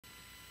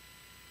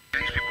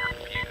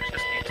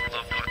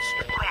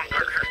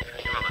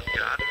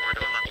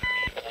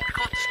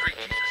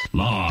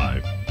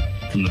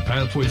from the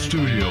Pathway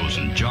Studios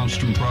in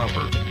Johnston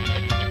proper.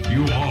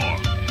 You are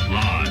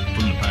live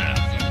from the Path.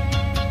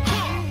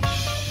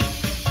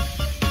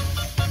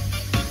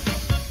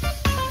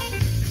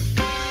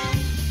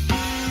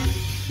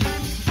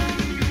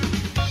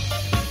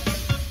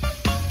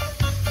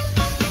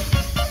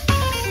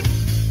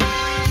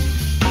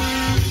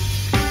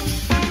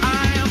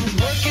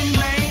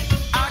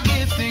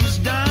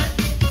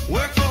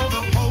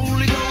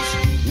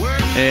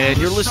 And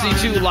you're listening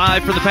to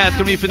Live from the Path,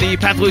 coming from the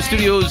Pathway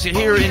Studios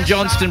here in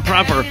Johnston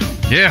proper.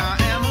 Yeah.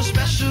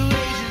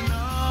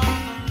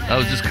 I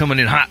was just coming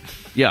in hot.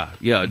 Yeah,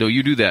 no,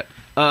 you do that.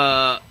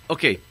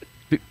 Okay.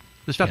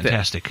 That's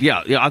fantastic.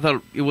 Yeah, I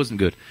thought it wasn't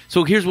good.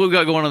 So here's what we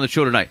got going on the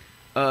show tonight.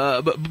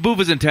 But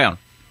Boova's in town.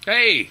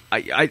 Hey!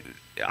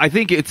 I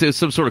think it's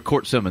some sort of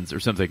court summons or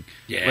something.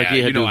 Yeah, like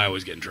he had I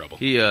always get in trouble.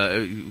 He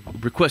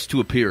request to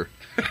appear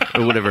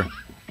or whatever.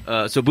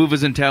 So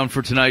Boova's in town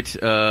for tonight.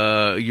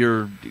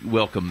 You're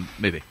welcome,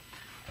 maybe.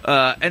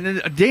 And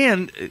then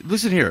Dan,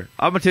 listen here.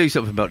 I'm gonna tell you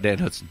something about Dan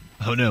Hudson.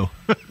 Oh no!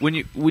 when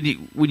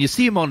you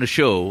see him on the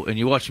show and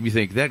you watch him, you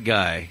think that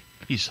guy.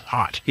 He's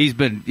hot. He's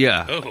been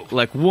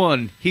like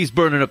one, he's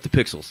burning up the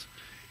pixels,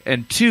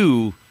 and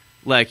two,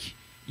 like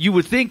you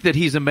would think that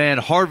he's a man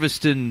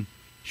harvesting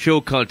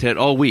show content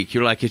all week.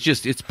 You're like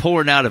it's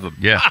pouring out of him.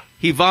 Yeah,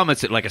 he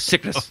vomits it like a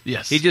sickness. Oh,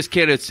 yes, he just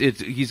can't.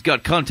 He's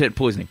got content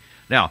poisoning.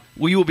 Now,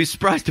 you will be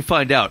surprised to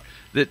find out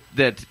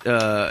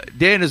that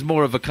Dan is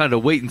more of a kind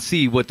of wait and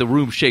see what the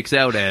room shakes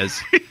out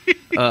as,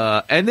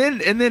 and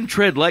then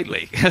tread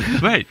lightly.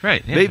 Right.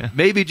 Yeah,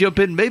 maybe jump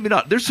in, maybe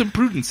not. There's some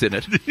prudence in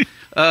it.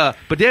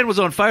 But Dan was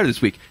on fire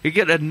this week. He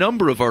got a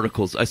number of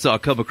articles I saw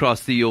come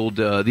across the old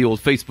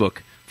Facebook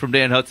from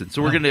Dan Hudson.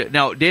 So we're gonna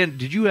now. Dan,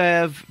 do you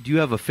have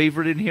a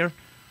favorite in here?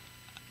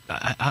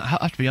 I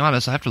have to be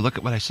honest. I have to look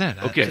at what I sent.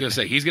 Okay. I was going to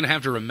say, he's going to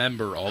have to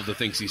remember all the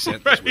things he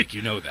sent this week.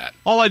 You know that.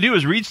 All I do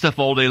is read stuff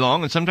all day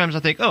long, and sometimes I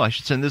think, I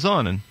should send this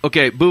on. And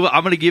okay, Booba,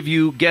 I'm going to give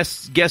you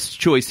guest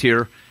choice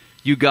here.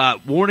 You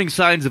got warning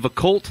signs of a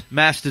cult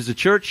masked as a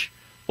church,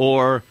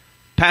 or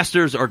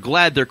pastors are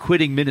glad they're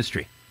quitting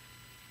ministry.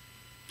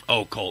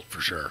 Oh, cult for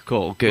sure.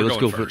 Cult. Okay,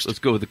 let's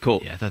go with the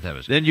cult. Yeah, I thought that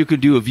was. Then you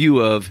can do a view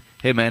of,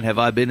 hey man, have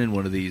I been in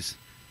one of these?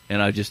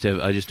 And I just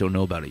don't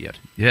know about it yet.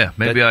 Yeah,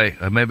 maybe I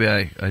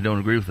don't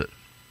agree with it.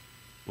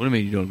 What do you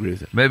mean you don't agree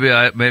with it?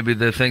 Maybe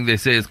the thing they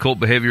say is cult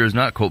behavior is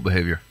not cult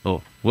behavior.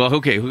 Oh, well,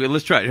 okay,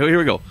 let's try it. Here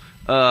we go.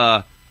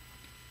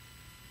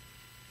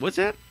 What's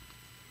that?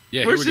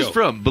 Yeah, where's this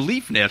from?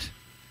 BeliefNet.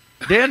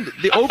 Dan,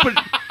 you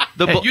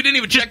didn't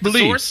even check the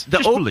source.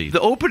 The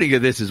opening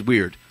of this is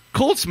weird.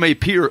 Cults may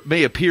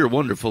appear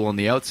wonderful on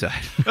the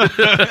outside.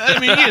 I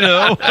mean,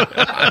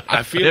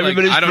 I feel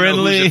everybody's like I don't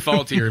friendly. know who's at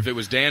fault here. If it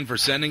was Dan for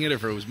sending it, or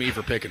if it was me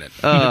for picking it.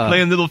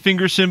 Playing little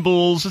finger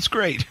symbols. It's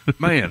great.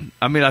 Man,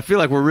 I mean, I feel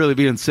like we're really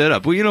being set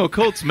up. Well,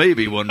 cults may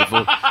be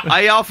wonderful.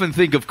 I often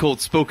think of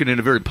cults spoken in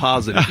a very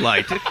positive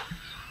light.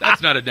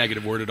 That's not a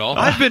negative word at all.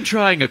 I've been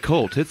trying a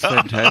cult. It's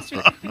fantastic.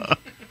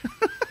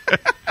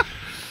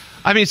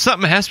 I mean,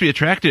 something has to be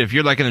attractive. If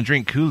you're like going to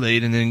drink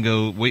Kool-Aid and then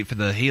go wait for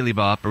the Haley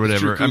Bop or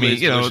whatever. I mean,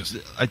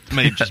 I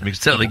might just mix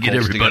Totally get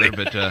everybody.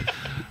 Together,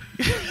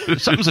 but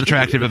something's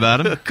attractive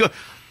about him.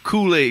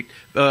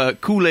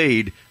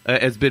 Kool-Aid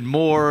has been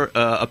more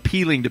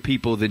appealing to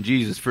people than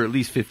Jesus for at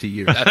least 50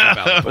 years. That's a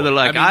valid point. They're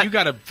like, you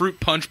got a fruit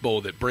punch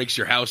bowl that breaks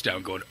your house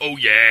down going, oh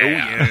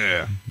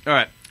yeah. All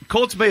right.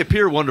 Cults may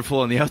appear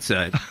wonderful on the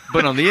outside,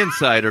 but on the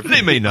inside are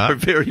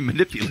very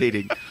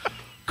manipulating.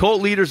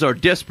 Cult leaders are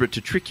desperate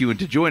to trick you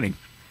into joining.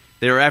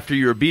 They are after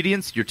your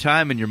obedience, your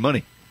time, and your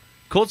money.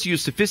 Cults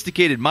use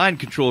sophisticated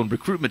mind control and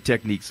recruitment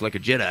techniques like a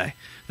Jedi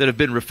that have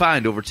been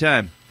refined over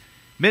time.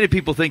 Many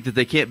people think that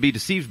they can't be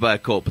deceived by a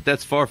cult, but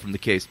that's far from the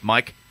case.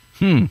 Mike?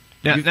 Now,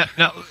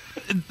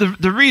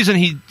 the reason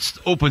he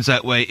opens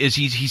that way is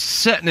he's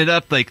setting it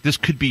up like this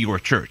could be your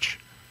church.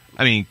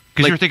 I mean,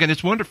 because you're thinking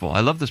it's wonderful.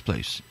 I love this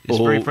place. It's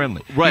very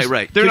friendly.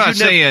 Right. They're not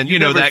saying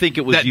that think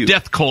it was that you.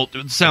 Death cult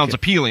sounds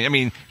appealing. I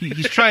mean,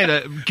 he's trying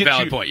to get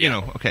valid you. Point.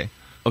 Yeah.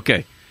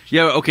 Okay.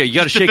 Yeah. Okay. You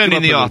got to shake him up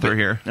defending the a little author bit.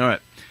 here. All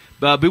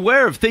right.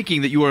 Beware of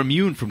thinking that you are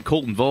immune from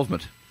cult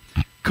involvement.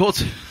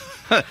 Cults.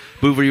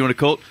 Boover, you in a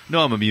cult?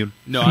 No, I'm immune.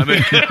 No, I'm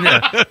in.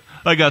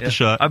 I got the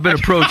shot. I've been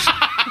approached.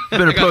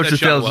 Been approached that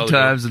shot 1,000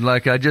 times, and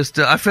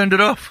I fended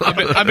off.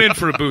 I'm in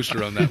for a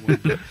booster on that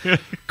one.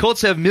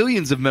 Cults have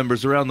millions of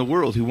members around the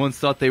world who once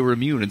thought they were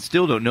immune and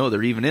still don't know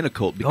they're even in a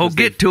cult.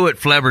 Get to it,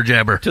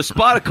 flabberjabber. To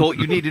spot a cult,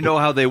 you need to know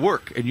how they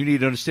work, and you need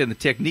to understand the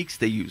techniques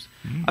they use.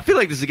 I feel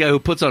like this is a guy who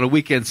puts on a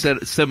weekend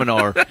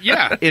seminar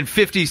in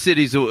 50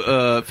 cities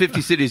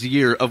a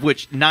year, of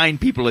which 9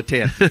 people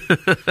attend.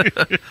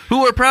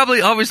 Who are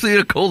probably obviously in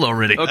a cult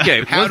already.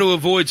 Okay, how to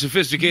avoid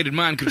sophisticated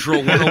mind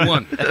control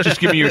 101. Just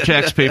give me your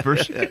tax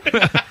papers.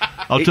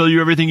 I'll tell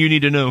you everything you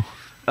need to know.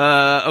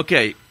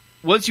 Okay.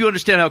 Once you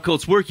understand how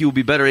cults work, you will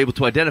be better able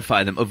to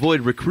identify them,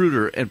 avoid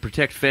recruiter, and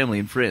protect family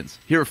and friends.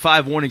 Here are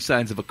 5 warning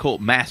signs of a cult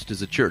masked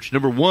as a church.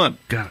 Number 1,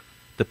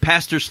 the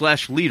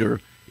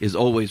pastor/leader is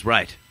always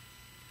right.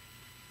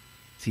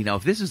 See, now,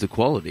 if this is the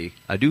quality,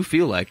 I do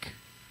feel like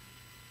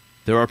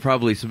There are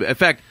probably some. In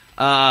fact,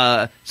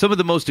 some of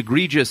the most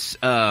egregious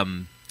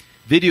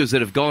videos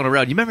that have gone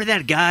around. You remember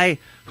that guy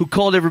who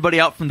called everybody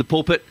out from the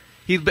pulpit?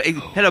 He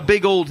had a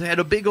big old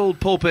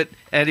pulpit,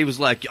 and he was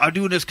like, "I'm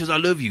doing this because I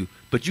love you,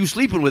 but you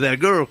sleeping with that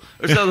girl,"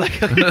 or something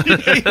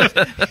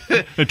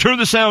like. And turn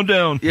the sound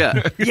down. Yeah,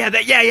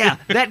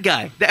 that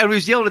guy. And he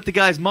was yelling at the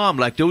guy's mom,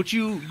 like, "Don't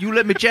you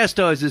let me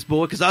chastise this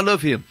boy because I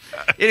love him."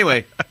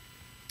 Anyway,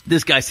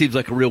 this guy seems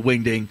like a real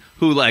wingding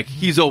who, like,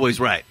 he's always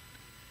right.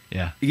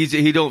 Yeah,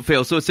 he don't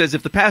fail. So it says,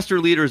 if the pastor or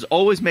leader is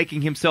always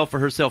making himself or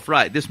herself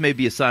right, this may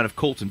be a sign of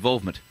cult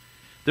involvement.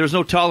 There is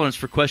no tolerance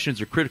for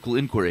questions or critical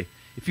inquiry.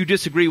 If you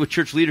disagree with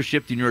church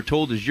leadership, then you are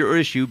told it's your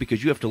issue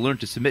because you have to learn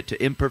to submit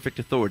to imperfect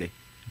authority.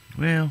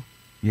 Well,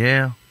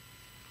 yeah.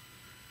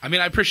 I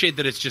mean, I appreciate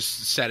that it's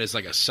just set as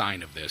like a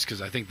sign of this,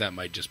 because I think that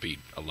might just be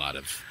a lot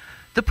of.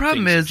 The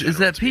problem is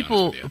that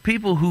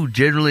people who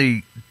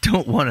generally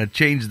don't want to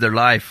change their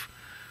life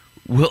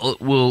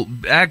will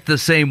act the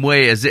same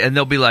way and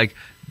they'll be like,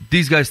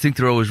 these guys think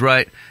they're always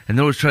right, and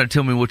they're always trying to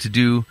tell me what to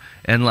do,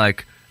 and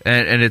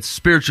and it's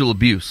spiritual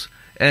abuse.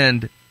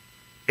 And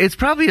it's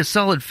probably a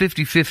solid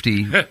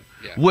 50-50 yeah.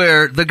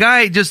 Where the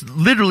guy just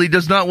literally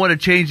does not want to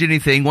change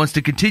anything, wants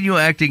to continue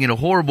acting in a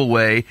horrible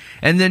way,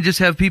 and then just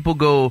have people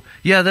go,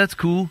 yeah, that's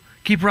cool,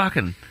 keep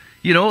rocking.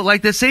 You know,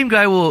 like the same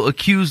guy will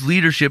accuse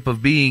leadership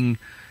of being,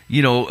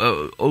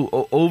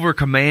 over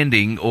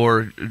commanding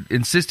or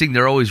insisting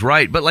they're always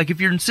right. But like if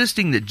you're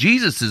insisting that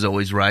Jesus is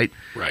always right,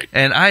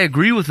 and I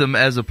agree with him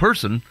as a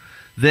person,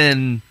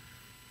 then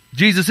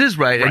Jesus is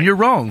right. And you're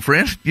wrong,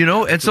 friend. You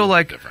know, and so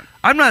like different.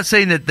 I'm not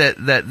saying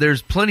that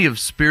there's plenty of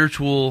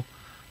spiritual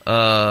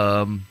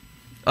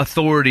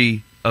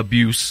authority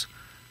abuse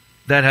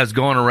that has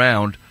gone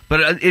around,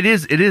 but it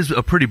is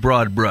a pretty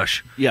broad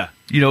brush. Yeah.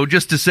 You know,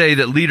 just to say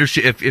that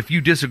leadership, if you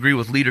disagree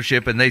with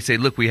leadership and they say,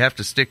 look, we have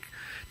to stick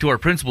to our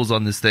principles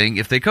on this thing,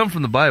 if they come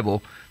from the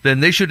Bible,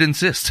 then they should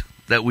insist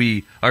that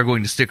we are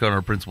going to stick on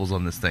our principles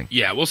on this thing.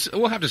 Yeah,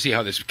 we'll have to see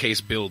how this case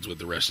builds with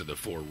the rest of the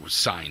 4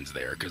 signs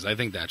there, because I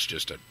think that's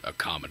just a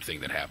common thing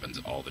that happens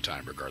all the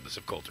time, regardless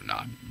of cult or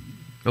not.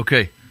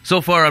 Okay,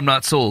 so far I'm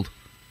not sold.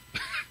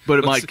 But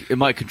it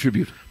might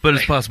contribute. But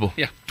it's possible.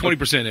 Yeah,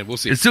 20% in. We'll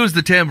see. As soon as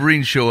the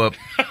tambourines show up,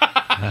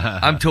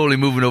 I'm totally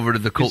moving over to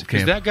the cult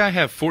camp. Does that guy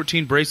have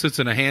 14 bracelets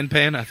and a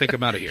handpan? I think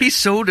I'm out of here. He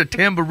sewed a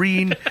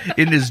tambourine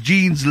in his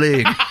jeans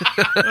leg.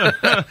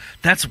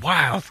 That's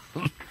wild.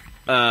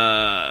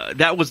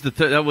 That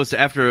was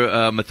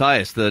after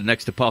Matthias. The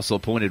next apostle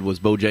appointed was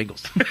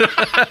Bojangles.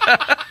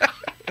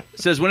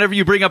 Says, whenever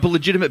you bring up a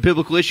legitimate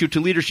biblical issue to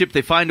leadership,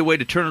 they find a way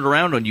to turn it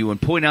around on you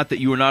and point out that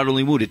you are not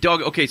only wounded.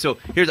 Okay, so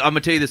I'm going to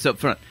tell you this up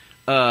front.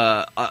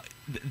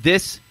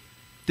 This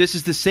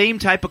is the same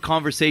type of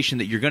conversation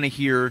that you're going to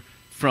hear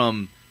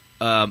from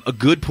a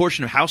good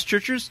portion of house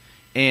churchers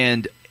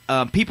and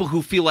people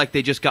who feel like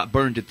they just got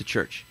burned at the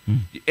church.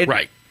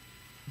 Right.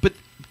 But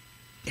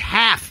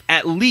half,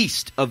 at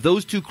least, of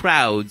those two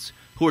crowds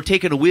who are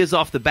taking a whiz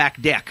off the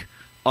back deck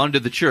onto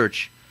the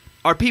church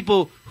are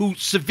people who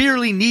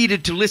severely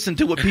needed to listen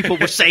to what people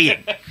were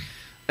saying.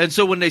 And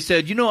so when they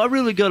said, I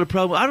really got a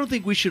problem, I don't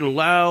think we should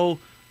allow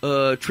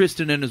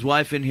Tristan and his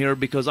wife in here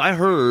because I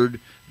heard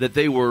that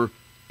they were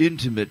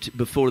intimate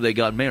before they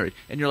got married.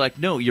 And you're like,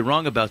 no, you're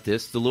wrong about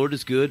this. The Lord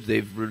is good.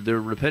 They're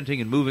repenting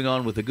and moving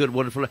on with a good,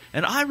 wonderful life.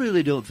 And I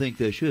really don't think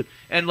they should.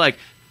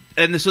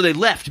 And so they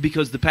left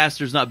because the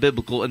pastor's not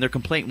biblical and their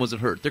complaint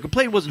wasn't heard. Their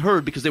complaint wasn't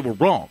heard because they were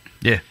wrong.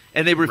 Yeah.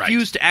 And they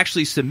refused to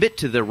actually submit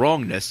to their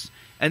wrongness.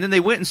 And then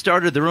they went and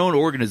started their own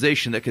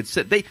organization that could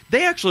set. They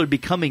actually are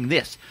becoming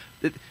this.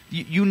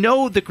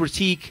 The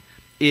critique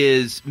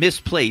is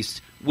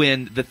misplaced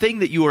when the thing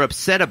that you are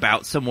upset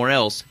about somewhere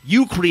else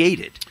you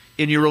created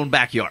in your own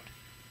backyard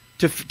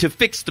to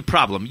fix the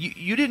problem.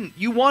 You didn't.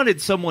 You wanted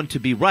someone to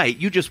be right.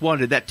 You just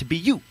wanted that to be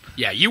you.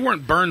 Yeah, you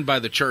weren't burned by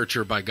the church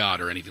or by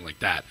God or anything like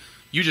that.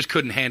 You just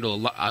couldn't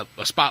handle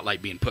a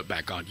spotlight being put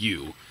back on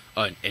you.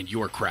 And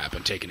your crap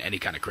and taking any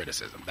kind of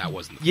criticism. That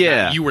wasn't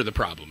you were the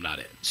problem, not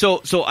it.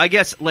 So I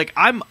guess like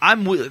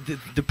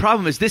the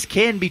problem is this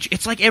can be.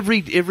 It's like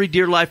every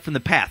dear life from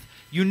the path.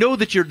 You know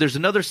that there's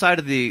another side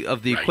of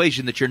the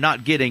equation that you're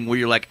not getting, where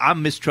you're like,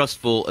 I'm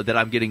mistrustful that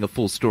I'm getting a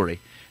full story.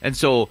 And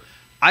so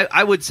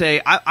I would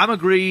say I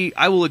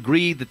will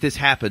agree that this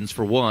happens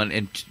for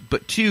one,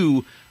 but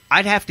two,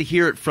 I'd have to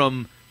hear it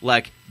from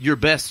like your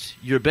best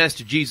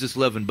Jesus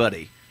loving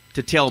buddy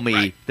to tell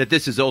me that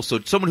this is also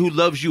someone who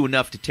loves you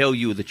enough to tell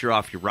you that you're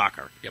off your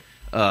rocker.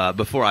 Yep.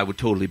 Before I would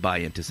totally buy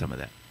into some of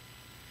that.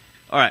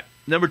 All right,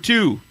 number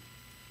 2,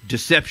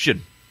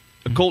 deception.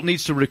 A cult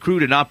needs to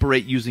recruit and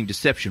operate using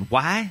deception.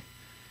 Why?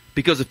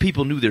 Because if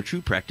people knew their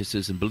true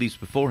practices and beliefs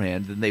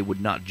beforehand, then they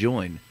would not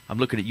join. I'm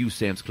looking at you,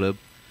 Sam's Club.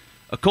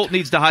 A cult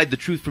needs to hide the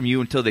truth from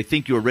you until they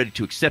think you are ready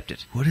to accept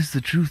it. What is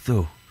the truth,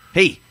 though?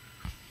 Hey,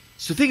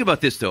 so think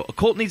about this, though. A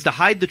cult needs to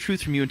hide the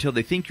truth from you until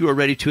they think you are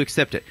ready to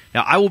accept it.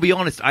 Now, I will be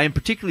honest, I am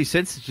particularly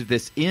sensitive to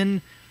this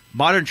in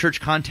modern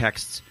church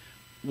contexts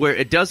where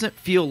it doesn't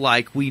feel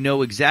like we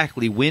know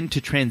exactly when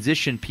to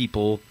transition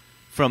people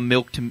from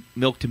milk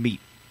to meat.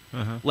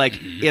 Like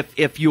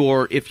if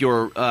you're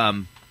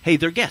hey,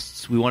 they're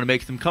guests, we want to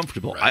make them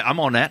comfortable. Right. I'm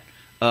on that.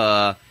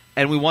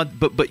 And we want,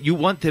 but you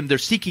want them. They're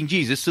seeking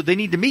Jesus, so they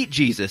need to meet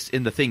Jesus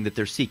in the thing that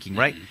they're seeking,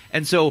 right?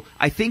 And so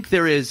I think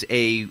there is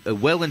a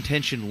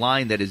well-intentioned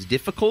line that is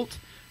difficult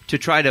to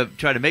try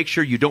to make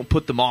sure you don't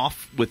put them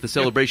off with the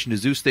celebration to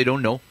Zeus they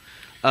don't know,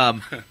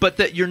 but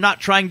that you're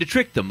not trying to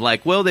trick them.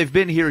 Like, well, they've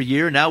been here a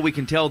year, now we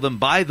can tell them.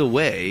 By the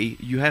way,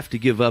 you have to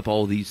give up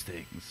all these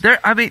things.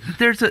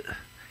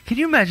 Can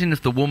you imagine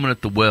if the woman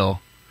at the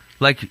well,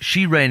 like,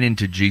 she ran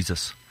into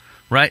Jesus,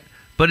 right?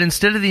 But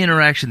instead of the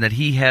interaction that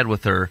he had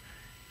with her,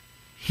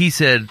 he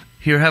said,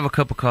 "Here, have a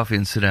cup of coffee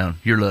and sit down.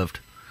 You're loved."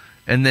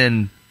 And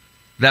then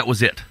that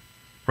was it,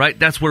 right?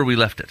 That's where we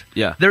left it.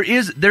 Yeah. There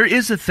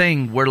is a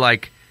thing where,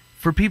 like,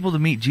 for people to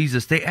meet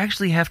Jesus, they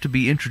actually have to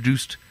be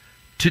introduced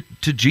to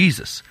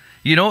Jesus,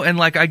 you know? And,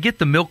 like, I get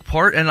the milk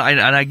part, and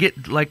I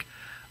get, like,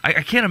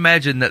 I can't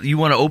imagine that you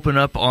want to open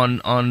up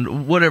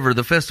on whatever,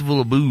 the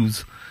Festival of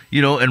Booze,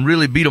 you know, and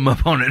really beat them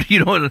up on it,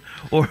 you know?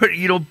 Or,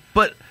 you know,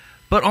 but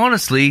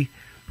honestly,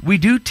 we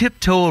do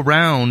tiptoe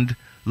around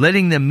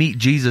letting them meet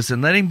Jesus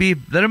and let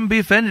them be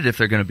offended if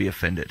they're going to be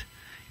offended.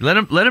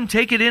 Let them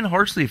take it in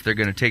harshly if they're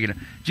going to take it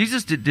in.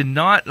 Jesus did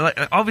not,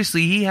 like,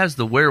 obviously he has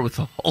the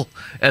wherewithal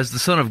as the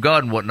Son of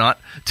God and whatnot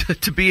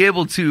to be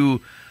able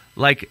to,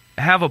 like,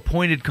 have a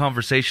pointed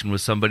conversation with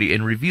somebody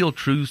and reveal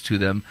truths to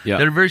them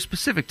that are very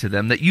specific to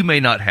them that you may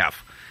not have,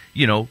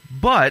 you know.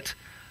 But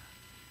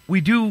we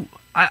do.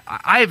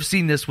 I have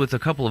seen this with a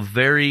couple of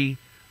very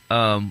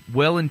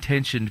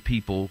well-intentioned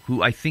people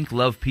who I think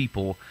love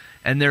people.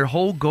 And their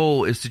whole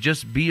goal is to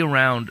just be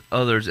around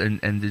others and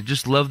to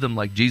just love them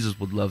like Jesus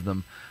would love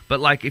them.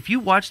 But, like, if you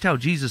watched how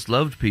Jesus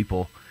loved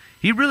people,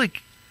 he really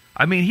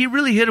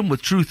hit them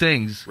with true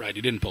things. Right,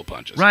 he didn't pull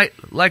punches. Right,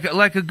 like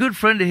a good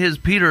friend of his,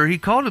 Peter, he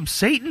called him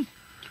Satan.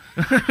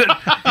 You know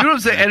what I'm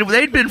saying? And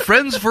they'd been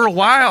friends for a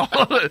while,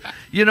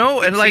 you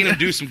know. And, like, seen him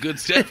do some good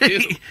stuff too.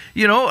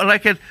 You know,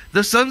 like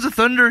the Sons of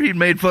Thunder, he'd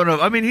made fun of.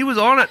 I mean, he was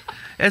on it.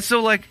 And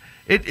so, like,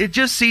 it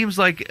just seems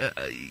like,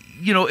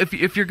 you know,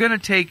 if you're going to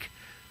take.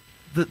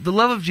 The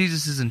love of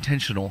Jesus is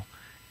intentional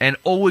and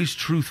always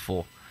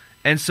truthful.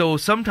 And so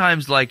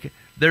sometimes, like,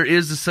 there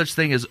is a such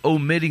thing as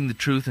omitting the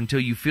truth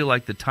until you feel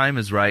like the time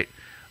is right.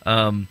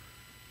 I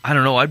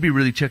don't know. I'd be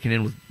really checking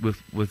in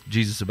with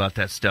Jesus about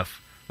that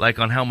stuff, like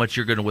on how much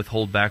you're going to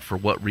withhold back for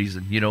what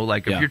reason. You know,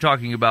 like if you're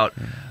talking about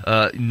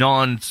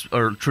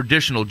or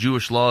traditional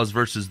Jewish laws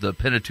versus the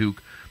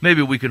Pentateuch,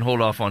 maybe we can hold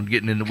off on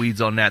getting in the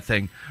weeds on that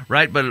thing,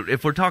 right? But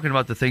if we're talking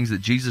about the things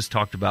that Jesus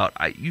talked about,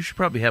 you should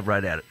probably have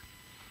right at it.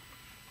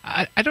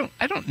 I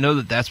don't know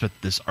that that's what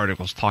this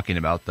article's talking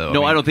about, though.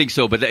 No, I don't think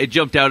so. But it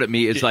jumped out at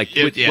me. It's like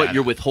what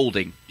you're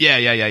withholding.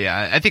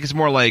 Yeah. I think it's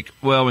more like,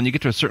 well, when you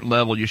get to a certain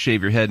level, you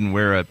shave your head and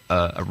wear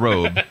a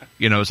robe.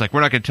 You know, it's like,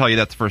 we're not going to tell you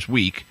that the first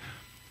week.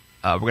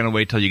 We're going to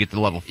wait till you get to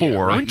level 4. Yeah,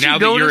 right. Now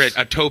that you're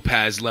a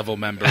Topaz level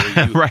member,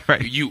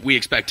 we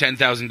expect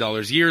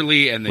 $10,000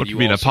 yearly, and then you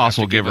be an also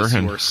apostle have to give giver us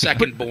your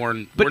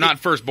second-born. We're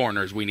not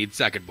firstborners. We need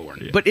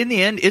second-born. But in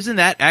the end, isn't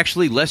that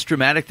actually less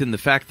dramatic than the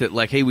fact that,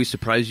 like, hey, we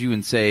surprise you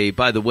and say,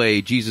 by the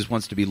way, Jesus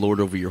wants to be Lord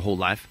over your whole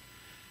life?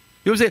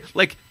 You know what I'm saying?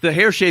 Like, the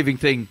hair shaving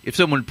thing, if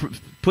someone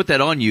put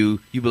that on you,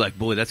 you'd be like,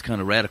 boy, that's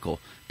kind of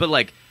radical. But,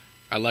 like,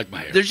 I like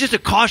my hair. There's just a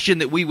caution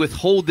that we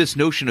withhold this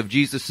notion of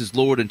Jesus as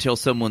Lord until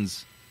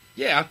someone's...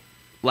 Yeah.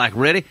 Like,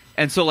 ready?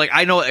 And so, like,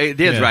 I know it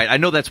is right. I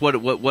know that's what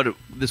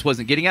this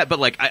wasn't getting at, but,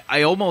 like,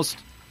 I almost...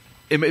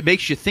 It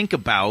makes you think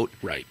about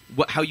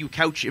how you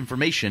couch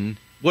information.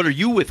 What are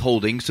you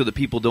withholding so that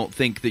people don't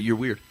think that you're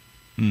weird?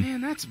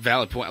 Man, that's a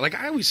valid point. Like,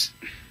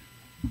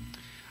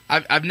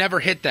 I've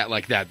never hit that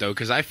like that, though,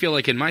 because I feel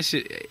like in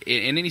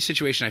any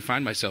situation I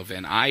find myself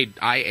in, I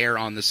err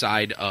on the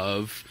side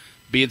of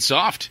being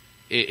soft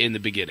in the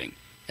beginning.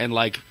 And,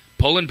 like...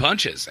 pulling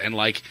punches, and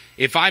like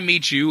if I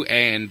meet you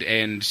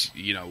and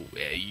you know,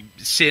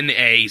 sin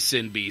A,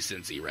 sin B,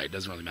 sin C, right?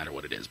 Doesn't really matter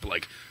what it is, but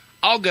like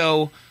I'll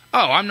go,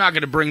 I'm not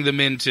going to bring them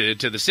into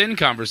the sin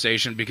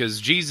conversation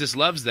because Jesus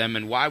loves them,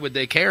 and why would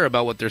they care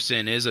about what their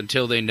sin is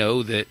until they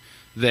know that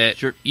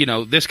sure. You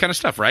know, this kind of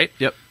stuff, right?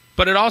 Yep.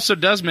 But it also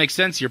does make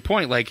sense. Your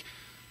point, like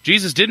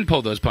Jesus didn't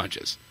pull those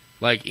punches,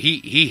 like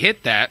he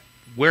hit that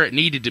where it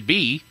needed to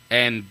be,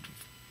 and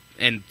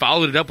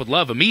followed it up with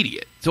love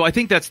immediate. So I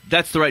think that's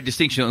the right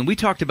distinction. And we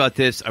talked about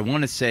this, I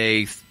want to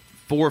say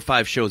 4 or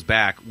 5 shows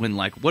back, when,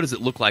 like, what does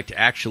it look like to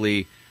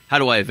actually, how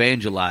do I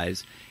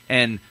evangelize?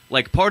 And,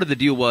 like, part of the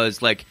deal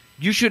was, like,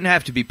 you shouldn't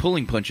have to be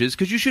pulling punches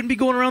because you shouldn't be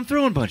going around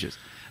throwing punches.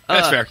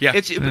 That's fair, yeah.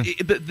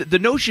 The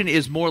notion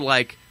is more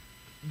like,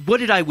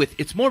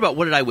 it's more about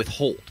what did I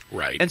withhold?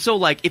 Right. And so,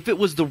 like, if it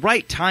was the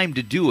right time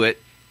to do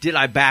it, did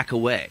I back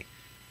away?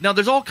 Now,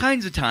 there's all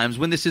kinds of times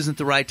when this isn't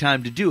the right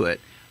time to do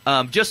it.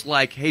 Just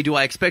like, hey, do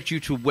I expect you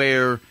to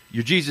wear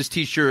your Jesus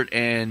T-shirt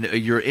and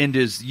your end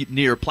is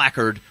near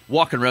placard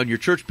walking around your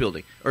church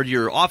building or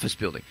your office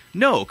building?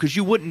 No, because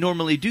you wouldn't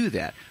normally do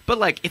that. But,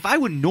 like, if I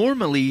would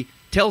normally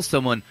tell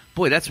someone,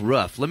 boy, that's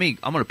rough. I'm going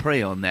to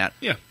pray on that.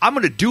 Yeah. I'm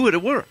going to do it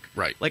at work.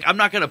 Right. Like, I'm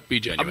not going to be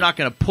genuine. I'm not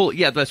going to pull.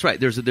 Yeah, that's right.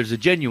 There's a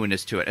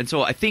genuineness to it. And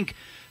so I think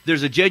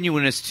there's a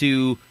genuineness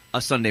to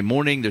a Sunday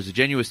morning. There's a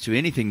genuineness to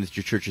anything that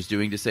your church is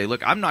doing to say,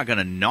 look, I'm not going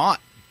to not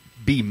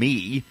be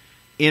me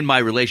in my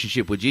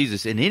relationship with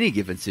Jesus in any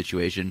given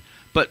situation.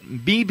 But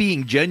me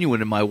being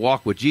genuine in my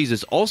walk with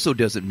Jesus also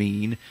doesn't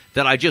mean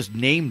that I just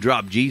name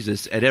drop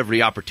Jesus at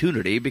every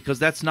opportunity, because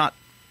that's not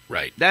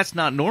right. That's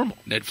not normal.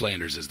 Ned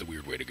Flanders is the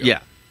weird way to go.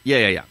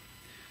 Yeah.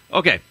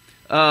 Okay.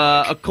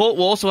 A cult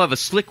will also have a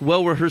slick,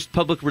 well-rehearsed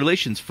public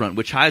relations front,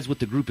 which hides what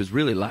the group is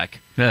really like.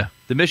 Yeah.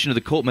 The mission of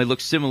the cult may look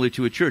similar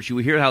to a church. You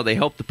will hear how they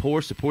help the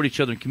poor, support each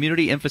other in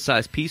community,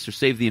 emphasize peace, or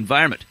save the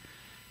environment.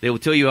 They will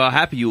tell you how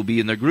happy you will be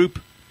in their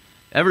group.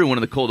 Everyone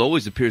in the cult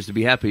always appears to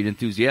be happy and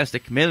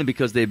enthusiastic, mainly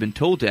because they've been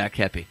told to act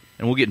happy,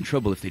 and will get in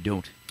trouble if they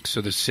don't.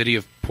 So the city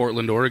of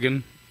Portland,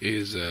 Oregon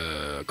is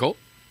a cult?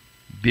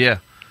 Yeah.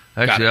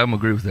 Actually, I'm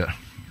agree with that.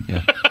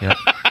 Yeah.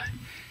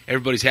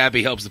 Everybody's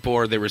happy, helps the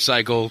poor, they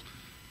recycle.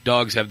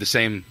 Dogs have the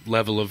same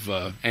level of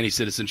any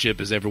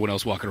citizenship as everyone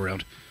else walking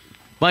around.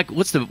 Mike,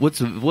 what's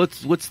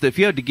the if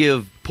you had to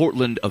give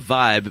Portland a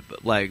vibe,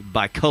 like,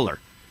 by color,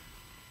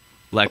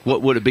 like,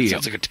 what would it be?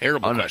 Sounds like a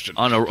terrible question.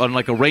 On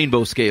like a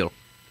rainbow scale.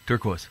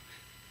 Turquoise.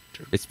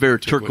 It's very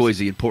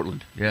turquoisey in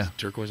Portland. Yeah. Is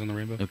turquoise on the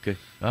rainbow? Okay.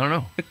 I don't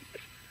know.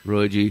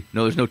 Roy G.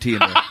 No, there's no T in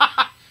there.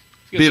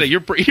 Say, you're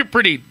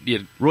pretty.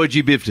 Roy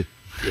G. Biffed.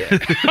 Yeah.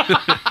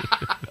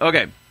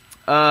 Okay.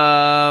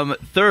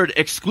 Third,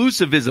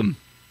 exclusivism.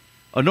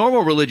 A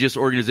normal religious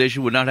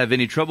organization would not have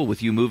any trouble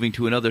with you moving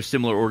to another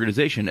similar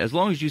organization as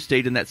long as you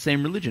stayed in that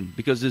same religion,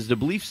 because it's the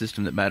belief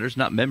system that matters,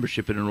 not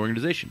membership in an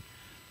organization.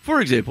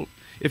 For example,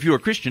 if you're a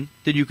Christian,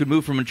 then you could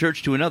move from a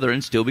church to another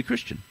and still be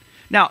Christian.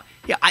 Now,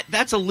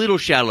 that's a little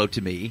shallow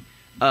to me,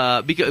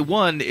 because,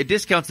 one, it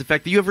discounts the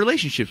fact that you have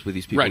relationships with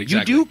these people. Right,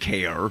 exactly. You do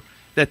care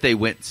that they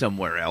went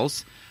somewhere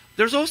else.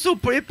 There's also,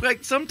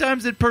 like,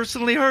 sometimes it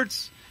personally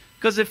hurts,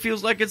 because it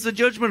feels like it's a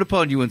judgment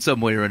upon you in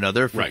some way or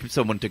another for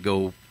someone to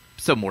go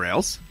somewhere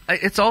else.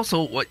 It's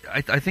also what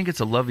I think it's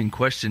a loving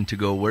question to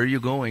go, where are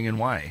you going and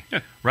why?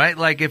 Yeah. Right?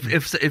 Like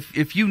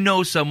if you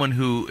know someone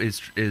who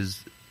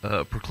is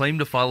proclaimed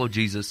to follow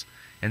Jesus,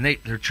 and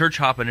they're church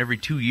hopping every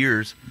 2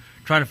 years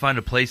trying to find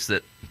a place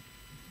that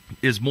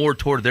is more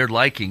toward their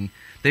liking,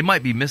 they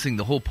might be missing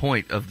the whole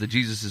point of the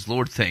Jesus is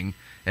Lord thing,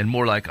 and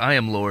more like, I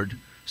am Lord,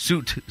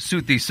 suit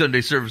these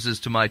Sunday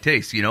services to my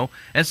taste, you know?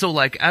 And so,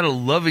 like, out of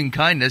loving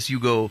kindness, you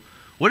go,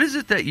 what is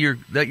it that you're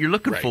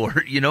looking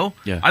for, you know?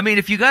 Yeah. I mean,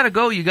 if you got to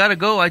go, you got to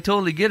go. I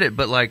totally get it.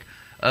 But, like,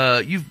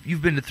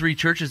 you've been to 3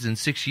 churches in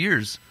 6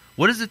 years.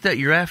 What is it that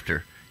you're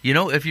after? You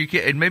know, if you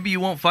can, and maybe you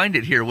won't find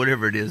it here,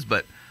 whatever it is,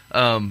 but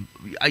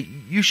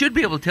you should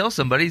be able to tell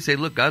somebody, say,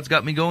 look, God's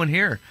got me going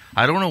here.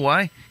 I don't know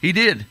why. He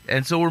did.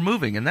 And so we're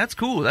moving. And that's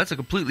cool. That's a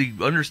completely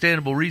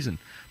understandable reason.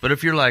 But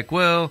if you're like,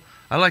 well,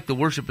 I like the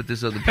worship at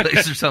this other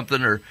place or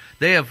something, or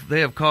they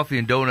have coffee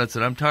and donuts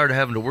and I'm tired of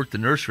having to work the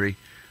nursery.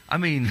 I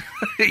mean,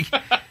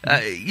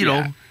 you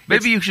know,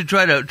 maybe you should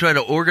try to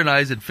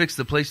organize and fix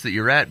the place that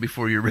you're at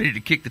before you're ready to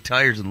kick the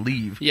tires and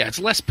leave. Yeah, it's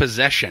less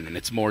possession and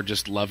it's more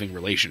just loving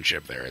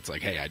relationship there. It's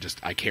like, hey,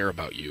 I care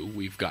about you.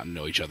 We've gotten to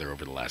know each other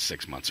over the last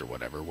 6 months or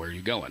whatever. Where are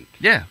you going?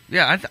 Yeah.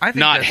 I think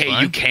not, that's hey,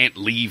 fine. you can't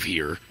leave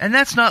here. And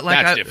that's not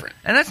like that's different.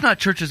 And that's not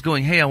churches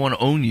going, hey, I want to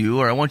own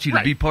you, or I want you to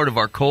Right. be part of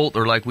our cult,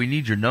 or like we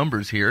need your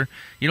numbers here.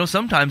 You know,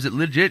 sometimes it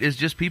legit is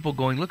just people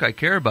going, look, I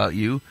care about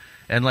you.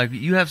 And, like,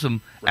 you have some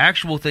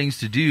actual things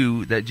to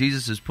do that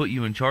Jesus has put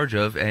you in charge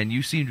of, and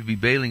you seem to be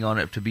bailing on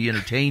it to be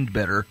entertained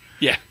better.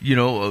 Yeah. You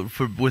know,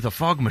 with a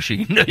fog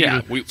machine.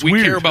 Yeah, It's we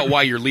weird. care about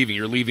why you're leaving.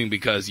 You're leaving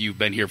because you've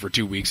been here for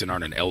 2 weeks and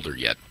aren't an elder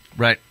yet.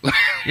 Right.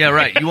 Yeah,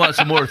 right. You want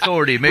some more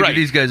authority. Maybe Right.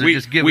 these guys are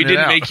just giving We it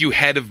didn't out. make you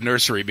head of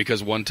nursery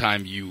because one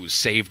time you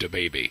saved a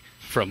baby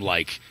from,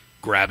 like,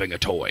 grabbing a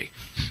toy.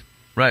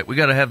 Right. We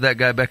got to have that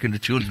guy back into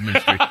children's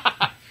ministry.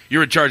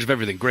 You're in charge of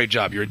everything. Great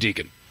job. You're a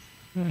deacon.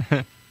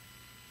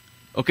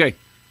 Okay.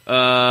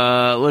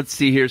 Let's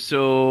see here.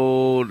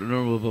 So,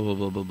 blah, blah,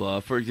 blah, blah, blah.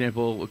 For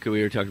example, okay, we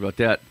already talked about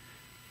that.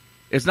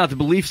 It's not the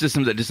belief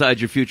system that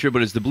decides your future,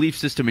 but it's the belief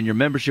system in your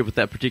membership with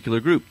that particular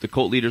group. The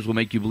cult leaders will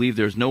make you believe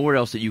there's nowhere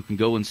else that you can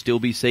go and still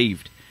be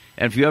saved.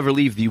 And if you ever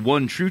leave the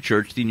one true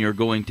church, then you're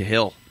going to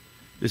hell.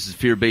 This is a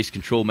fear-based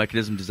control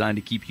mechanism designed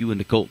to keep you in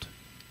the cult.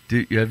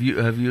 Have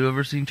you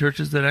ever seen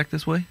churches that act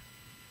this way?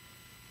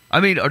 I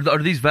mean,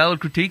 are these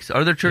valid critiques?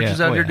 Are there churches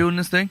out there doing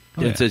this thing?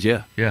 It says,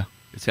 yeah. Yeah.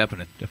 It's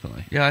happening.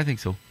 Definitely. Yeah, I think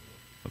so.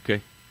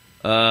 Okay.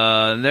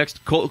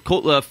 Next,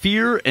 cult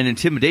fear and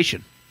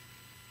intimidation.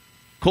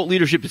 Cult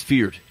leadership is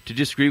feared. To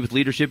disagree with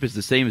leadership is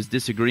the same as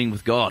disagreeing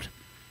with God.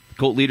 The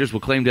cult leaders will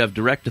claim to have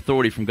direct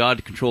authority from God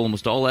to control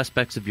almost all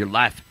aspects of your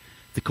life.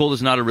 If the cult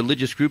is not a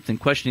religious group, then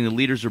questioning the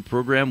leaders or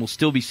program will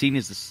still be seen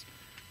as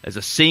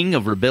a sing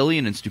of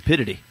rebellion and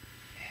stupidity.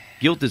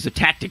 Guilt is a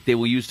tactic they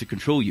will use to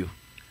control you.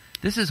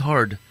 This is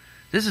hard.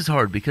 This is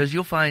hard because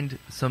you'll find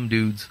some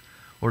dudes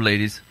or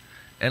ladies,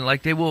 and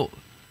like they will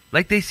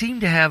like they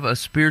seem to have a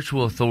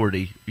spiritual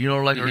authority,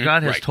 or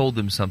God has told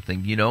them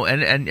something,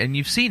 and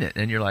you've seen it,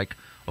 and you're like,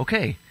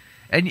 okay.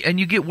 And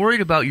you get worried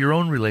about your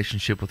own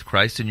relationship with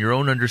Christ and your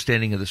own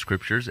understanding of the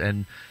Scriptures,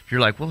 and you're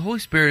like, well, the Holy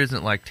Spirit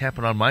isn't like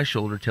tapping on my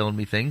shoulder telling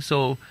me things,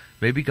 so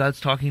maybe God's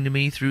talking to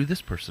me through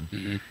this person.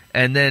 Mm-hmm.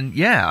 And then,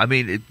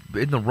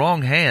 in the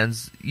wrong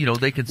hands,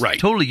 they can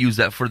totally use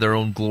that for their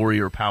own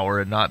glory or power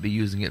and not be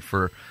using it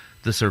for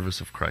the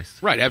service of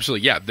Christ. Right,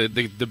 absolutely, yeah.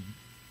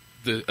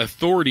 The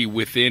authority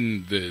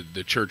within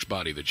the church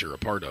body that you're a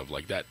part of,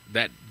 like that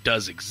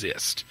does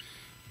exist,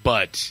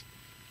 but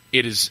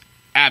it is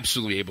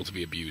absolutely able to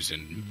be abused,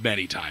 and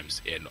many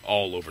times and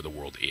all over the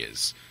world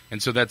is.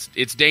 And so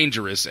it's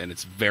dangerous, and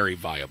it's very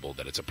viable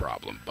that it's a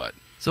problem. But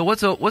so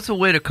what's a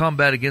way to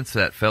combat against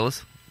that,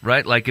 fellas?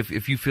 Right? Like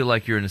if you feel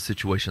like you're in a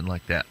situation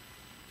like that,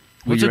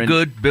 what's a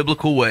good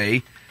biblical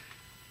way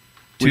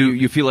to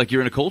you feel like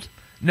you're in a cult?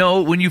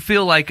 No, when you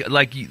feel like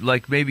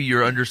maybe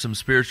you're under some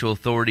spiritual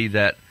authority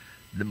that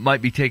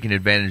might be taking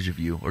advantage of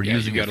you or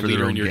using it for their own gains. You got a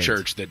leader in your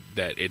church that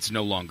it's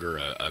no longer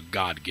a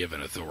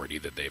God-given authority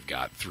that they've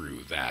got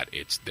through that.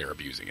 They're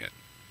abusing it.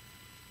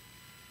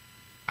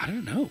 I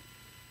don't know.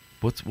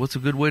 What's a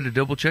good way to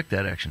double-check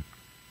that action?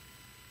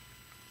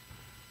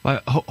 Well,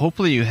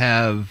 hopefully you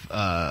have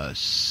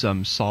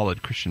some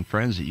solid Christian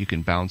friends that you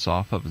can bounce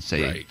off of and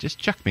say, just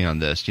check me on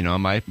this.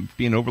 Am I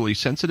being overly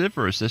sensitive,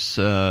 or is this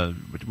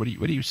what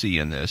do you see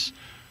in this?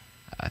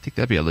 I think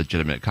that'd be a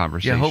legitimate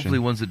conversation. Yeah, hopefully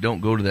ones that don't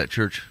go to that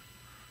church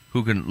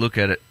who can look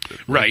at it,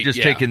 right?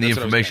 Just taking the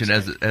information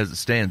as it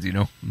stands,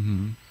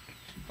 Mm-hmm.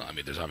 Well, I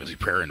mean, there's obviously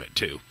prayer in it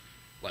too,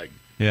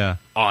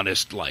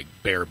 honest,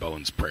 bare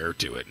bones prayer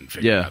to it, and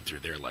figure out through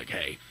there,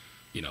 hey,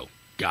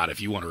 God,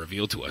 if you want to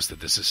reveal to us that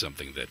this is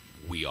something that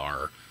we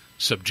are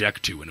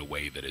subject to in a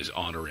way that is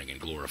honoring and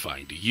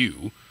glorifying to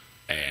you,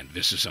 and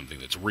this is something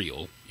that's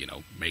real,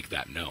 make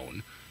that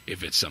known.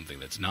 If it's something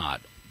that's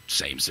not,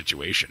 same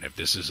situation. If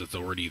this is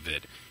authority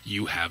that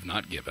you have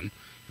not given,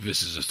 if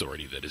this is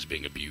authority that is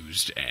being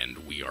abused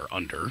and we are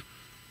under,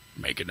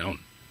 make it known.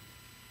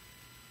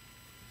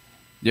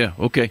 Yeah,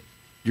 okay.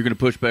 You're going to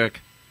push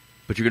back,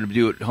 but you're going to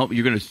do it.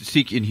 You're going to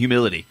seek in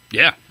humility.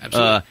 Yeah,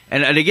 absolutely.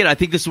 And again, I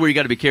think this is where you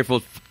got to be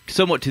careful,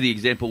 somewhat to the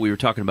example we were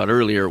talking about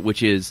earlier,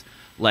 which is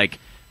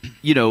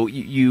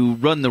you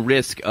run the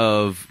risk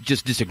of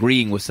just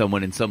disagreeing with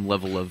someone in some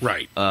level of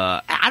right.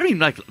 I don't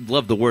even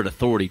love the word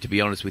authority, to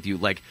be honest with you.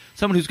 Like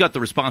someone who's got the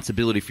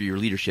responsibility for your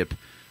leadership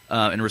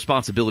and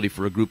responsibility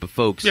for a group of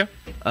folks. Yeah.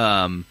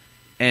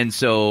 And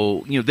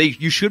so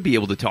you should be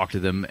able to talk to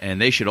them,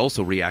 and they should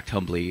also react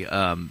humbly.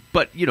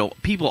 But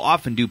people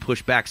often do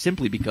push back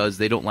simply because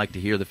they don't like to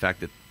hear the fact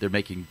that they're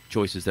making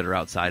choices that are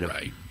outside of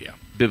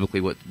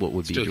biblically what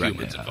would be still direct.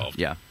 humans involved.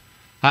 Yeah.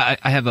 I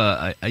have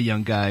a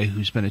young guy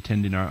who's been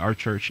attending our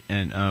church,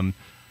 and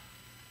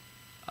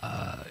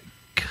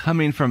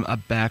coming from a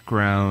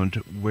background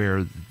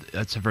where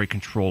it's a very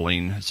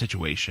controlling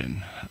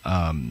situation,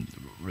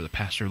 where the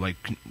pastor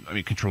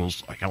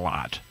controls a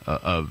lot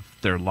of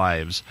their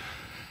lives,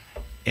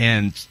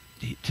 and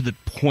to the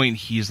point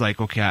he's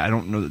like, okay, I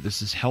don't know that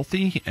this is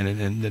healthy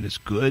and that it's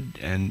good,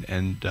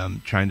 and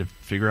trying to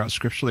figure out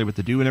scripturally what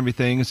to do and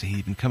everything. So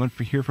he'd been coming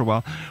here for a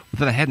while. But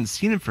then I hadn't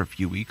seen him for a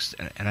few weeks,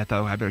 and I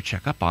thought I better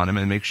check up on him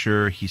and make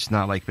sure he's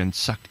not been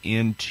sucked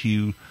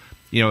into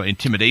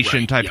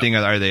intimidation type thing.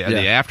 Are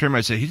they after him?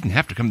 I said he didn't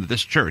have to come to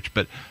this church,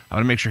 but I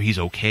want to make sure he's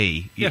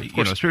okay,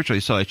 spiritually.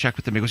 So I checked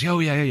with him. He goes,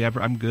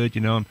 I'm good.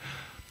 I'm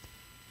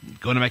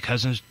going to my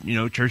cousin's,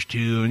 church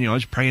too, and I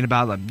was praying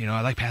about them.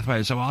 I like Pathway.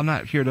 I said, well, I'm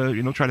not here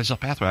to try to sell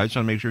Pathway. I just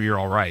want to make sure you're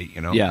all right.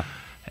 Yeah.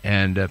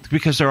 And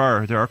because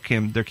there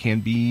can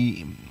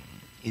be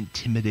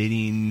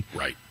intimidating,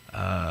 right.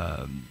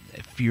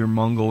 Fear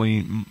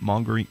mongering,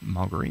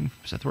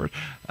 is that the word?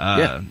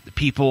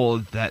 People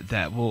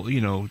that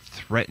will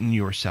threaten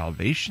your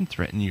salvation,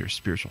 threaten your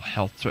spiritual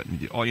health,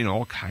 threaten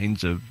all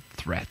kinds of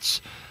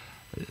threats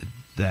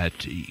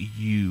that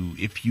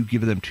if you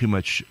give them too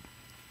much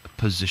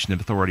position of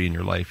authority in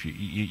your life,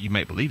 you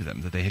might believe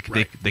them that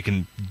they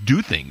can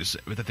do things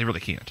that they really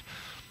can't.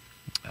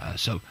 I've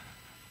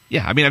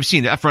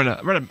seen that.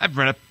 I've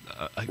run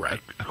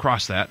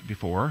across that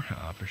before,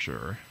 for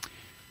sure.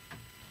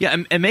 Yeah,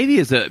 and maybe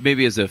as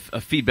a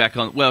feedback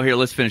on. Well, here,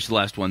 let's finish the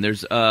last one.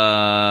 There's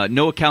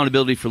no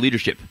accountability for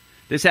leadership.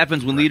 This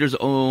happens when leaders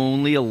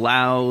only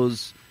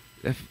allows.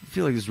 I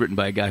feel like this is written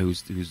by a guy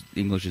whose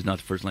English is not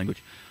the first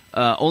language.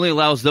 Only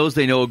allows those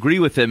they know agree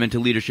with them into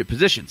leadership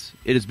positions.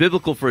 It is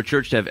biblical for a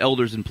church to have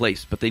elders in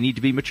place, but they need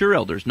to be mature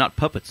elders, not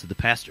puppets of the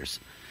pastors.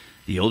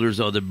 The elders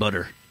are the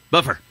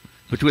buffer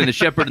between the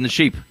shepherd and the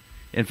sheep.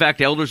 In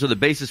fact, elders are the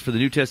basis for the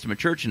New Testament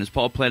church, and as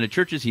Paul planted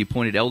churches, he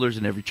appointed elders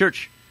in every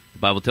church. The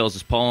Bible tells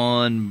us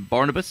Paul and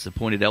Barnabas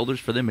appointed elders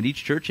for them in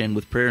each church, and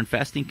with prayer and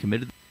fasting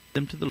committed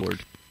them to the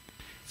Lord.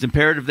 It's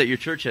imperative that your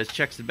church has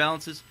checks and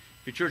balances.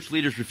 If your church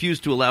leaders refuse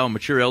to allow a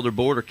mature elder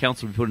board or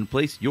council to be put in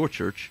place, your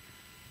church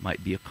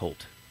might be a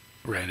cult.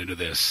 Ran into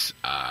this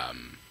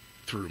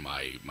through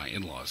my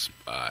in-laws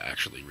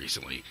actually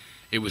recently.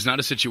 It was not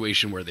a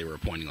situation where they were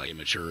appointing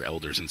immature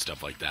elders and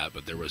stuff like that,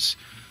 but there was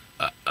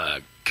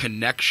a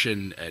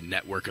connection, a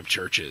network of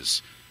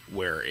churches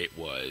where it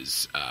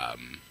was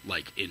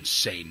like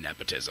insane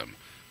nepotism.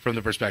 From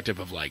the perspective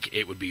of like,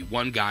 it would be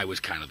one guy was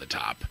kind of the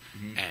top,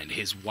 and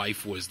his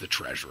wife was the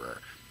treasurer,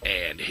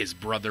 and his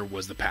brother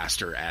was the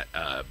pastor at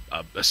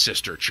a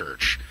sister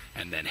church,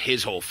 and then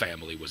his whole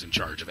family was in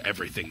charge of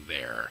everything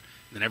there.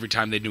 And then every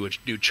time they do a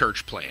new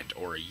church plant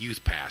or a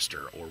youth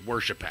pastor or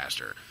worship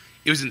pastor,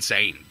 it was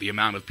insane the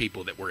amount of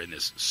people that were in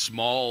this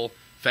small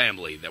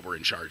family that were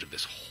in charge of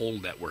this whole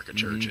network of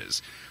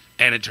churches.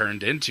 And it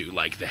turned into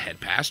like the head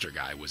pastor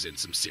guy was in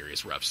some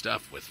serious rough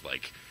stuff with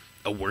like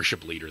a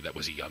worship leader that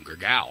was a younger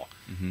gal.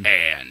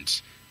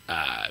 And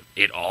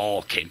it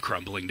all came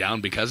crumbling down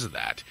because of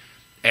that.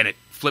 And it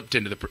flipped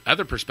into the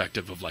other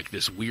perspective of like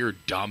this weird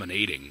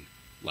dominating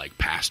like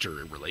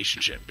pastor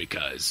relationship,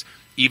 because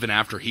even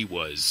after he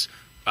was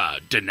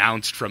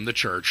denounced from the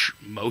church,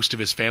 most of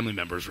his family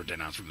members were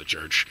denounced from the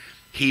church,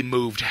 he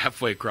moved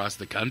halfway across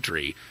the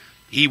country.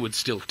 He would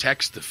still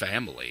text the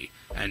family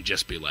and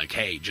just be like,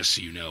 hey, just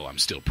so you know, I'm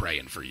still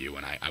praying for you,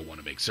 and I want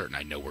to make certain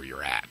I know where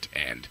you're at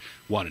and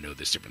want to know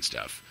this different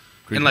stuff.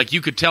 Creepy. And, like,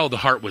 you could tell the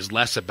heart was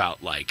less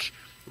about, like,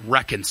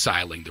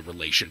 reconciling the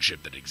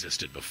relationship that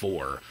existed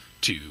before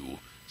to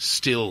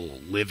still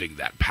living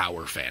that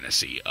power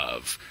fantasy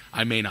of,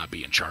 I may not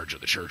be in charge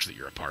of the church that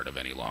you're a part of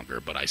any longer,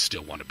 but I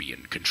still want to be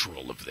in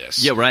control of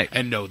this. Yeah, right.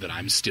 And know that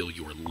I'm still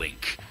your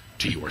link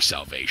to your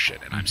salvation,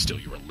 and I'm still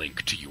your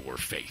link to your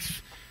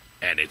faith.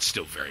 And it's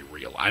still very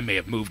real. I may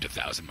have moved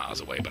 1,000 miles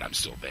away, but I'm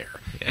still there.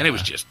 Yeah. And it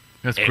was just...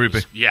 That's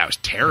creepy. It was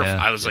terrifying.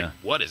 Yeah. I was like,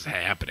 what is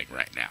happening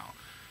right now?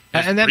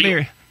 And that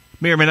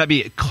may or may not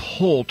be a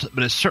cult,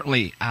 but it's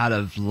certainly out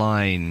of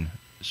line.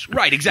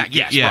 Right, exactly.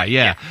 Yes, yeah, right,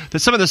 yeah.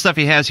 That some of the stuff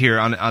he has here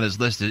on his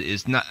list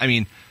is not... I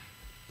mean,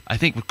 I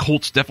think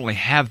cults definitely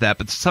have that,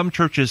 but some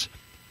churches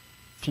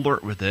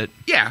flirt with it.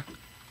 Yeah.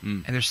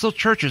 And they're still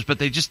churches, but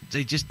they just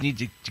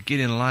need to get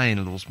in line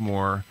a little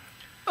more...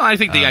 I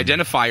think the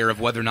identifier of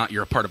whether or not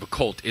you're a part of a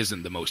cult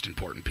isn't the most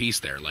important piece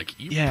there. Like,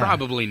 you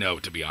probably know,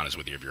 to be honest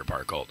with you, if you're a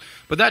part of a cult.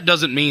 But that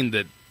doesn't mean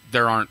that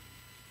there aren't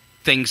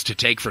things to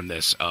take from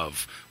this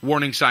of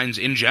warning signs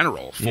in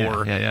general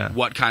for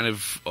what kind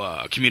of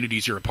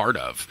communities you're a part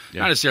of.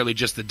 Not necessarily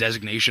just the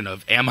designation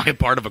of, am I a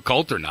part of a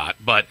cult or not,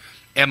 but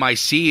am I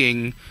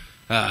seeing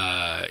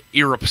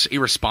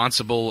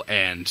irresponsible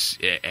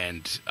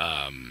and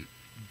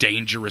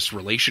dangerous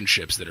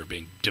relationships that are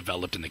being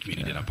developed in the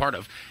community that I'm part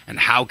of, and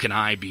how can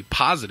I be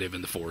positive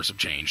in the force of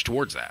change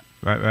towards that?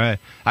 Right.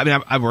 I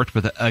mean, I've worked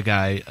with a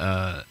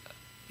guy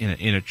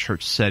in a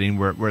church setting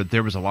where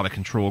there was a lot of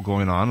control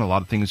going on, a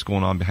lot of things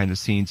going on behind the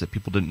scenes that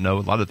people didn't know. A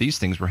lot of these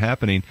things were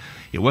happening.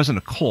 It wasn't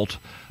a cult,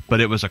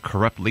 but it was a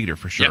corrupt leader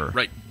for sure. Yeah,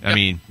 right. I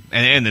mean,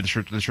 and the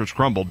church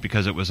crumbled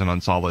because it was an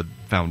unsolid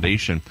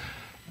foundation.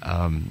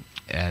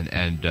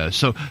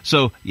 So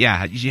you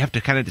have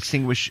to kind of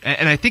distinguish,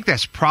 and I think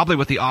that's probably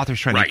what the author's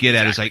trying to get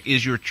at is like,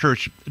 is your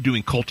church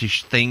doing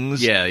cultish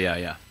things?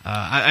 Yeah.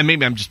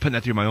 Maybe I'm just putting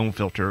that through my own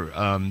filter.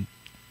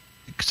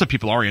 Some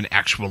people are in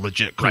actual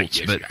legit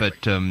cults,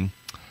 but the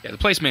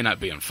place may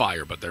not be on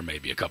fire, but there may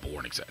be a couple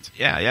warning signs.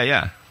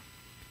 Yeah.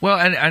 Well,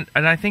 and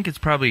I think it's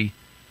probably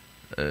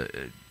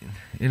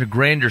in a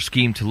grander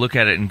scheme to look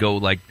at it and go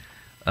like,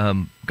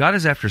 God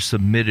is after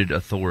submitted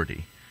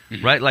authority.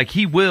 Right, like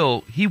he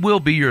will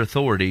be your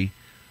authority,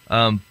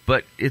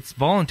 but it's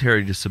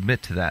voluntary to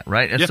submit to that,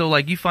 right? And so,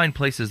 like, you find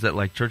places that,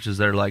 like, churches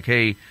that are like,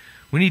 hey,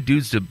 we need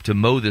dudes to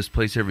mow this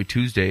place every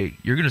Tuesday.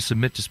 You're going to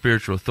submit to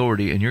spiritual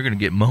authority, and you're going to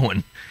get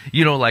mowing.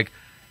 You know, like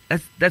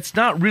that's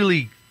not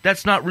really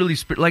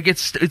like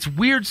it's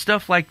weird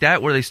stuff like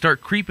that where they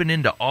start creeping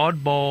into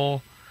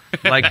oddball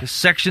like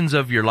sections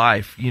of your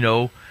life. You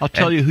know, I'll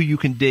tell you who you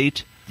can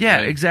date.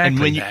 Yeah,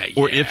 exactly. And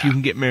when if you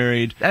can get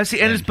married. But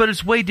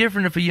it's way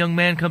different if a young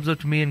man comes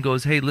up to me and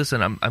goes, "Hey,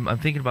 listen, I'm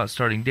thinking about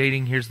starting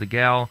dating. Here's the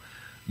gal.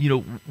 You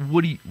know,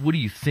 what do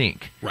you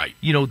think?" Right.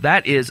 You know,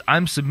 that is,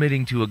 I'm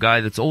submitting to a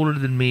guy that's older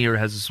than me or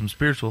has some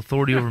spiritual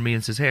authority over me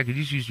and says, "Hey, I could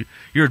just use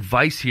your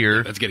advice here."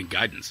 Yeah, that's getting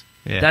guidance.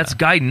 Yeah. That's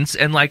guidance,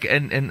 and like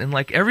and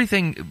like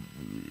everything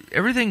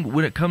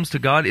when it comes to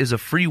God is a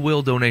free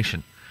will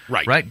donation.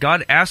 Right.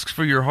 God asks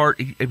for your heart.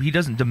 He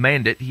doesn't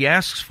demand it. He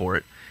asks for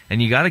it.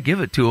 And you got to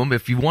give it to him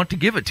if you want to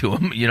give it to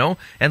him, you know.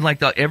 And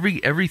like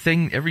every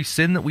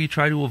sin that we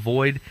try to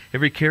avoid,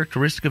 every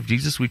characteristic of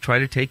Jesus we try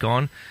to take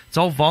on, it's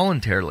all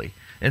voluntarily.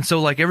 And so,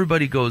 like,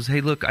 everybody goes,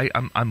 "Hey, look,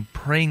 I'm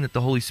praying that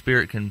the Holy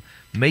Spirit can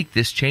make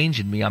this change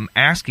in me. I'm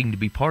asking to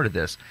be part of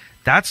this."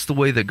 That's the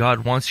way that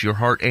God wants your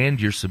heart and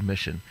your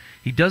submission.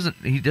 He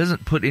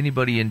doesn't put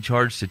anybody in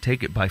charge to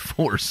take it by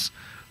force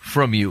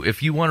from you.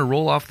 If you want to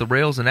roll off the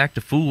rails and act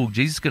a fool,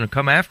 Jesus is going to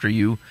come after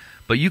you,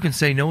 but you can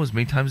say no as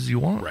many times as you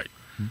want. Right.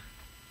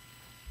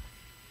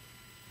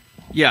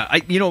 Yeah,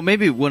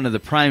 maybe one of the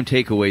prime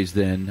takeaways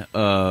then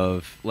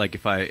of like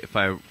if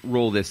I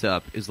roll this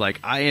up is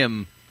like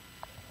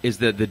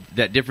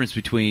that difference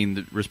between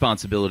the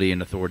responsibility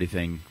and authority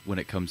thing when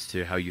it comes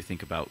to how you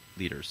think about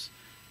leaders.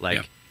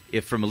 Like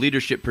if from a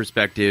leadership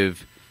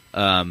perspective,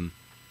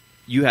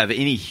 you have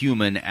any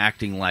human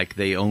acting like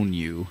they own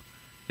you,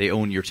 They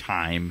own your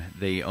time.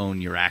 They own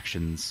your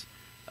actions.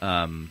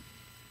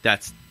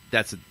 That's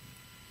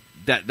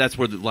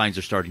where the lines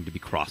are starting to be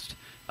crossed.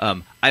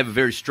 I have a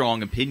very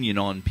strong opinion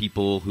on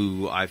people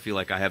who I feel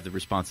like I have the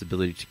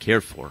responsibility to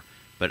care for,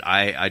 but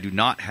I do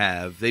not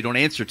have. They don't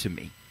answer to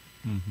me.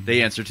 Mm-hmm.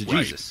 They answer to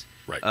Jesus.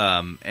 Right.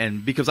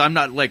 And because I'm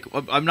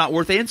not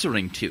worth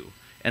answering to.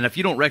 And if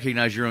you don't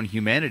recognize your own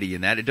humanity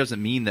in that, it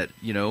doesn't mean that,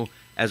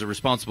 as a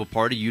responsible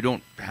party, you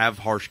don't have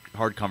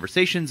hard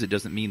conversations. It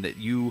doesn't mean that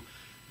you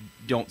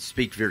don't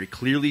speak very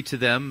clearly to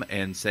them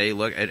and say,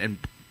 look, and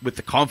with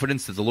the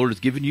confidence that the Lord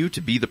has given you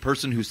to be the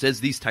person who says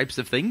these types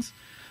of things,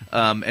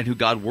 and who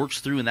God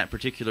works through in that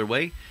particular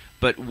way.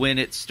 But when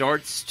it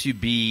starts to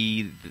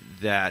be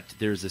that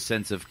there's a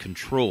sense of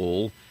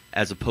control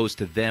as opposed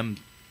to them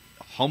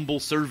humble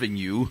serving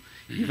you,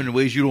 even in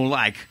ways you don't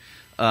like,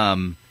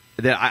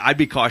 that I'd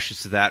be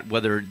cautious of that,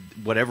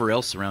 whatever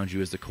else around you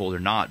is the cold or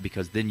not,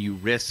 because then you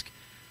risk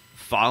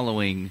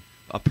following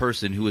a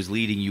person who is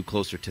leading you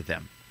closer to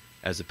them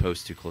as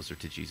opposed to closer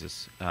to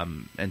Jesus.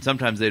 And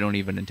sometimes they don't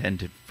even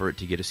intend for it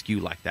to get askew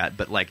like that.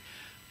 But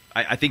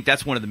I think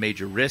that's one of the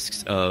major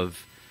risks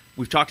of –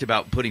 we've talked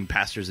about putting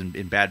pastors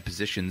in bad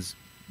positions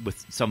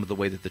with some of the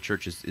way that the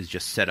church is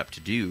just set up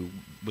to do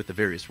with the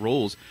various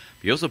roles.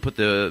 But you also put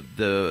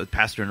the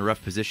pastor in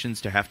rough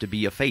positions to have to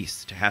be a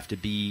face, to have to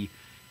be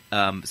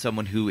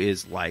someone who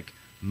is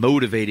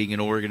motivating an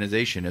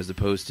organization as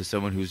opposed to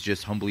someone who's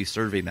just humbly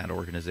serving that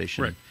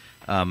organization. Right.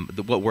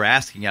 What we're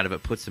asking out of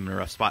it puts them in a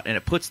rough spot, and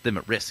it puts them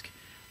at risk.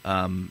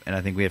 And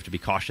I think we have to be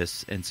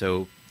cautious. And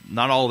so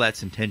not all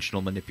that's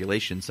intentional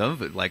manipulation. Some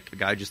of it, a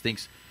guy just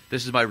thinks,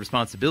 this is my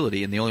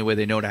responsibility, and the only way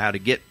they know how to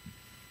get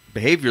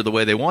behavior the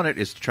way they want it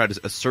is to try to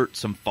assert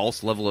some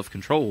false level of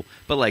control.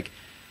 But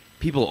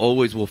people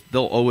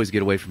they'll always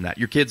get away from that.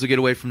 Your kids will get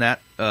away from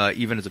that.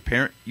 Even as a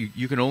parent,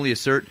 you can only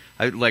assert.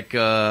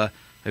 I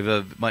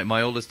have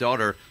my oldest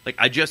daughter.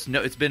 I just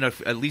know it's been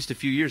at least a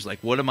few years.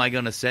 What am I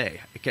going to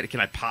say? Can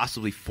I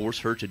possibly force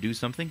her to do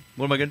something?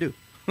 What am I going to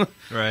do?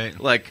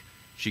 Right.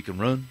 She can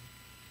run.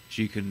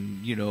 She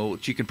can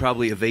she can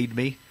probably evade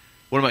me.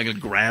 What am I going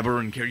to grab her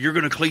and you're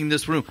going to clean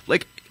this room?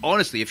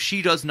 Honestly, if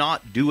she does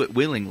not do it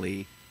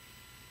willingly,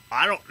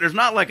 there's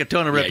not a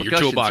ton of repercussions. Your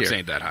toolbox here.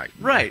 ain't that high.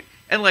 Right.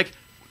 And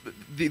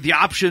the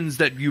options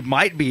that you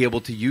might be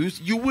able to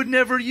use, you would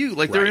never use.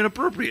 They're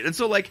inappropriate. And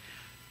so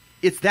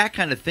it's that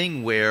kind of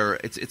thing where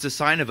it's a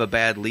sign of a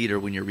bad leader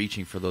when you're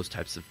reaching for those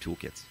types of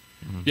toolkits.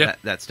 Mm-hmm. Yeah.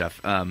 That stuff.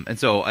 And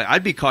so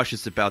I'd be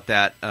cautious about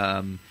that.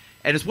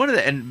 And it's one of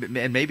the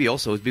and maybe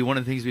also it'd be one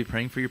of the things to be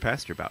praying for your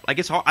pastor about.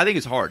 It's hard. I think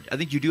it's hard. I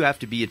think you do have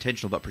to be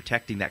intentional about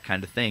protecting that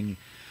kind of thing,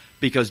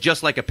 because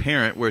just like a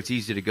parent, where it's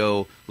easy to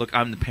go, look,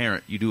 I'm the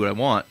parent, you do what I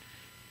want.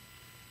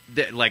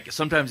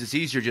 Sometimes it's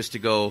easier just to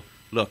go,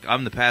 look,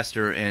 I'm the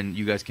pastor, and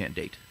you guys can't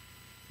date.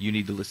 You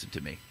need to listen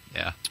to me.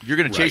 Yeah, you're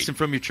going to chase them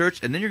from your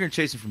church, and then you're going to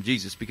chase them from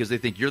Jesus, because they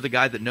think you're the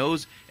guy that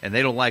knows, and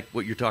they don't like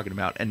what you're talking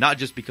about. And not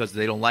just because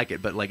they don't like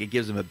it, but it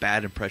gives them a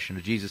bad impression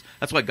of Jesus.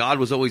 That's why God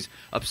was always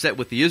upset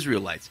with the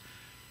Israelites.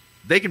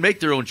 They can make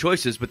their own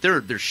choices, but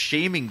they're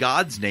shaming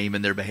God's name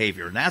in their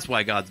behavior, and that's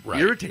why God's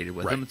irritated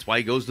with them. That's why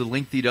he goes to the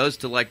length he does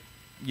to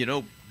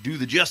do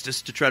the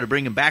justice to try to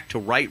bring him back to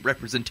right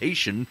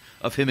representation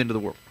of him into the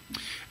world.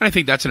 And I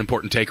think that's an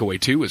important takeaway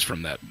too, is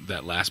from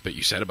that last bit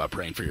you said about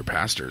praying for your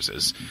pastors.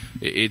 Is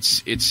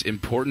it's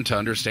important to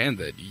understand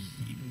that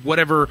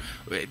whatever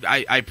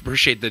I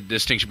appreciate the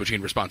distinction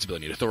between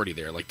responsibility and authority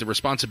there. The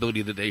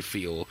responsibility that they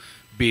feel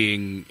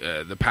being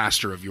the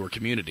pastor of your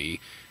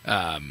community.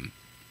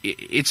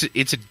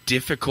 It's a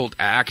difficult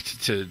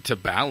act to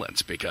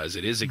balance, because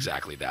it is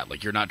exactly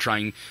that. You're not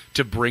trying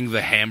to bring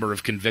the hammer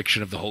of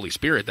conviction of the Holy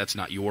Spirit. It's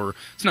not your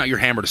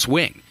hammer to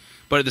swing.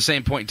 But at the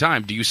same point in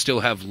time, do you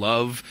still have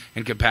love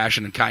and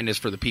compassion and kindness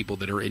for the people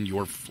that are in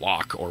your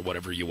flock, or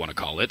whatever you want to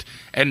call it,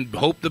 and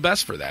hope the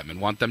best for them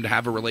and want them to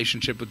have a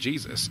relationship with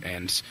Jesus?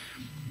 And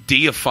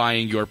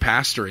deifying your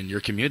pastor in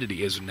your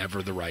community is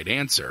never the right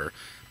answer.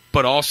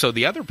 But also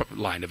the other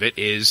line of it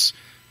is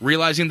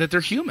realizing that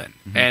they're human,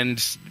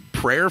 and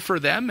prayer for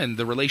them and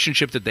the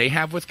relationship that they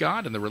have with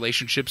God and the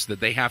relationships that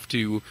they have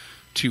to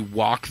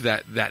walk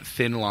that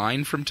thin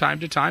line from time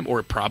to time,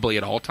 or probably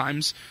at all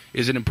times,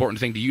 is an important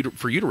thing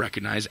for you to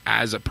recognize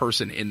as a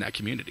person in that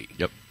community.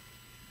 Yep.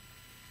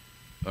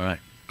 All right.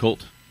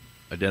 Cult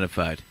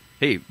identified.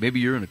 Hey, maybe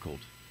you're in a cult.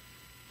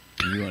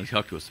 You want to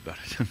talk to us about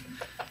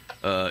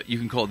it. You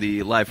can call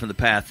the Live from the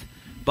Path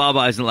Bob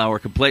Eisenhower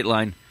complaint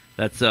line.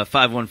 That's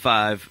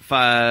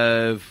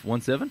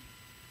 515-517?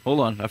 Hold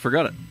on, I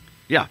forgot it.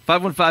 Yeah,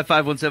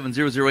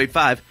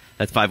 515-517-0085.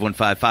 That's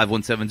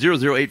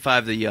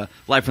 515-517-0085, the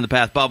Live from the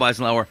Path Bob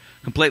Eisenhower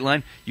complaint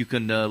line. You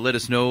can let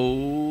us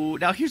know.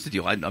 Now, here's the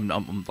deal.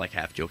 I'm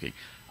half joking.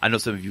 I know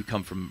some of you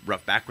come from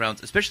rough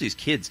backgrounds, especially as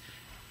kids.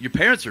 Your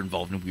parents are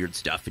involved in weird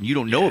stuff, and you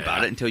don't know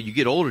about it until you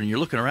get older, and you're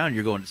looking around and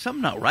you're going,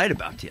 something not right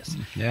about this.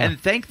 Yeah. And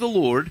thank the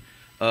Lord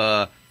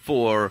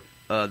for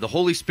the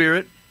Holy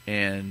Spirit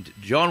and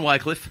John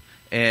Wycliffe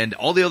and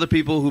all the other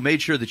people who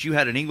made sure that you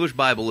had an English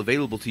Bible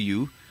available to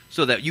you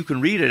so that you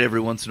can read it every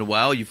once in a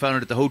while. You found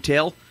it at the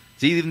hotel.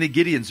 See, even the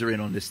Gideons are in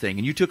on this thing,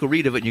 and you took a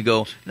read of it, and you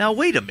go, now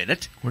wait a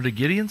minute. Were the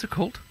Gideons a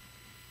cult?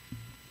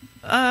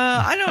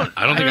 I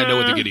don't think I know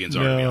what the Gideons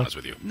are, to be honest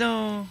with you.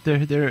 No.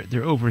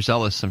 They're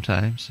overzealous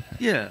sometimes.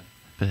 Yeah.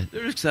 But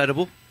they're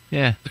excitable.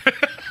 Yeah.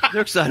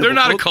 They're excitable. They're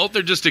not folks. a cult,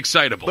 they're just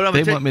excitable. But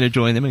they want me to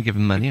join them and give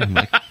them money. I'm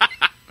like,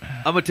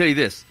 I'm going to tell you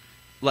this.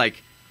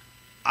 Like,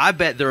 I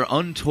bet there are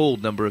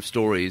untold number of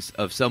stories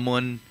of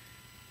someone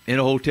in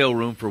a hotel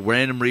room for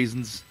random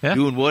reasons,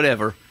 doing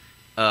whatever,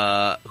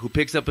 who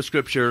picks up a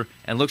scripture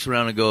and looks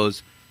around and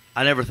goes,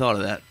 I never thought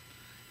of that.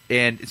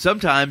 And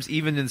sometimes,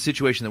 even in the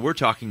situation that we're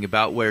talking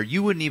about, where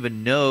you wouldn't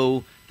even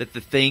know that the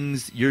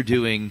things you're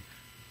doing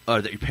or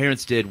that your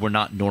parents did were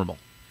not normal.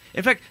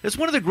 In fact, that's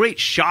one of the great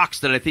shocks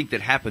that I think that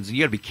happens, and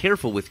you got to be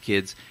careful with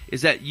kids,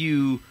 is that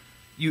you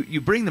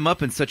bring them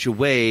up in such a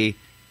way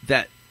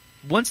that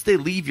once they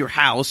leave your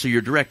house or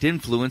your direct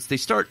influence, they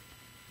start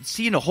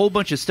seeing a whole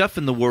bunch of stuff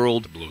in the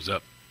world. It blows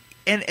up.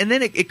 And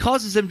then it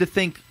causes them to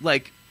think,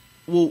 like,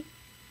 well,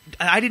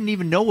 I didn't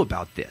even know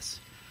about this.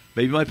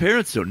 Maybe my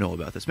parents don't know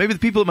about this. Maybe the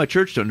people at my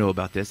church don't know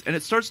about this. And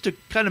it starts to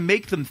kind of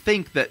make them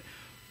think that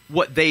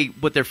what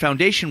their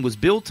foundation was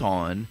built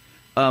on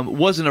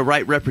wasn't a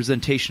right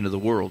representation of the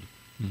world.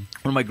 One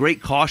of my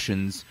great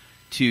cautions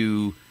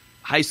to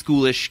high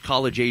schoolish,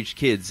 college-age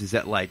kids is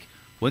that, like,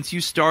 once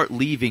you start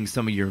leaving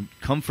some of your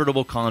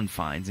comfortable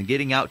confines and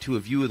getting out to a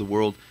view of the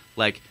world,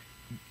 like,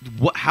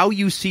 how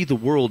you see the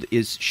world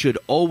should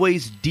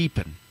always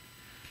deepen.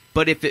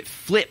 But if it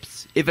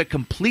flips, if it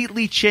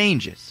completely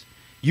changes,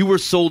 you were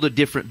sold a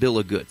different bill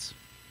of goods.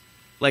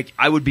 Like,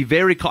 I would be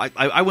very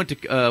I went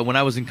to when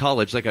I was in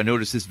college, like, I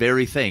noticed this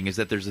very thing, is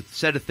that there's a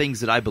set of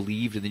things that I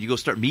believed, and then you go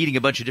start meeting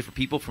a bunch of different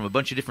people from a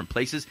bunch of different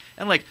places,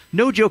 and, like,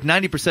 no joke,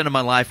 90% of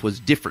my life was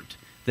different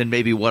than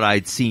maybe what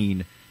I'd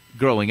seen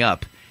growing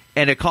up.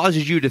 And it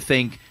causes you to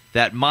think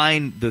that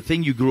the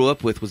thing you grew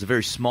up with was a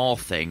very small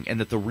thing, and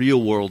that the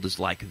real world is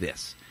like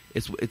this.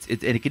 And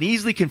it can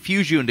easily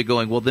confuse you into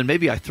going, well, then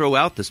maybe I throw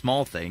out the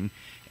small thing,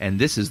 and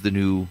this is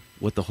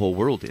what the whole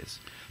world is.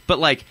 But,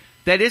 like,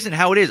 that isn't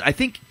how it is. I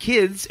think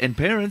kids and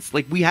parents,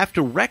 like, we have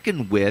to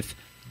reckon with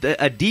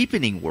a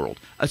deepening world.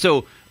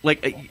 So,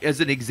 like, as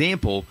an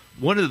example,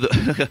 one of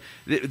the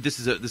this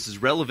is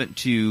relevant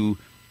to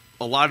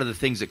a lot of the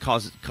things that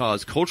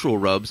cause cultural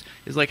rubs.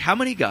 Is like, how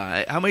many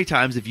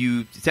times have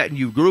you sat and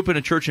you grew up in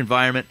a church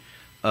environment?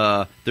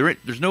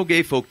 There's no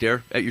gay folk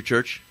there at your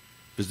church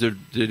because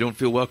they don't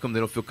feel welcome, they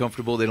don't feel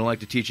comfortable, they don't like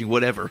the teaching,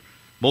 whatever,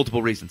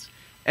 multiple reasons.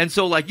 And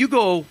so, like, you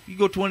go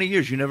 20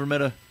 years, you never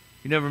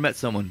met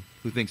someone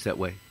who thinks that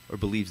way or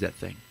believes that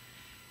thing.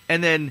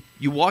 And then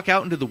you walk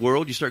out into the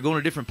world, you start going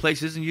to different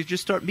places, and you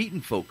just start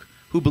meeting folk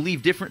who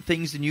believe different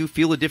things than you,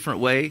 feel a different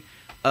way.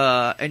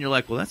 And you're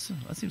like, well,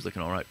 that seems like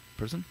an all right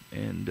person.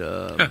 And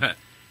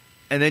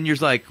and then you're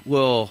like,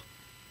 well,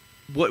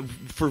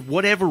 for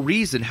whatever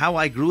reason, how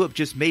I grew up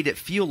just made it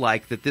feel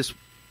like that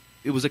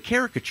it was a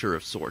caricature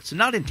of sorts. And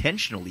not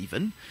intentional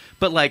even,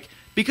 but, like,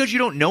 because you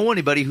don't know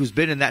anybody who's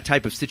been in that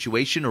type of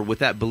situation or with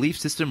that belief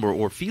system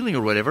or feeling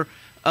or whatever,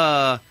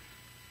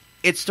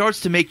 it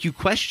starts to make you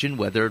question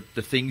whether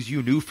the things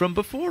you knew from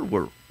before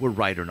were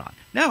right or not.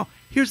 Now,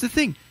 here's the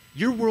thing.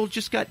 Your world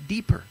just got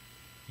deeper.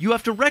 You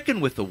have to reckon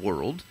with a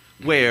world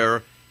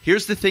where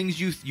here's the things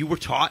you were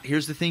taught,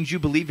 here's the things you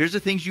believe, here's the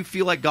things you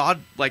feel like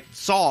God, like,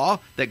 saw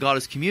that God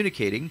is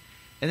communicating,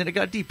 and then it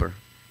got deeper.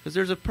 Because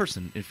there's a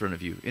person in front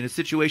of you in a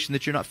situation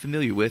that you're not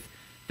familiar with,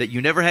 that you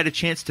never had a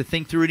chance to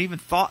think through and even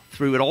thought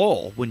through at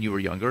all when you were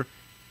younger.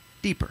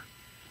 Deeper.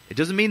 It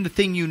doesn't mean the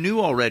thing you knew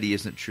already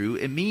isn't true.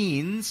 It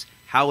means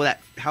how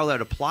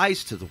that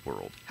applies to the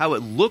world, how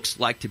it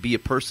looks like to be a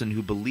person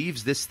who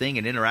believes this thing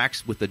and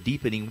interacts with a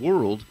deepening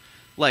world.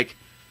 Like,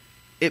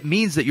 it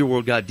means that your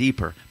world got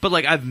deeper. But,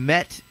 like, I've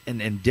met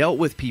and dealt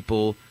with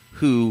people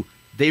who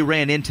they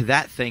ran into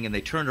that thing and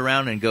they turned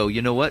around and go,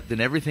 you know what? Then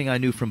everything I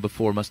knew from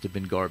before must have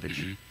been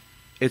garbage. Mm-hmm.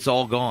 It's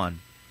all gone.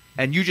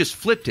 And you just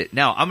flipped it.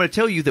 Now, I'm going to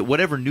tell you that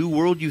whatever new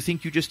world you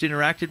think you just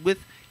interacted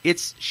with,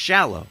 it's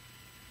shallow.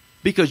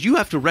 Because you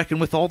have to reckon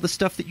with all the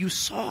stuff that you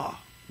saw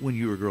when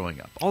you were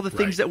growing up. All the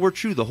things that were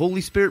true, the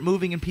Holy Spirit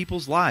moving in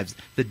people's lives,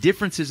 the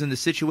differences in the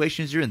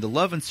situations you're in, the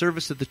love and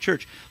service of the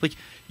church. Like,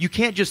 you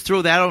can't just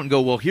throw that out and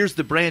go, well, here's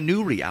the brand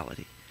new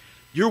reality.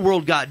 Your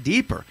world got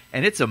deeper,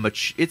 and it's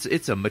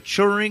a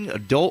maturing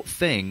adult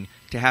thing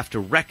to have to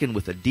reckon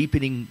with a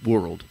deepening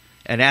world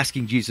and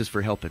asking Jesus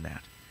for help in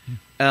that.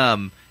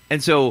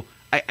 And so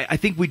I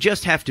think we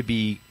just have to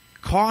be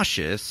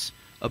cautious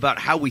about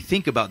how we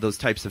think about those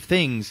types of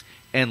things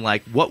and,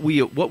 like, what we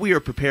are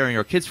preparing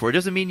our kids for. It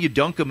doesn't mean you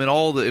dunk them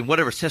in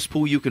whatever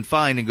cesspool you can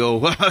find and go,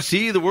 well,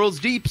 see, the world's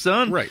deep,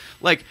 son. Right.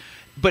 Like,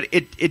 but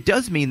it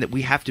does mean that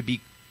we have to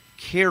be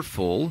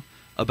careful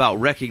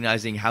about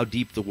recognizing how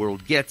deep the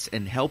world gets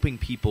and helping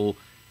people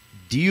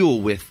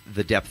deal with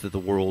the depth of the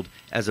world,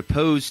 as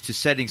opposed to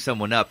setting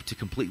someone up to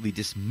completely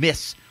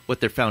dismiss what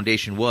their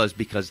foundation was,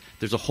 because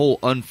there's a whole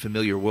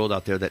unfamiliar world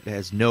out there that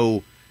has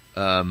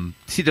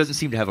doesn't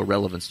seem to have a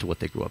relevance to what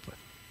they grew up with.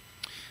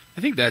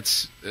 I think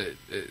that's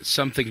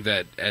something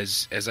that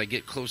as I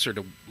get closer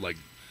to, like,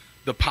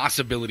 the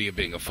possibility of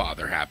being a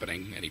father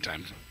happening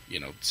anytime,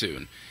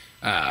 soon,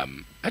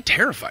 that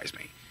terrifies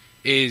me.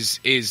 Is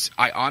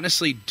I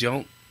honestly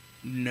don't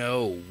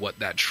know what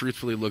that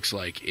truthfully looks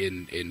like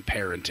in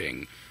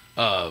parenting,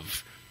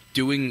 of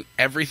doing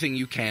everything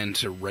you can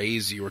to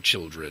raise your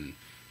children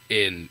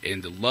in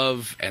the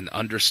love and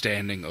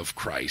understanding of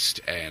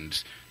Christ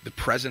and the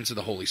presence of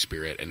the Holy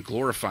Spirit and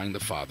glorifying the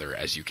Father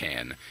as you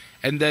can.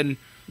 And then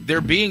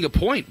there being a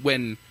point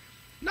when,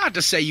 not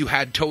to say you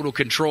had total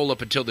control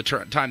up until the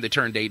time they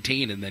turned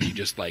 18 and then you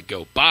just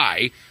go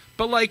bye,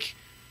 but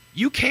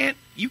you can't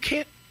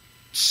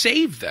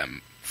save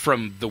them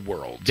from the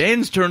world.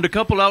 Dan's turned a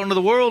couple out into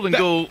the world and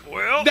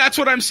well, that's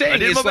what I'm saying. I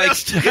did my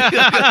best.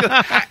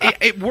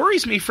 It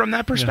worries me from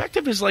that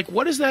perspective. Is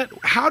what is that?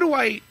 How do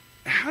I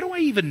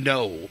even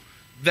know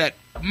that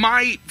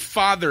my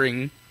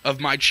fathering of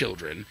my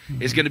children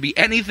is going to be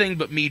anything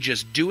but me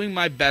just doing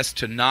my best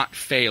to not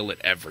fail at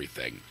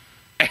everything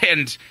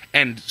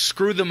and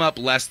screw them up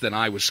less than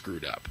I was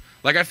screwed up?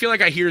 I feel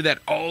like I hear that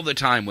all the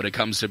time when it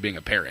comes to being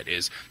a parent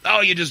is,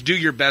 you just do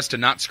your best to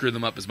not screw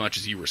them up as much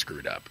as you were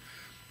screwed up.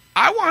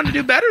 I want to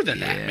do better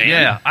than that, man.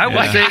 Yeah, I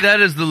would say that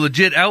is the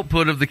legit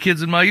output of the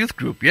kids in my youth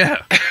group.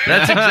 Yeah,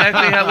 that's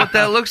exactly what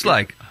that looks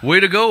like. Way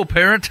to go,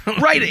 parent.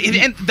 Right,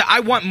 and I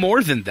want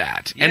more than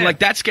that. Yeah. And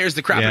that scares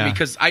the crap out of me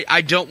because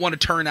I don't want to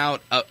turn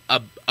out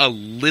a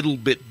little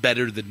bit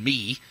better than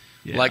me.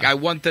 Yeah. I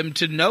want them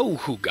to know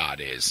who God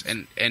is,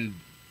 and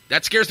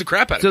that scares the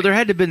crap out of me. So there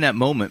had to have been that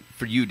moment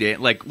for you, Dan,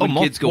 when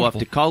kids go off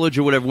to college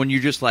or whatever, when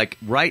you're just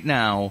right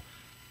now,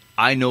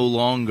 I no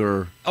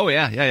longer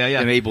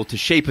am able to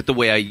shape it the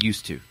way I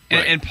used to.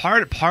 Right. And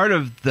part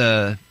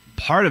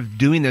of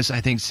doing this,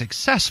 I think,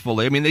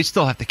 successfully, they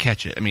still have to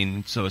catch it.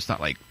 So it's not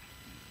like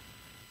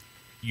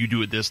you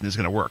do it this and it's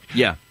going to work.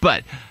 Yeah.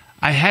 But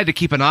I had to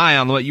keep an eye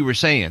on what you were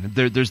saying.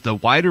 There's the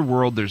wider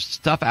world. There's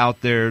stuff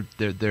out there.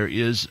 There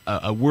is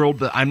a world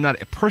that I'm not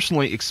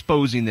personally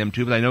exposing them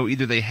to, but I know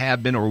either they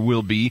have been or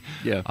will be.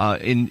 Yeah.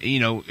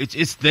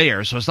 It's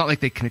there, so it's not like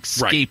they can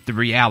escape the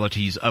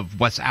realities of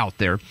what's out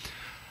there.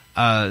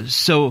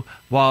 So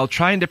while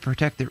trying to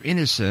protect their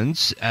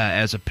innocence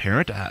as a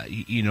parent,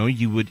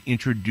 you would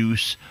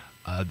introduce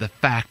the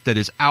fact that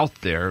is out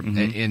there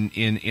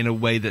in a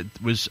way that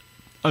was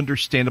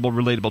understandable,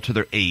 relatable to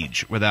their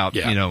age, without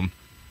doing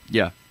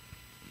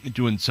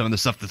some of the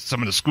stuff that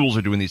some of the schools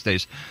are doing these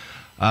days.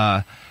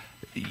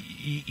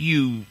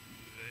 You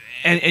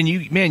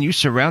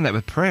surround that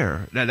with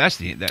prayer. That's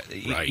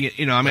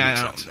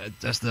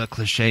that's the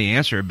cliche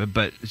answer,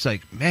 but it's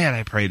man,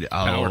 I prayed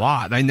a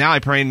lot. Now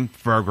I'm praying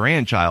for our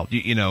grandchild,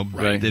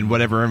 than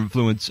whatever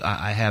influence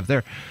I have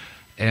there.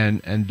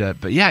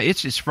 But yeah,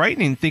 it's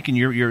frightening thinking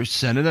you're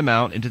sending them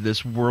out into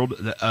this world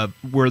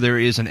where there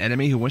is an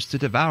enemy who wants to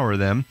devour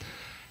them,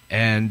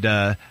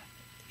 and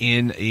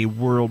in a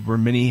world where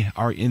many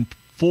are in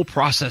full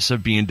process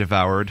of being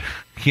devoured,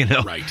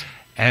 right.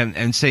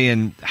 And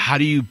saying, how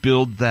do you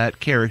build that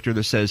character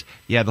that says,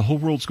 yeah, the whole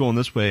world's going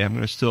this way. I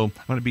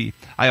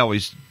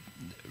always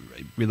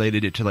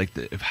related it to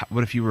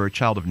what if you were a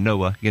child of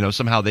Noah?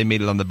 Somehow they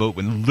made it on the boat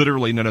when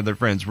literally none of their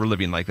friends were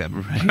living like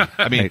them.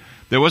 Right.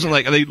 There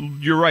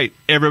wasn't you're right.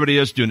 Everybody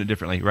is doing it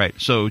differently. Right.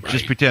 So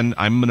just pretend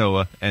I'm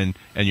Noah and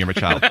you're my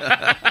child.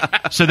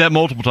 So that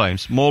multiple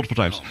times. Oh,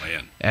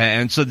 man.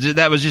 And so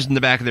that was just in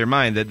the back of their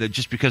mind that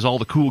just because all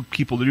the cool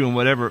people are doing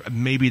whatever,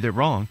 maybe they're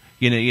wrong,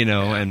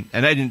 and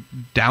I didn't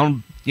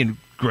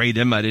grade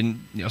them. I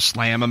didn't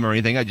slam them or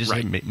anything. I just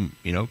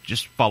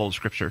just follow the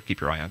scripture.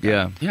 Keep your eye on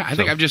God. Yeah. I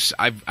think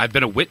I've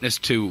been a witness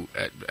to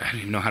I don't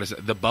even know how to say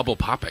it, the bubble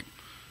popping.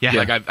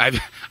 Yeah.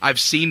 I've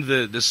seen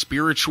the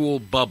spiritual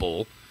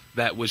bubble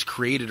that was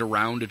created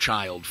around a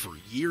child for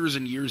years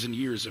and years and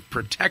years of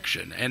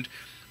protection and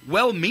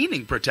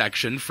well-meaning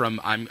protection from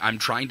I'm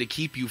trying to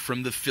keep you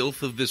from the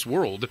filth of this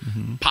world.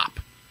 Pop,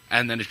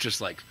 and then it's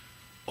just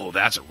oh,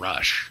 that's a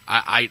rush.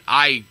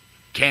 I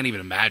can't even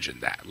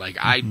imagine that.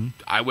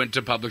 I went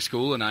to public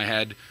school and I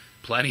had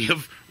plenty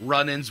of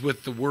run-ins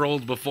with the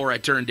world before I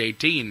turned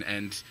 18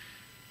 and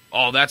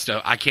all that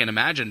stuff. I can't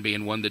imagine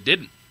being one that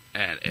didn't.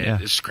 And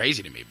it's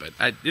crazy to me. But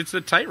it's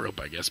the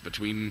tightrope, I guess,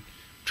 between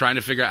trying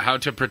to figure out how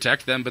to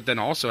protect them, but then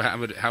also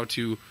how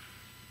to,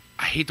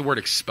 I hate the word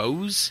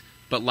expose,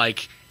 but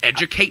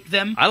educate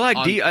them. I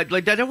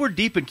like that word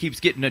deepen keeps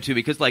getting into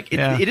because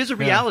it is a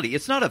reality.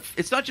 It's not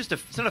just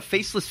a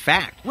faceless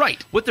fact.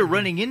 Right. What they're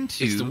running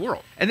into is the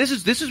world. And this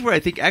is where I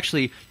think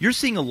actually you're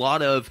seeing a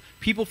lot of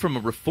people from a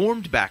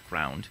reformed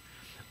background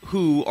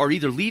who are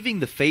either leaving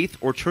the faith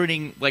or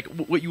turning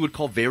what you would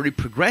call very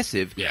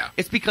progressive. Yeah.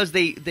 It's because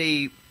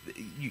you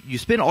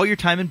spend all your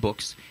time in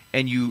books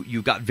and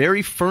you got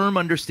very firm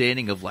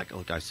understanding of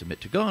I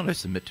submit to God, I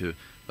submit to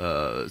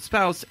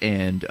spouse,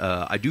 and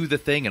I do the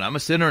thing, and I'm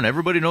a sinner, and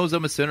everybody knows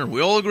I'm a sinner. We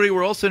all agree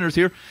we're all sinners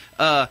here.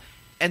 And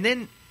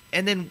then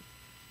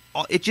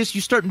it just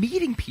you start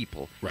meeting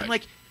people,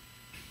 right.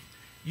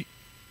 and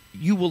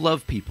you will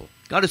love people.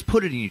 God has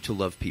put it in you to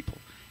love people,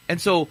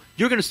 and so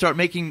you're going to start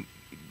making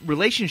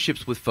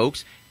relationships with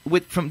folks,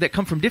 that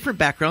come from different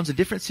backgrounds and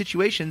different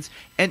situations,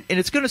 and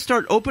it's going to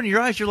start opening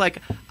your eyes. You're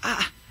like,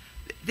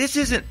 this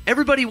isn't.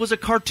 Everybody was a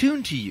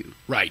cartoon to you,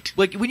 right?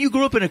 Like when you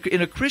grew up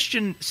in a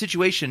Christian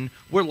situation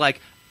where like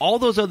all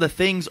those other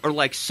things are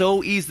like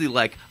so easily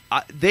like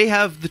they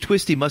have the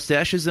twisty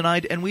mustaches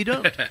and we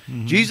don't.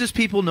 Mm-hmm. Jesus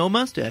people no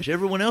mustache,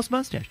 everyone else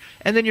mustache,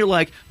 and then you're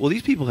like, well,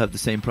 these people have the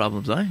same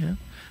problems I have.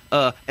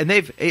 And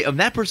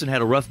that person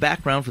had a rough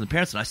background from the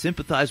parents, and I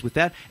sympathize with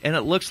that. And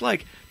it looks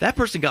like that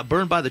person got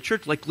burned by the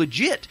church, like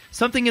legit.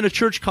 Something in a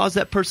church caused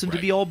that person to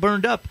be all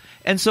burned up.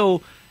 And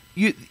so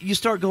you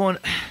start going,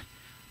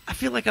 I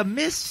feel like I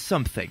missed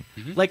something.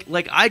 Mm-hmm.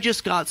 Like I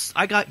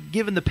got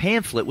given the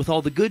pamphlet with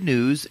all the good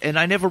news, and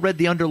I never read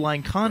the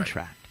underlying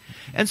contract.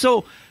 Right. And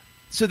so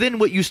then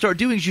what you start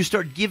doing is you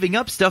start giving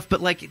up stuff,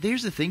 but like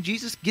here's the thing,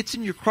 Jesus gets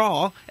in your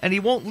craw and he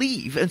won't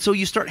leave. And so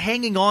you start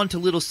hanging on to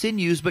little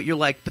sinews, but you're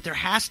like, but there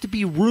has to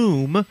be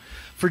room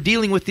for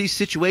dealing with these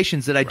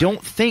situations that I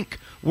don't think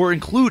were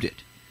included.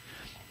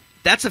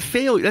 That's a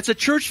failure. That's a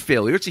church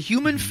failure. It's a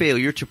human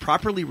failure to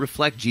properly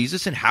reflect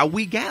Jesus and how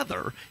we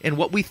gather and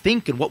what we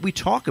think and what we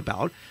talk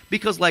about,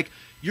 because like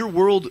your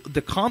world,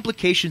 the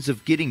complications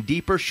of getting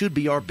deeper should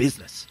be our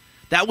business.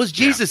 That was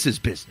Jesus's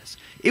business.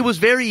 It was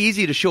very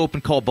easy to show up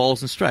and call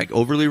balls and strike.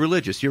 Overly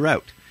religious, you're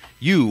out.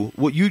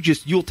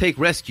 You'll take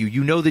rescue.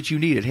 You know that you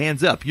need it.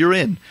 Hands up, you're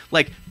in.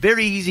 Like,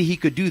 very easy he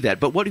could do that.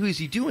 But what is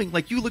he doing?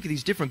 Like, you look at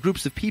these different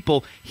groups of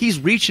people,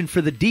 he's reaching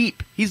for the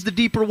deep. He's the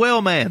deeper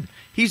well man.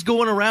 He's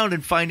going around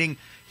and finding,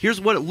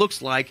 here's what it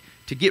looks like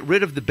to get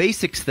rid of the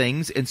basics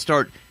things and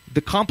start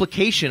the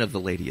complication of the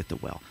lady at the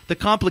well, the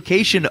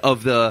complication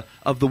of the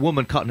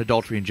woman caught in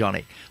adultery in John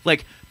 8,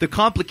 like the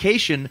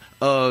complication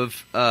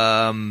of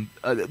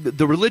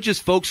the religious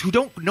folks who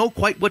don't know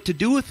quite what to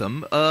do with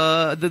them.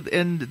 I'm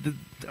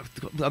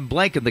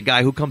blanking the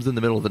guy who comes in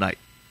the middle of the night.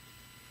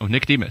 Oh,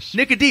 Nicodemus,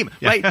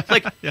 right?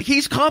 Like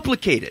he's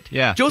complicated.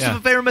 Yeah, Joseph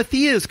of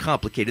Arimathea is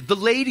complicated. The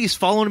ladies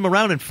following him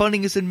around and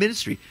funding his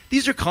ministry.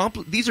 These are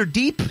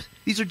deep.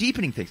 These are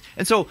deepening things.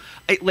 And so,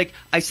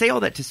 I say all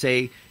that to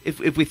say,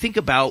 if we think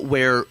about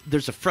where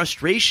there's a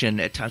frustration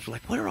at times, we're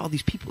like, what are all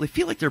these people? They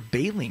feel like they're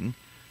bailing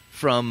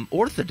from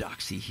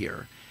orthodoxy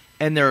here,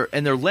 and they're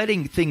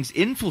letting things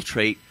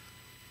infiltrate.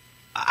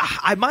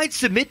 I might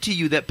submit to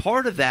you that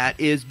part of that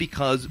is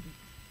because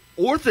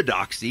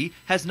orthodoxy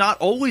has not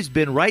always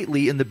been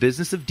rightly in the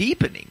business of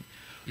deepening.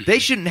 They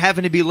shouldn't have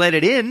to be let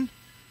it in.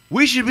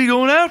 We should be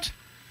going out.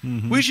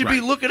 Mm-hmm. We should be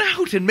looking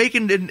out and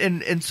making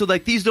and so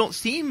like these don't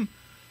seem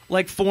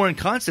like foreign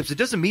concepts. It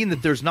doesn't mean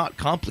that there's not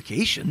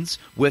complications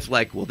with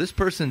like, well, this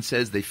person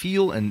says they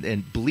feel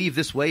and believe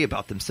this way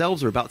about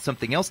themselves or about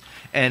something else,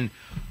 and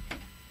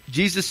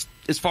Jesus,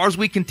 as far as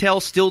we can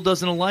tell, still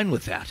doesn't align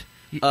with that.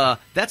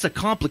 That's a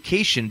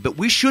complication, but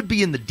we should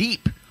be in the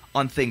deep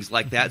on things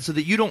like that, so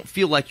that you don't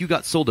feel like you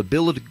got sold a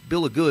bill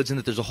of goods and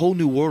that there's a whole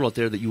new world out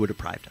there that you were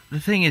deprived of. The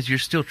thing is, you're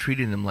still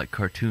treating them like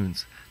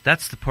cartoons.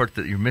 That's the part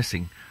that you're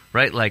missing,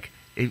 right? Like,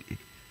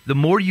 the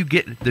more you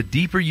get, the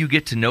deeper you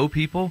get to know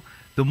people,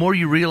 the more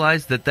you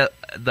realize that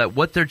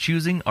what they're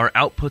choosing are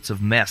outputs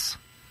of mess,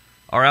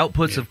 are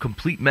outputs of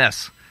complete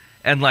mess.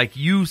 And like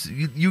you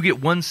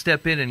get one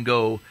step in and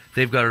go,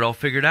 they've got it all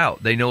figured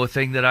out. They know a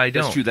thing that I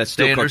don't. That's true. That's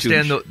still they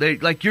understand.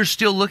 Cartoonish. You're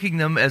still looking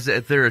them as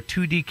if they're a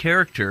 2D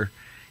character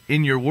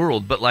in your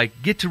world, but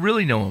like get to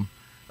really know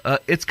them.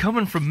 It's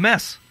coming from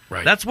mess.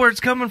 Right. That's where it's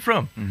coming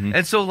from. Mm-hmm.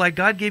 And so like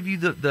God gave you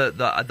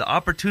the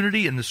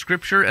opportunity and the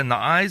Scripture and the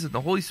eyes and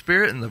the Holy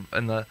Spirit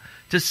and the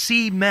to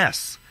see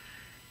mess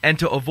and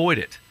to avoid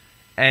it.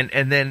 And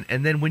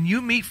then when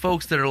you meet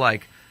folks that are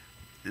like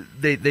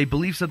they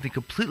believe something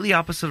completely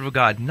opposite of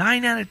God,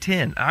 9 out of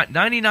 10,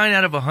 99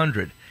 out of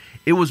 100,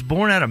 it was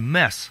born out of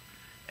mess,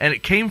 and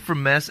it came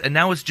from mess, and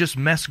now it's just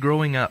mess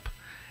growing up.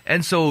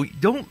 And so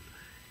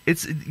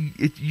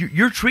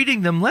you're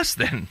treating them less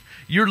than.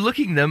 You're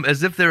looking at them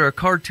as if they're a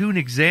cartoon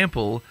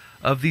example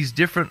of these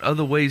different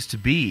other ways to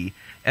be,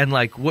 and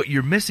like what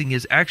you're missing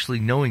is actually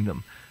knowing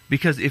them.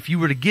 Because if you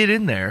were to get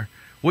in there,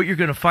 what you're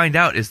going to find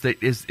out is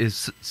that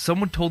is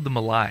someone told them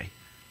a lie,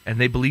 and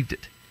they believed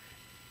it.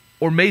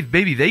 Or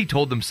maybe they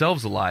told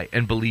themselves a lie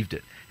and believed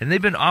it. And they've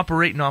been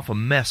operating off a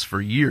mess for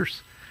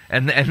years.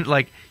 And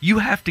like, you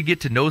have to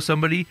get to know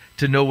somebody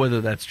to know whether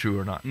that's true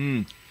or not.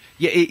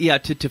 Yeah.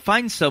 To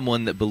find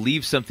someone that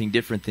believes something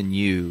different than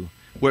you,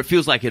 where it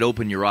feels like it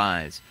opened your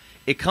eyes,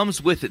 it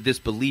comes with it this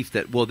belief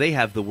that, well, they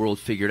have the world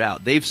figured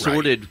out. They've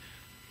sorted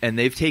and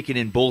they've taken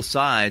in both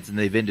sides and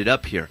they've ended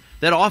up here.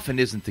 That often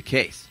isn't the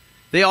case.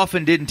 They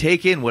often didn't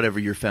take in whatever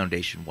your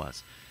foundation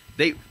was.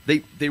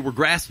 They were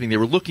grasping. They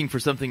were looking for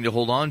something to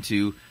hold on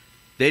to.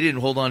 They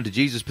didn't hold on to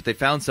Jesus, but they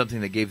found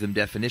something that gave them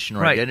definition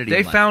or identity.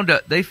 They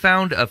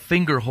found a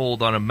finger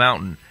hold on a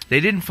mountain. They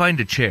didn't find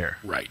a chair.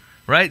 Right.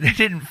 They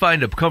didn't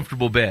find a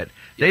comfortable bed.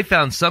 They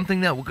found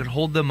something that could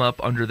hold them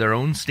up under their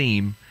own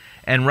steam.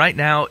 And right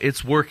now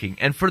it's working.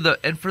 And for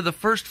the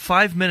first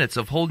 5 minutes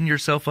of holding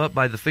yourself up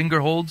by the finger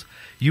holds,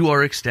 you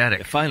are ecstatic.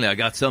 Yeah, finally, I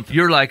got something.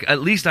 You're like,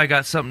 at least I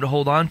got something to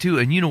hold on to.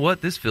 And you know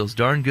what? This feels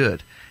darn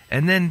good.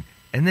 And then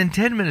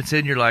 10 minutes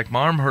in, you're like,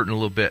 my arm hurting a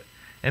little bit.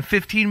 And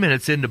 15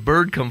 minutes in, the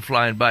bird come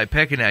flying by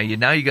pecking at you.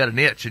 Now you got an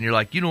itch, and you're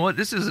like, you know what?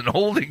 This isn't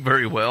holding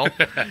very well.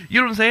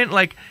 You know what I'm saying?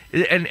 Like,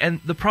 and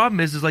the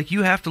problem is like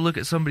you have to look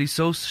at somebody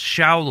so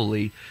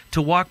shallowly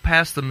to walk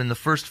past them in the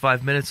first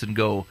 5 minutes and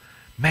go,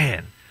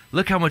 man,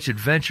 look how much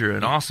adventure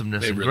and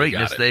awesomeness and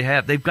greatness they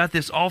have. They've got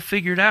this all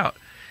figured out,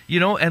 you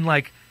know. And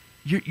like,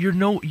 you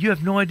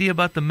have no idea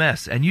about the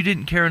mess, and you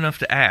didn't care enough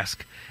to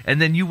ask.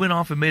 And then you went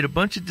off and made a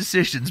bunch of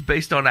decisions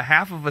based on a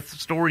half of a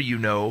story you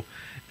know.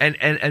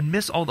 And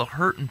miss all the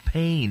hurt and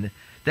pain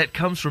that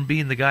comes from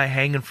being the guy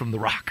hanging from the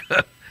rock.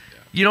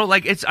 You know,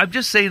 like I'm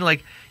just saying,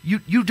 like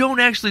you don't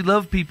actually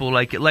love people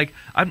like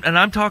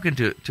I'm talking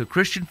to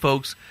Christian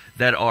folks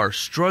that are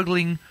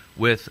struggling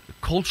with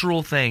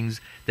cultural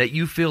things that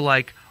you feel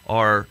like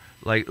are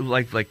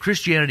like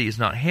Christianity is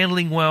not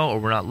handling well, or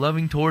we're not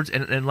loving towards,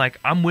 and like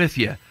I'm with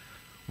you.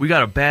 We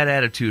got a bad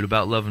attitude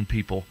about loving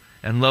people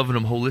and loving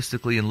them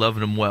holistically and loving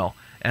them well.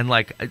 And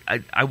like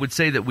I would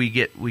say that we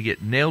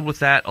get nailed with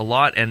that a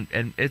lot,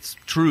 and it's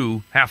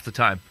true half the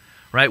time,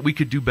 right? We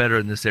could do better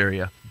in this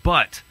area,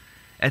 but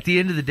at the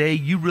end of the day,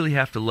 you really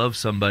have to love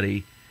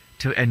somebody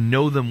and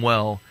know them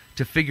well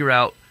to figure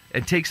out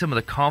and take some of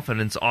the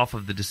confidence off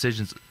of the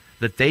decisions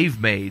that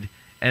they've made,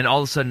 and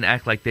all of a sudden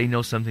act like they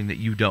know something that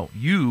you don't.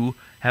 You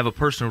have a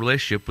personal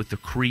relationship with the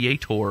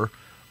Creator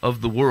of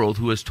the world,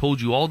 who has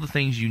told you all the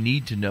things you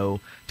need to know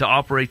to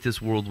operate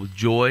this world with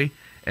joy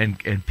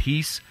and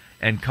peace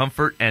and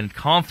comfort and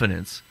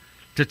confidence,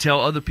 to tell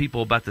other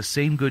people about the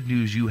same good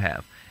news you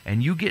have.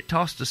 And you get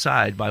tossed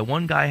aside by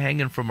one guy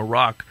hanging from a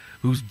rock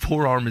whose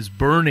forearm is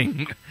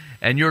burning,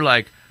 and you're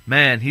like,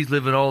 man, he's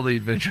living all the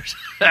adventures.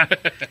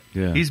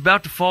 Yeah. He's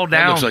about to fall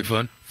down. That looks like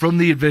fun. From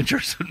the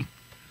adventures.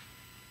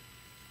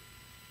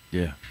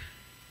 Yeah,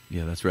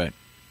 that's right.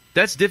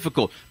 That's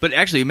difficult. But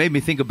actually, it made me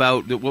think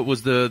about what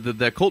was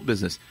the cult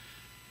business,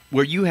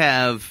 where you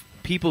have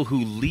people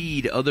who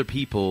lead other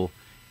people,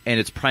 and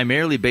it's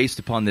primarily based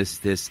upon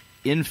this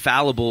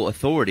infallible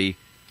authority.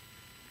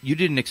 You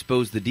didn't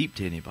expose the deep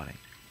to anybody.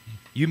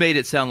 You made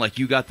it sound like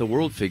you got the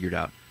world figured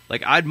out.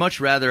 Like, I'd much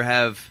rather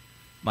have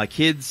my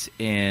kids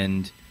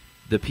and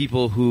the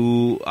people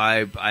who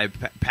I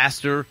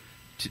pastor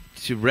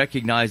to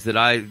recognize that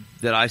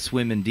I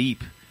swim in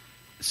deep.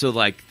 So,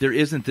 like, there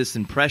isn't this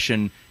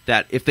impression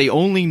that if they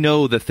only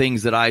know the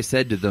things that I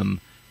said to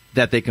them,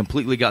 that they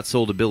completely got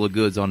sold a bill of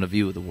goods on the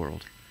view of the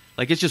world.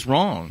 Like, it's just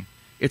wrong.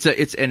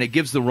 And it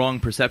gives the wrong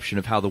perception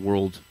of how the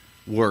world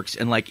works.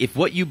 And like, if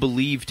what you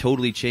believe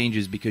totally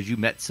changes because you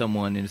met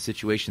someone in a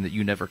situation that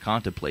you never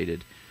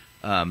contemplated,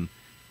 then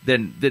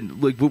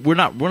like, we're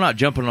not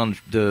jumping on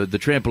the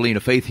trampoline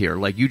of faith here.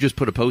 Like, you just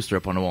put a poster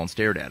up on the wall and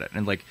stared at it.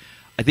 And like,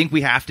 I think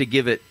we have to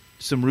give it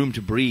some room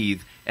to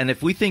breathe. And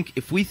if we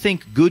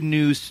think good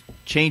news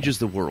changes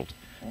the world,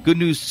 good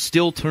news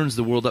still turns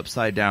the world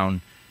upside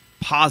down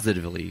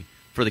positively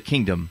for the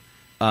kingdom,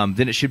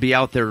 then it should be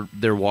out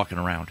there walking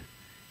around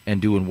and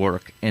doing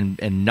work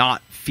and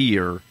not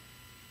fear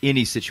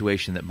any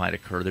situation that might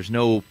occur. There's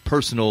no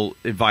personal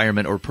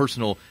environment or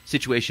personal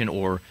situation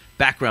or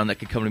background that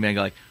could come to me and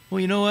go like,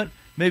 well, you know what?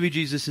 Maybe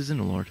Jesus isn't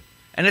the Lord.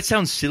 And it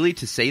sounds silly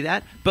to say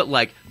that, but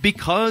like,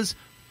 because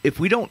if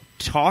we don't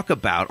talk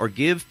about or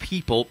give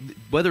people,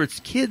 whether it's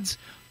kids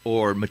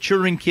or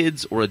maturing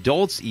kids or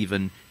adults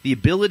even, the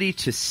ability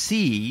to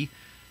see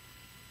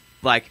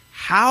like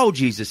how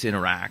Jesus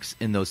interacts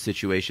in those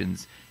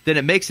situations, then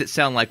it makes it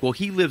sound like, well,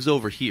 he lives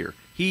over here.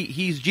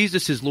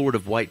 Jesus is Lord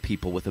of white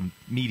people with a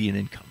median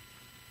income.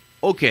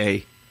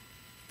 Okay,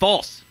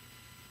 false.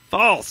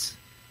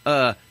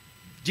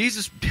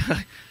 Jesus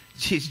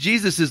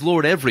is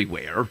Lord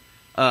everywhere.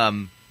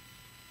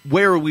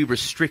 Where are we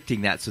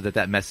restricting that so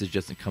that message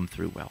doesn't come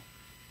through well?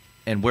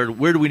 And where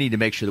do we need to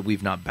make sure that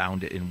we've not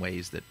bound it in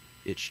ways that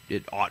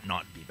it ought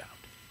not be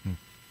bound?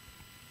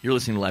 You're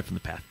listening to Live from the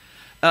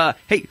Path.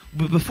 Hey,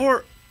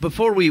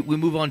 before we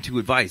move on to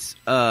advice,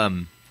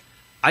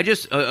 I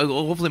just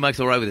hopefully Mike's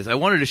all right with this. I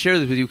wanted to share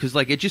this with you because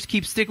like it just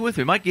keeps sticking with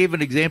me. Mike gave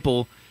an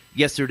example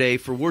yesterday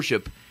for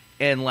worship,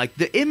 and like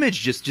the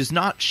image just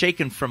not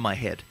shaken from my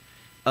head.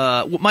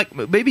 Well, Mike,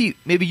 maybe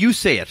you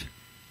say it,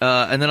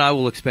 and then I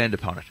will expand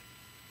upon it.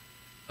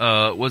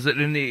 Was it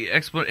in the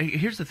explanation?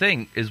 Here's the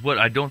thing: is what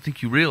I don't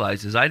think you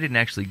realize is I didn't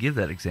actually give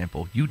that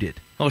example. You did.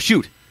 Oh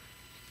shoot!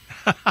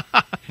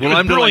 Well,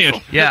 I'm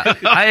brilliant. Yeah,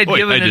 I had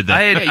given. I did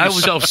that. I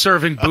was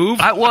self-serving boob.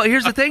 Well,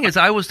 here's the thing: is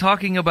I was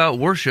talking about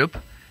worship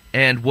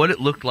and what it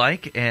looked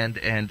like, and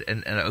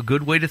a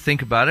good way to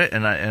think about it.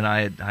 And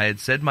I had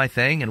said my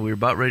thing, and we were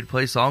about ready to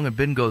play a song, and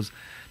Ben goes,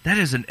 "That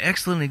is an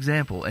excellent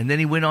example." And then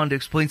he went on to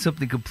explain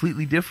something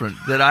completely different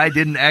that I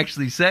didn't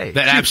actually say.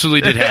 That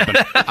absolutely did happen.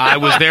 I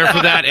was there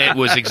for that. It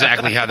was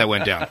exactly how that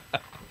went down.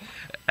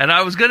 And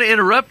I was going to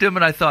interrupt him,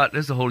 and I thought,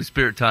 this is a Holy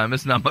Spirit time.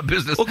 It's not my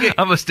business. Okay.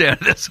 I'm going to stay out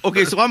of this.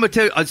 Okay, so I'm going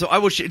to tell you. So I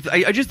will.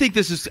 I just think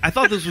I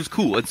thought this was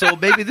cool, and so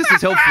maybe this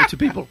is helpful to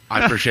people.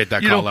 I appreciate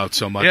that call out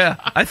so much. Yeah,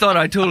 I thought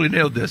I totally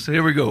nailed this.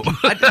 Here we go.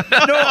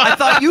 I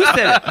thought you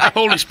said it.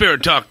 Holy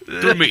Spirit talk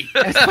through me.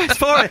 As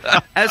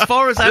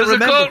far as I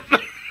remember,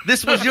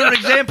 this was your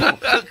example.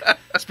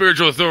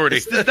 Spiritual authority.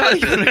 It's not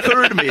even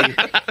occurred to me.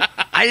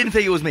 I didn't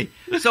think it was me.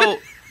 So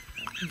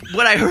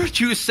what I heard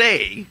you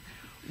say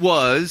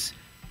was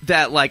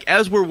that, like,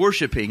 as we're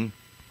worshiping,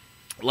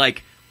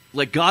 like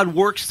God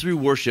works through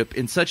worship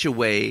in such a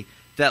way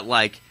that,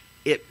 like,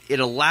 it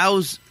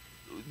allows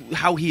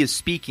how he is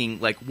speaking,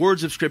 like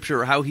words of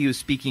scripture or how he is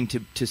speaking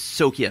to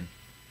soak in.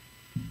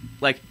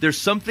 Like, there's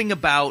something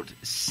about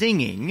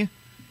singing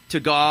to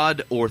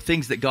God or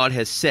things that God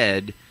has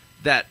said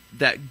that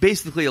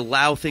basically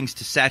allow things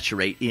to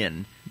saturate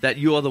in that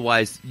you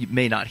otherwise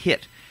may not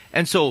hit.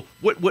 And so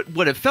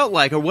what it felt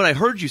like, or what I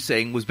heard you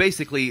saying, was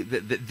basically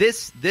that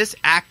this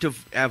act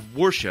of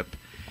worship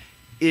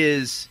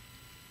is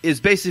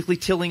basically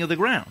tilling of the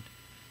ground.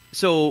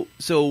 So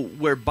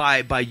where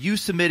by you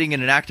submitting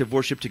in an act of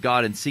worship to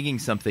God and singing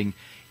something,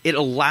 it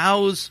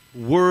allows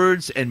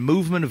words and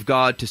movement of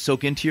God to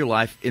soak into your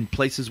life in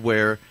places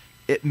where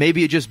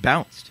maybe it just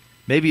bounced.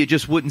 Maybe it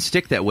just wouldn't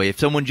stick that way if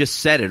someone just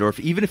said it, or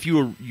even if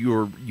you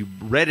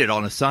read it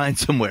on a sign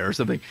somewhere or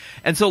something.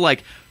 And so,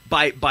 like,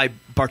 by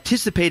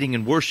participating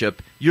in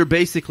worship, you're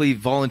basically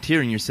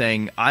volunteering. You're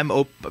saying,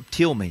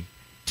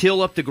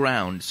 till up the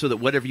ground so that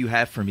whatever you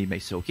have for me may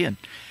soak in.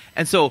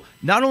 And so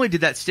not only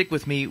did that stick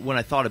with me when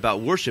I thought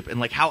about worship and,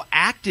 like, how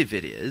active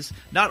it is,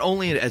 not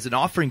only as an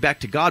offering back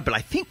to God, but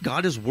I think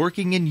God is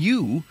working in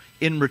you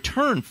in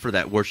return for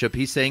that worship.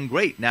 He's saying,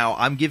 great, now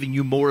I'm giving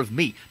you more of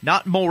me.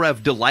 Not more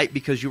of delight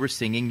because you were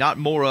singing, not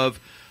more of,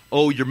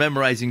 oh, you're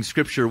memorizing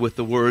scripture with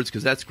the words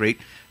because that's great.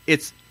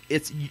 It's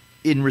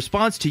in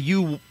response to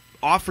you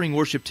offering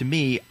worship to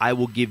me,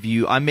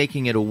 I'm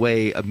making it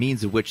a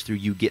means of which through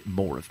you get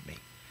more of me.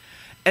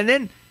 And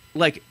then,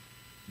 like,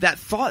 that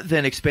thought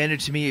then expanded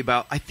to me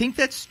about, I think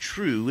that's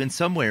true in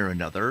some way or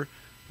another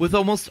with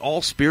almost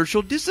all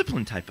spiritual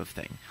discipline type of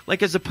thing.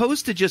 Like, as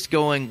opposed to just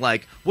going,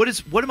 like,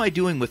 what am I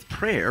doing with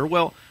prayer?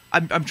 Well,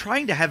 I'm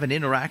trying to have an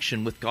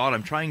interaction with God.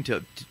 I'm trying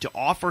to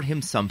offer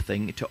him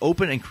something, to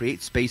open and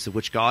create space of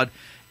which God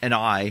and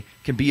I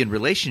can be in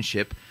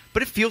relationship.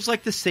 But it feels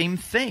like the same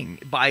thing.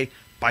 By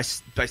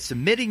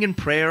submitting in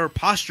prayer,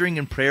 posturing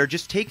in prayer,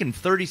 just taking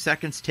 30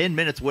 seconds, 10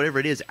 minutes, whatever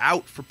it is,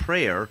 out for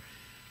prayer,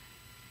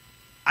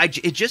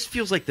 it just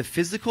feels like the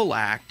physical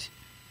act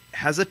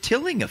has a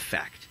tilling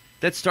effect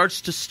that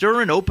starts to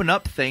stir and open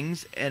up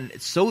things, and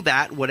so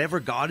that whatever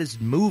God is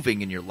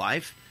moving in your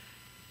life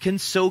can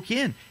soak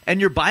in. And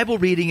your Bible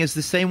reading is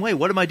the same way.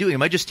 What am I doing?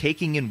 Am I just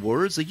taking in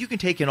words? Like, you can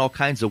take in all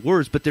kinds of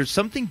words, but there's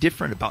something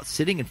different about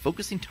sitting and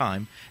focusing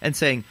time and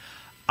saying,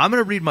 I'm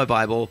going to read my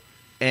Bible,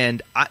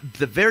 and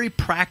the very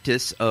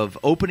practice of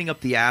opening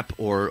up the app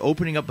or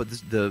opening up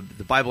the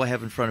Bible I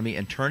have in front of me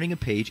and turning a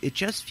page, it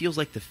just feels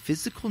like the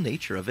physical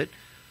nature of it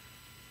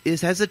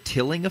has a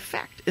tilling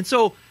effect. And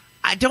so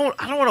I don't want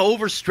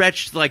to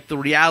overstretch, like, the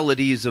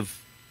realities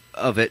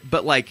of it,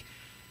 but, like,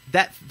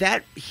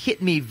 that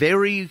hit me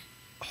very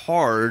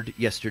hard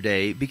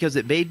yesterday because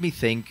it made me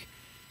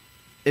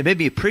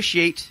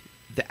appreciate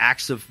the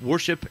acts of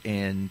worship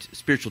and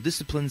spiritual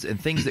disciplines and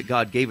things that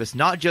God gave us,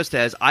 not just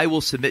as I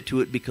will submit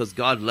to it because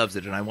God loves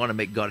it and I want to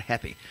make God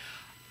happy.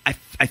 I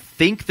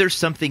think there's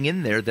something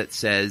in there that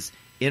says,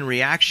 in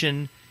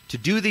reaction to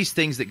do these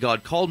things that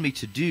God called me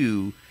to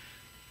do,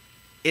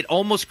 it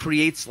almost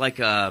creates like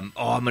I'm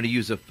going to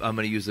use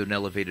an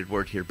elevated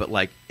word here, but,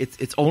 like,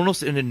 it's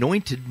almost an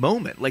anointed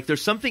moment. Like,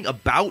 there's something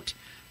about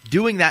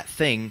doing that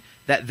thing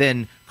that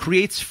then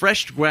creates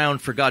fresh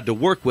ground for God to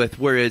work with,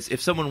 whereas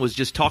if someone was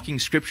just talking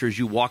scripture as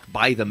you walk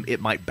by them,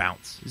 it might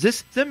bounce.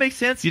 Does that make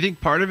sense? Do you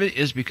think part of it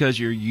is because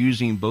you're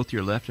using both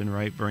your left and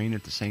right brain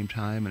at the same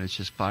time, and it's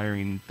just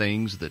firing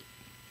things that,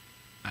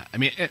 I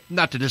mean,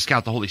 not to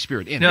discount the Holy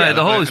Spirit in it. No,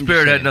 the Holy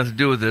Spirit had nothing to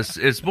do with this.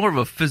 It's more of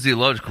a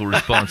physiological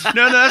response.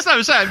 No, that's not what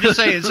I'm saying. I'm just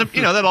saying,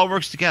 that all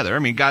works together. I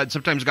mean,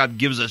 sometimes God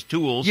gives us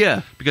tools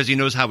because he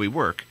knows how we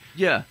work.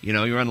 Yeah.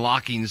 You're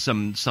unlocking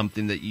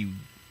something that you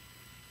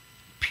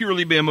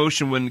purely by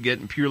emotion wouldn't get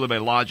and purely by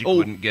logic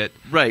wouldn't get.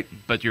 Right.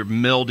 But you're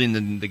melding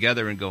them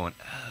together and going,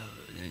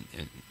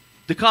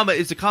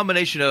 it's a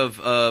combination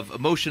of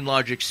emotion,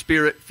 logic,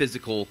 spirit,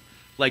 physical.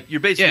 Like, you're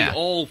basically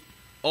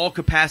all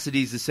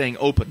capacities is saying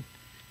open.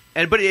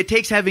 But it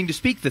takes having to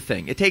speak the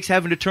thing. It takes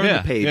having to turn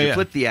the page or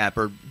flip the app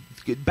or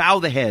bow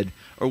the head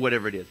or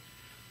whatever it is.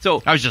 So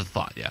that was just a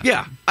thought, yeah.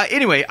 Yeah.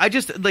 Anyway, I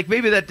just, like,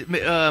 maybe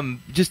that,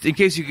 just in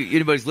case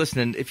anybody's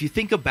listening, if you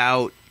think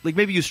about, like,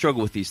 maybe you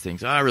struggle with these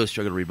things. I really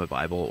struggle to read my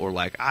Bible, or,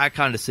 like, I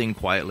kind of sing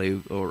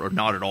quietly or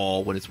not at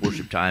all when it's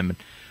worship time. And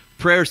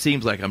prayer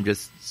seems like I'm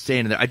just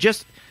standing there.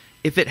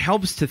 If it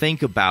helps to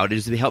think about it,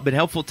 it's been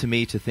helpful to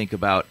me to think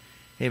about,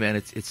 hey, man,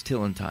 it's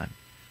tilling time.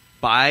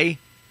 By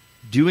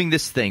doing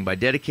this thing, by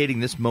dedicating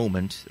this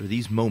moment or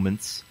these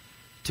moments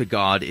to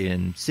God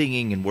in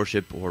singing and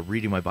worship or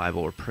reading my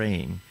Bible or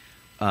praying,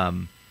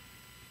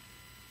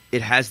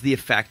 it has the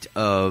effect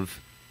of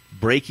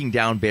breaking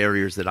down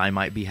barriers that I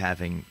might be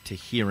having to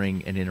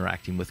hearing and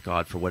interacting with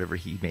God for whatever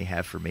he may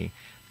have for me.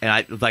 And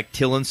I like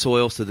tilling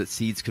soil so that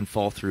seeds can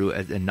fall through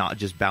and not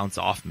just bounce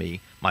off me,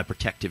 my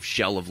protective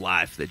shell of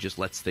life that just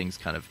lets things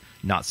kind of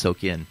not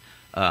soak in.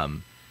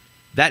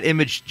 that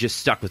image just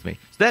stuck with me.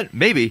 So that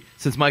maybe,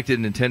 since Mike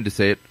didn't intend to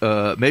say it,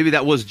 maybe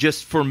that was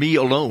just for me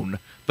alone.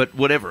 But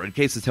whatever, in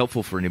case it's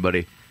helpful for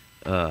anybody,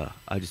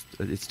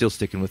 it's still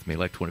sticking with me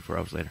like 24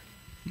 hours later.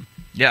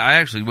 Yeah, I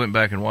actually went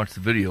back and watched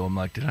the video. I'm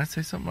like, did I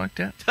say something like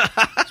that?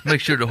 Just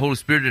make sure the Holy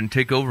Spirit didn't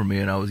take over me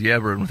and I was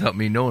yabbering without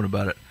me knowing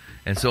about it.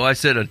 And so I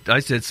said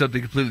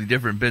something completely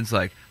different. Ben's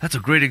like, that's a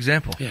great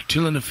example. Yeah,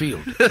 tilling the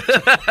field.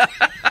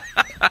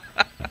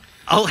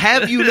 I'll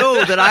have you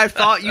know that I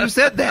thought you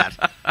said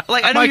that.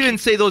 Like, I know you didn't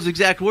say those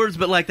exact words,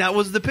 but like that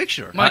was the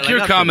picture. Mike,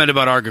 your comment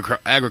about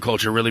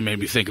agriculture really made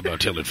me think about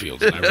tilling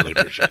fields, and I really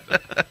appreciate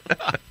that.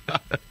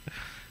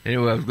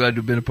 Anyway, I was glad to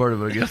have been a part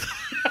of it, I guess.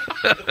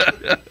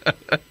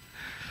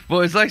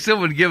 Well, it's like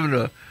someone giving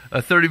a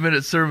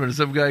 30-minute sermon to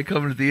some guy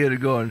coming at the end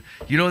and going,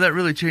 that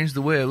really changed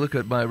the way I look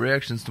at my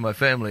reactions to my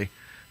family.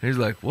 And he's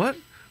like, what?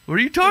 What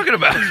are you talking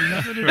about? Right.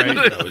 Are you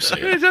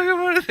talking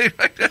about anything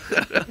like that?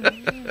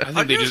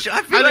 I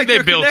think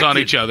they built on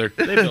each other.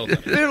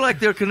 They're like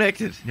they're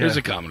connected. There's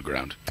a common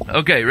ground.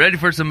 Okay, ready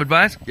for some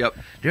advice? Yep.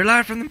 Dear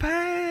Life from the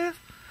Past,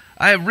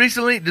 I have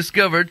recently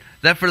discovered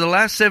that for the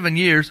last 7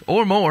 years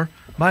or more,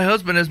 my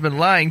husband has been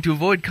lying to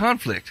avoid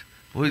conflict.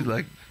 Boy, he's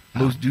like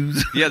most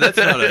dudes. Yeah, that's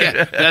not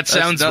that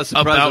sounds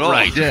about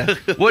right. Yeah.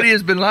 What he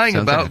has been lying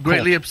about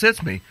greatly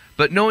upsets me.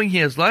 But knowing he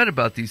has lied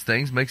about these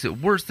things makes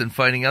it worse than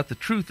finding out the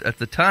truth at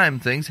the time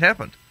things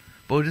happened.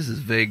 Boy, this is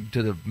vague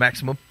to the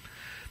maximum.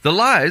 The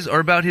lies are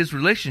about his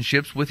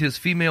relationships with his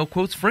female,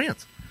 quotes,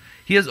 friends.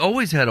 He has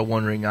always had a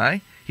wandering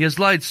eye. He has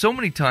lied so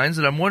many times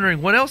that I'm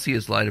wondering what else he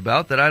has lied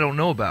about that I don't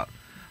know about.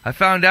 I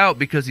found out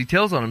because he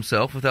tells on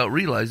himself without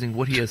realizing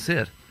what he has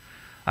said.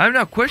 I am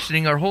now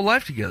questioning our whole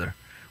life together.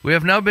 We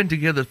have now been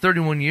together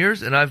 31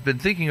 years, and I've been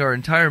thinking our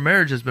entire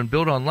marriage has been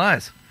built on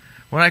lies.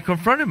 When I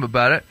confront him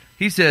about it,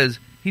 he says,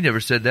 he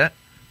never said that,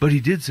 but he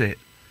did say it.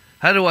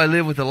 How do I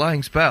live with a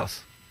lying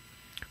spouse?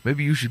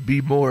 Maybe you should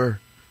give more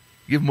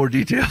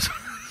details.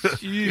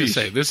 You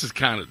say this is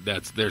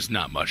there's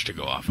not much to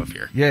go off of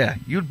here. Yeah,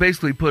 you'd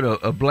basically put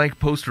a blank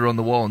poster on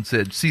the wall and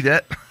said, see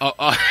that?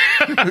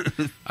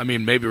 I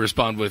mean, maybe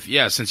respond with,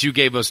 since you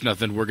gave us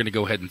nothing, we're going to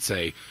go ahead and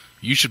say,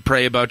 you should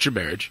pray about your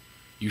marriage.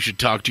 You should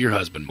talk to your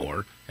husband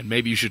more, and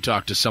maybe you should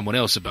talk to someone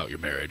else about your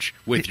marriage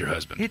with your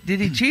husband. Did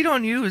he cheat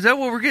on you? Is that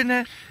what we're getting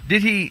at?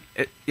 Did he?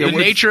 The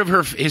nature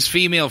of his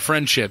female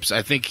friendships,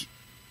 I think,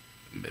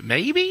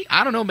 maybe?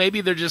 I don't know.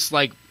 Maybe they're just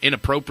like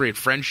inappropriate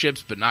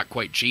friendships, but not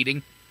quite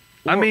cheating.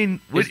 I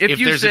mean, if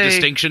there's a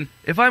distinction.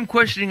 If I'm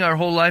questioning our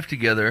whole life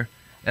together,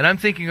 and I'm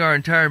thinking our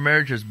entire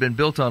marriage has been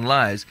built on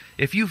lies,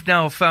 if you've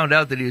now found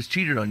out that he has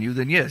cheated on you,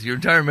 then yes, your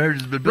entire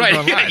marriage has been built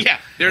on lies. Yeah,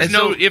 there's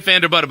no if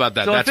and or but about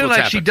that. So That's I feel what's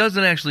like happened. she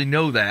doesn't actually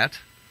know that.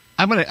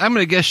 I'm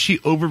gonna guess she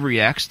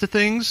overreacts to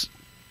things.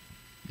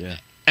 Yeah.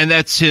 And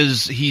that's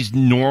he's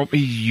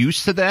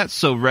used to that,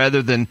 so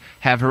rather than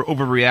have her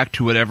overreact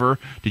to whatever,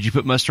 did you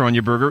put mustard on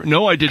your burger?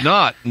 No, I did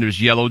not. And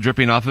there's yellow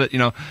dripping off of it,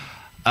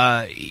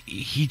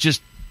 he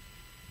just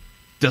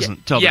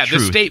doesn't tell the truth. Yeah,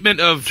 the statement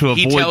of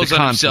he tells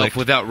on himself conflict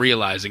without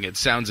realizing it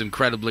sounds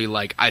incredibly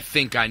like, I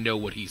think I know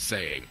what he's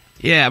saying.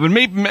 Yeah, but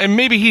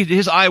maybe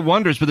his eye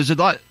wanders, but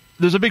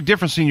there's a big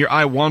difference in your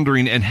eye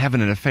wandering and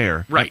having an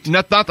affair. Right. I'm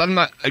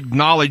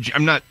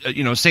not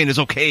saying it's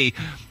okay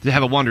to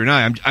have a wandering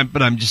eye.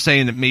 But I'm just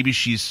saying that maybe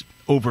she's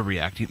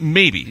overreacting.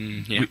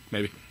 Maybe.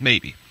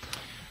 Maybe.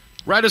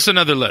 Write us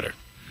another letter.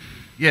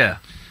 Yeah.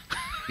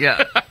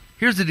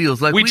 Here's the deal.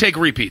 We take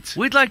repeats.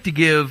 We'd like to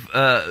give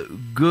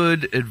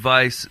good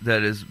advice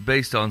that is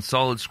based on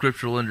solid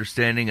scriptural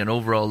understanding and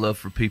overall love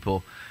for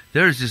people.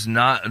 There's just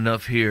not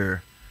enough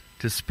here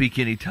to speak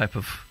any type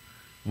of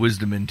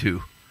wisdom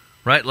into.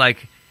 Right?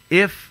 Like,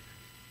 if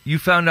you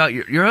found out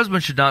your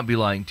husband should not be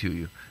lying to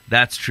you,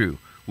 that's true.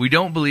 We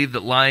don't believe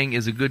that lying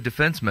is a good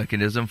defense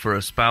mechanism for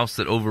a spouse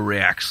that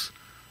overreacts.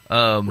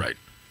 Right.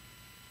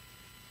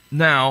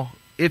 Now,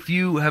 if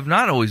you have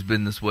not always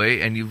been this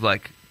way and you've,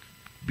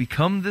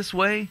 become this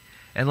way,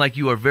 and,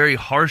 you are very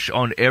harsh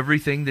on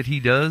everything that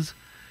he does,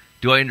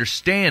 do I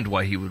understand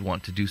why he would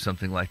want to do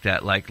something like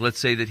that? Like, let's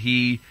say that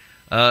he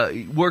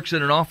works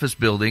in an office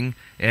building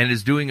and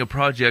is doing a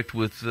project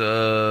with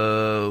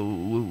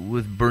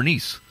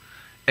Bernice,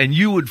 and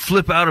you would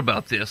flip out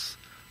about this,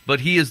 but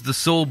he is the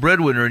sole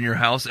breadwinner in your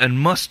house and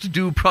must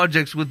do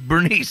projects with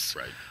Bernice.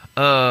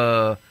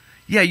 Right.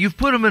 You've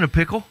put him in a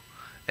pickle,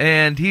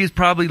 and he has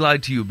probably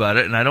lied to you about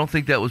it, and I don't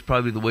think that was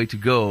probably the way to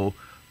go,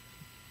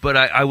 but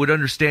I would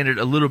understand it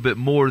a little bit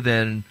more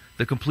than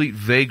the complete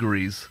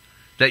vagaries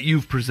that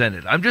you've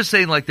presented. I'm just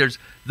saying, there's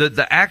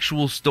the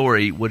actual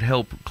story would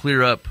help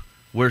clear up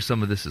where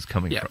some of this is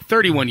coming from.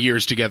 31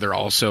 years together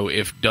also,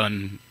 if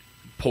done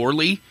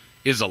poorly,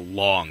 is a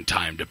long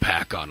time to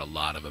pack on a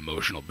lot of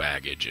emotional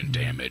baggage and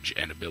damage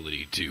and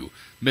ability to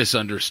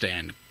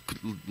misunderstand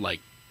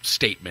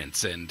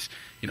statements and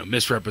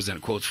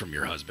misrepresent quotes from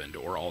your husband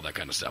or all that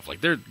kind of stuff.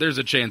 There's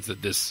a chance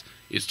that this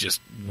is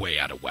just way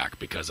out of whack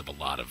because of a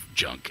lot of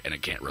junk, and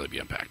it can't really be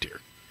unpacked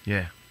here.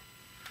 Yeah.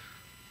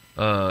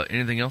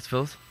 Anything else,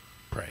 Phyllis?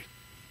 Pray.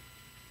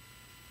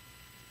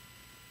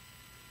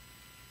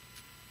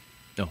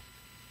 No.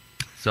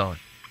 Solid.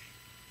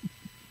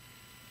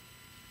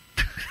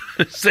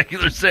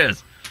 Secular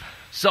says,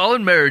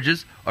 solid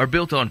marriages are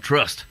built on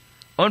trust.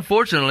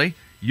 Unfortunately,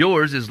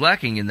 yours is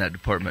lacking in that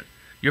department.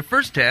 Your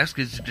first task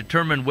is to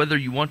determine whether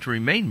you want to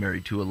remain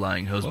married to a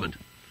lying husband.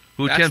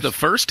 That's the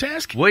first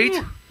task? Wait.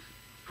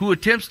 Who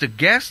attempts to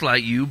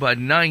gaslight you by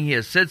denying he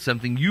has said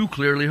something you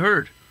clearly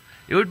heard.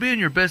 It would be in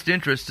your best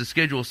interest to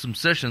schedule some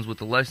sessions with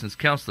a licensed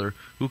counselor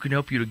who can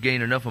help you to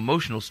gain enough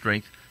emotional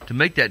strength to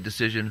make that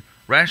decision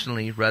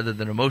rationally rather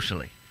than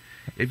emotionally.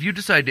 If you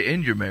decide to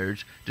end your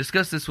marriage,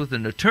 discuss this with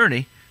an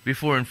attorney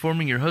before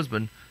informing your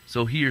husband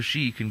so he or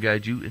she can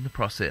guide you in the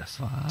process.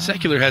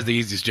 Secular has the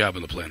easiest job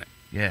on the planet.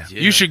 Yeah.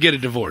 You should get a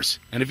divorce.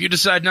 And if you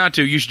decide not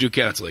to, you should do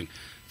counseling.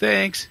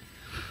 Thanks.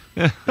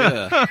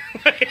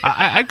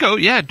 I'd go,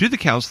 do the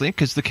counseling,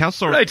 because the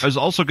counselor is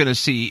also going to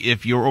see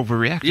if you're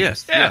overreacting.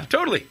 Yes. Yeah,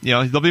 totally. You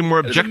know, they'll be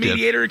more There's a objective.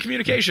 mediator in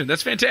communication.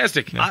 That's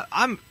fantastic.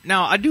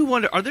 I do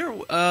wonder, are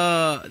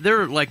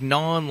there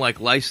like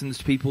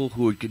licensed people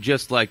who could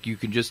just you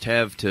can just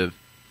have to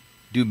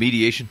do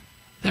mediation?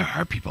 There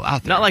are people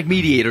out there. Not like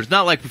mediators,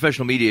 not like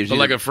professional mediators. But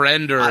like a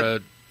friend or a...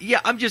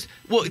 Yeah, it's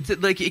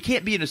like it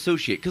can't be an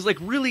associate, because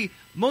really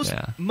most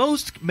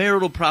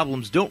marital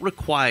problems don't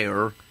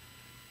require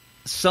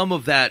some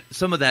of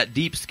that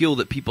deep skill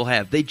that people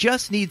have. They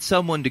just need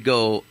someone to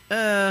go,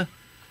 I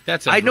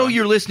know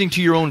you're listening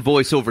to your own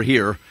voice over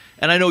here,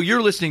 and I know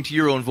you're listening to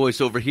your own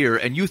voice over here,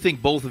 and you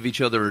think both of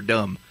each other are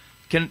dumb.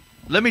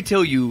 Let me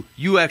tell you,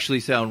 you actually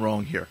sound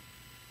wrong here.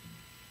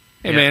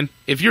 Hey, man,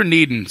 if you're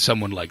needing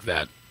someone like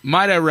that,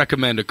 might I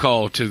recommend a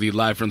call to the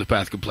Live from the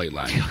Path complaint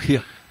line?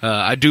 Yeah.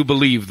 I do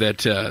believe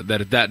that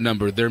at that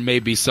number, there may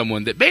be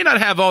someone that may not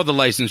have all the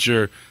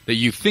licensure that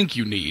you think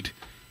you need,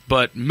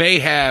 but may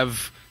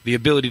have the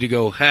ability to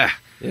go, I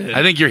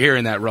think you're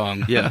hearing that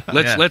wrong. Yeah.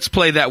 Let's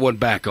play that one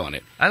back on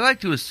it. I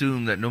like to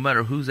assume that no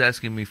matter who's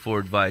asking me for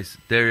advice,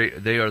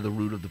 they are the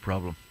root of the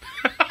problem.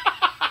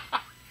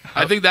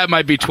 I think that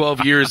might be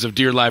 12 years of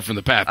Dear Live from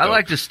the Path. I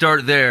like to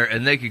start there,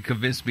 and they can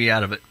convince me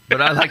out of it.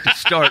 But I like to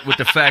start with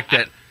the fact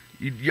that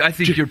I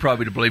think you're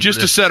probably to blame just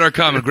for this. to set our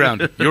common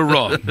ground. You're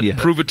wrong. Yeah.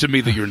 Prove it to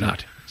me that you're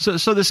not.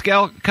 So this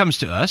gal comes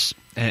to us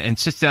and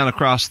sits down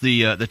across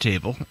the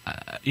table.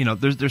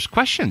 There's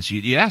questions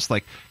you ask,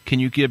 like, can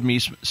you give me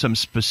some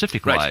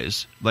specific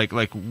lies?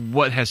 Like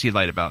what has he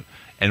lied about,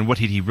 and what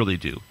did he really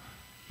do?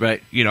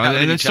 Right.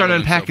 And then start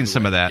unpacking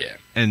some of that, Yeah.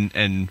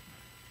 and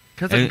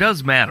Because it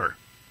does matter.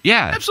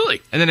 yeah,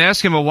 Absolutely. And then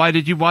ask him, well, why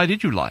did you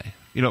lie?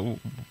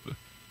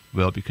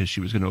 Well, because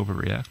she was going to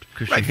overreact.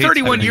 Right,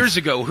 31 years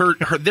ago,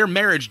 their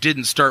marriage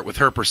didn't start with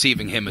her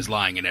perceiving him as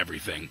lying and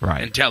everything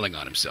and telling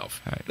on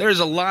himself. Right. There's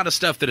a lot of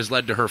stuff that has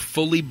led to her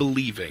fully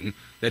believing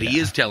that he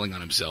is telling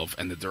on himself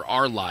and that there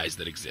are lies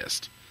that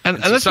exist.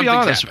 And so let's be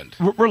honest, happened.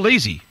 we're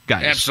lazy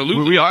guys.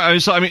 Absolutely. We are.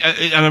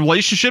 In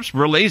relationships,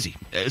 we're lazy.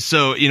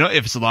 So,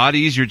 if it's a lot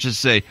easier to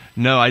just say,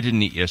 no, I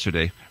didn't eat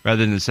yesterday,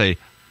 rather than to say,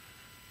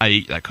 I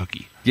ate that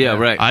cookie. Yeah,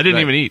 right. I didn't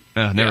even eat.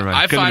 Never mind. I Couldn't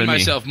have find been me.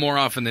 myself more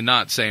often than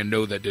not saying,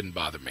 no, that didn't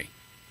bother me.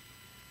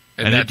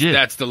 And it did.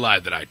 That's the lie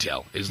that I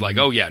tell. Is like,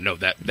 oh, yeah, no,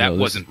 that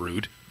wasn't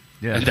rude.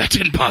 Yeah. And that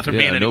didn't bother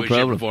me in any no way, shape, or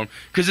problem. form.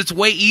 Because it's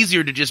way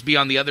easier to just be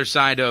on the other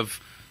side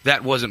of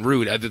that wasn't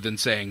rude, other than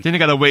saying, Then you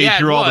got to wade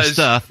through all the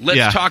stuff.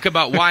 Let's talk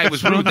about why it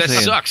was rude. That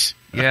saying. sucks.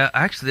 Yeah,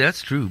 actually,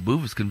 that's true.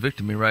 Boob is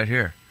convicting me right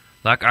here.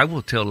 Like, I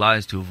will tell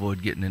lies to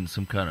avoid getting into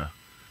some kind of...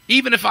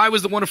 Even if I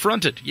was the one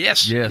affronted.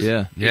 Yes. Yes.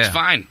 Yeah. It's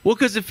fine. Well,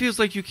 because it feels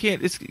like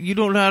you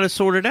don't know how to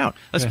sort it out.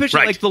 Especially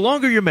Right. like the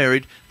longer you're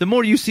married, the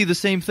more you see the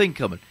same thing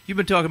coming. You've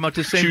been talking about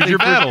the same Choose thing your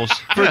battles.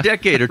 for a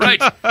decade or two.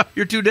 Right.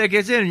 You're 2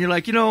 decades in, and you're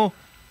like,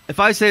 if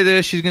I say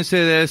this, she's going to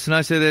say this, and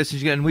I say this,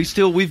 and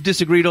we've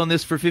disagreed on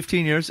this for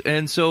 15 years,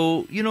 and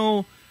so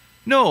no,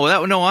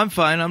 I'm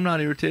fine. I'm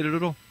not irritated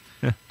at all.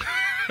 Yeah.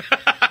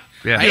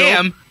 I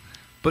am,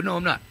 but no,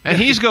 I'm not. And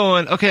he's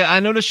going, okay, I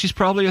noticed she's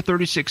probably a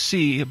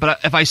 36C, but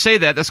if I say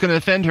that, that's going to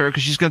offend her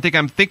because she's going to think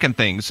I'm thinking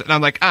things. And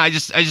I'm like, I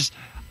just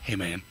Hey,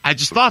 man.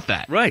 thought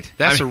that. Right.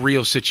 That's a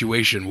real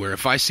situation where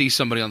if I see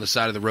somebody on the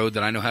side of the road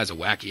that I know has a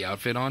wacky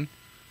outfit on,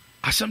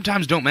 I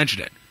sometimes don't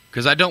mention it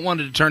because I don't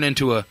want it to turn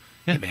into a,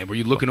 hey, man, were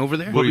you looking over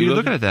there? What were you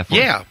looking at that for?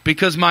 Yeah,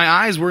 because my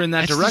eyes were in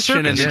that It's the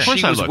direction, and circus. then Of she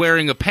course I was looked.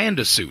 wearing a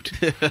panda suit.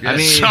 I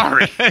mean,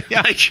 Sorry.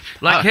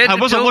 like head I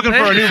to wasn't toe looking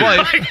for a new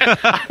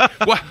panda.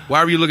 wife.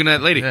 Why were you looking at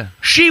that lady? Yeah.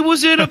 She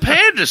was in a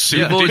panda suit.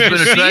 You've always Did you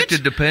been see attracted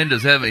it? to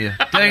pandas, haven't you?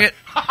 Dang it.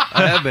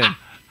 I have been.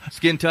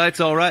 Skin tight's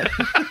all right.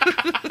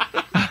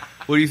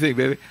 What do you think,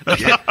 baby?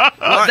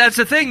 Well, that's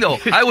the thing, though.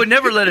 I would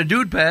never let a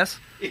dude pass.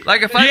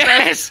 Like, if I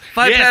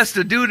passed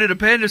a dude in a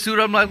panda suit,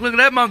 I'm like, look at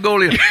that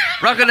Mongolian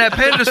rocking that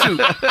panda suit.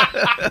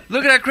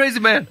 Look at that crazy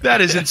man. That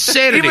is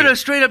insanity. Even a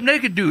straight-up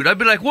naked dude. I'd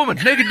be like, woman,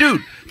 naked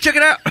dude, check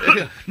it out.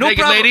 No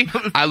naked problem. lady.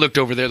 I looked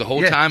over there the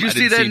whole time. Did I you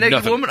see didn't that naked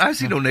nothing. woman? I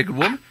see no naked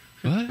woman.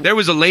 There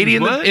was a lady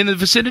in the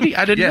vicinity.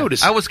 I didn't Yeah,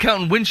 notice. I was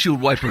counting windshield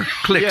wiper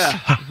clicks.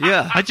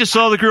 Yeah. I just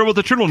saw the girl with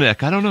the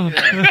turtleneck. I don't know.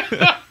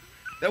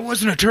 That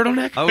wasn't a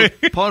turtleneck. I was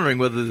pondering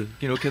whether,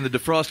 can the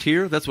defrost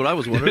hear? That's what I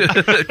was wondering.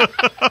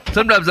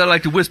 Sometimes I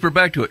like to whisper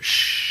back to it,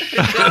 shh.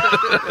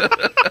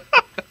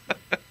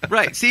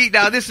 Right. See,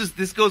 now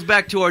this goes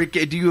back to our.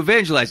 Do you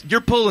evangelize?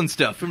 You're pulling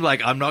stuff. I'm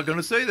like, I'm not going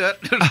to say that.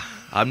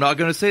 I'm not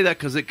going to say that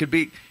because it could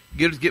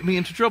get me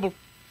into trouble.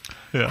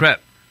 Yeah.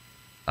 Crap.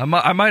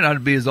 I might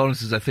not be as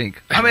honest as I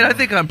think. I mean, I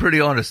think I'm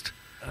pretty honest.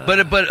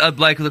 But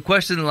like the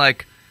question,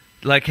 like,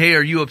 hey,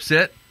 are you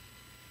upset?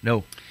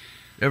 No,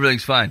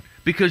 everything's fine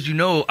because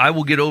I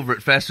will get over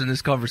it faster than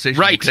this conversation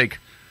will take.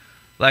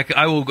 Like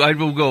I will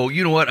go.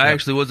 You know what? I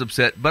actually was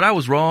upset, but I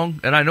was wrong,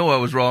 and I know I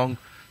was wrong.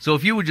 So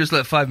if you would just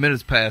let 5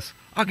 minutes pass,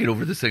 I'll get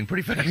over this thing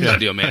pretty fast. Good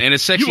deal, man. And a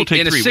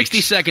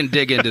 60-second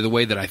dig into the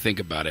way that I think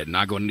about it, and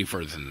not going any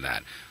further than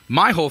that.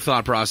 My whole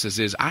thought process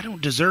is I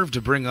don't deserve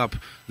to bring up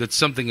that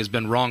something has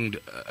been wronged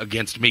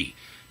against me.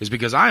 Is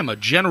because I am a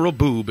general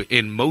boob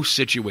in most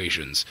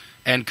situations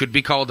and could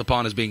be called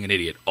upon as being an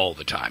idiot all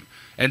the time.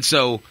 And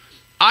so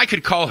I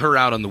could call her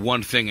out on the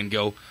one thing and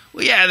go,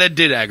 well, yeah, that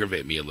did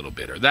aggravate me a little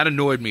bit, or that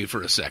annoyed me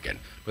for a second.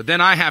 But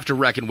then I have to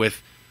reckon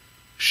with,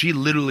 she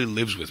literally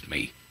lives with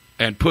me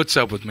and puts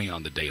up with me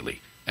on the daily.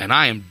 And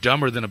I am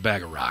dumber than a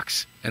bag of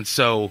rocks. And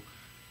so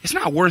it's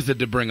not worth it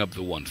to bring up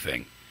the one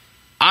thing.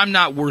 I'm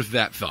not worth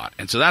that thought.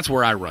 And so that's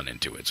where I run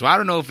into it. So I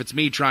don't know if it's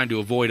me trying to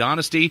avoid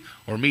honesty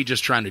or me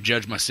just trying to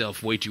judge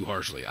myself way too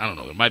harshly. I don't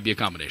know. There might be a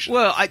combination.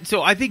 Well,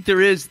 I think there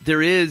is,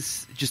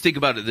 just think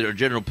about it, their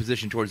general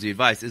position towards the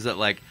advice is that,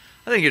 like,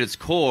 I think at its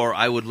core,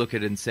 I would look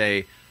at it and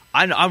say,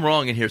 I'm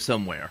wrong in here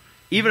somewhere.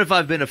 Even if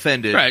I've been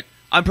offended,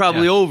 I'm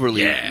probably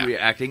overly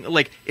reacting.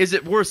 Like, is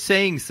it worth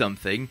saying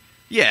something?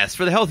 Yes,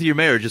 for the health of your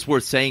marriage, it's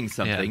worth saying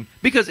something. Yeah.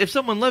 Because if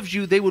someone loves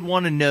you, they would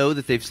want to know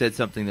that they've said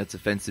something that's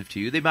offensive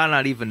to you. They might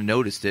not even have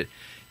noticed it.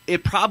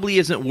 It probably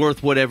isn't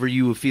worth whatever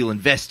you feel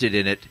invested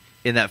in it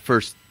in that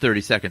first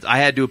 30 seconds. I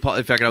had to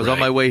in fact, I was on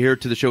my way here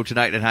to the show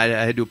tonight, and I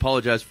had to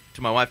apologize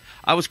to my wife.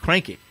 I was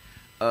cranky.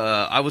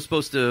 I was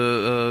supposed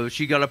to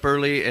she got up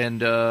early,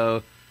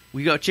 and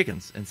we got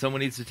chickens, and someone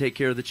needs to take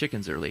care of the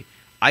chickens early.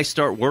 I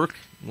start work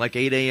like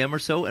 8 a.m. or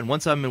so, and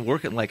once I'm in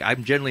work, like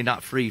I'm generally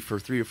not free for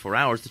 3 or 4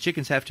 hours, the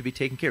chickens have to be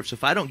taken care of. So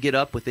if I don't get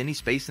up with any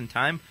space and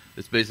time,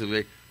 it's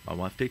basically, my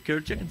wife take care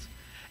of chickens.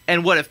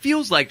 And what it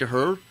feels like to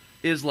her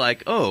is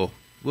like, oh,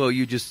 well,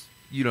 you just,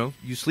 you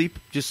sleep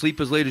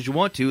as late as you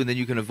want to, and then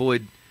you can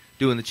avoid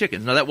doing the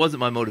chickens. Now, that wasn't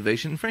my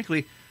motivation. And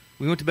frankly,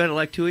 we went to bed at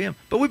like 2 a.m.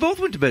 But we both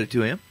went to bed at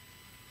 2 a.m.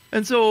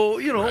 And so,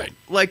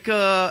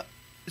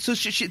 so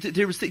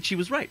she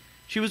was right.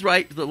 She was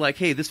right that, like,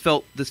 hey, this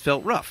felt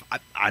rough.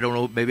 I don't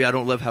know. Maybe I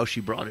don't love how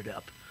she brought it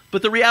up.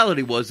 But the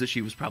reality was that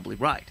she was probably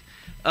right.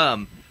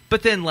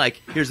 But then,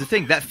 like, here's the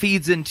thing. That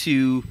feeds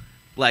into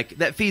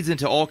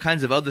all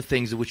kinds of other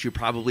things of which you're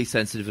probably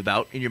sensitive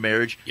about in your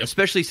marriage,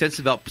 especially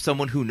sensitive about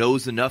someone who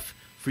knows enough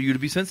for you to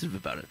be sensitive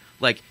about it.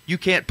 Like, you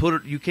can't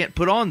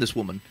put on this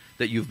woman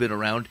that you've been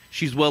around.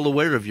 She's well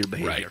aware of your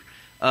behavior.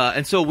 Right.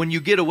 And so when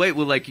you get away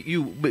with, like,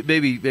 you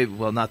maybe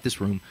well, not this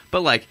room,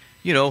 but like,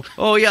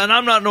 oh yeah, and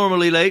I'm not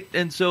normally late,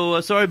 and so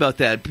sorry about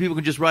that. People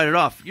can just write it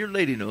off. Your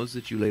lady knows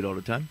that you late all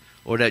the time,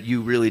 or that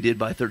you really did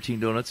buy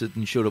 13 donuts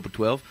and showed up at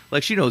 12.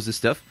 Like, she knows this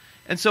stuff,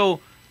 and so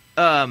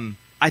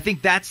I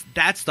think that's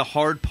the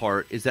hard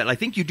part. Is that I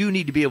think you do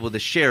need to be able to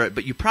share it,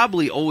 but you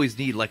probably always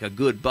need like a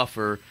good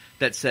buffer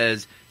that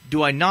says,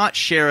 do I not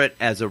share it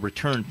as a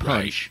return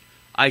punch?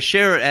 Right. I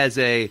share it as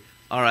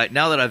all right,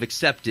 now that I've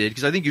accepted,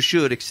 because I think you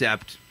should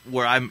accept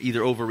where I'm either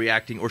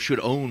overreacting or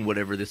should own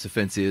whatever this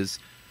offense is.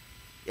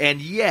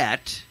 And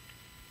yet,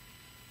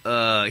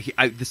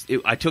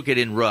 I took it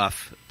in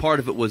rough. Part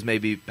of it was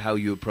maybe how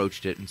you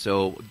approached it. And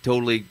so,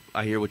 totally,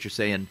 I hear what you're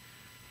saying.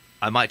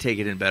 I might take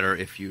it in better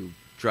if you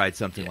tried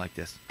something like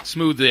this.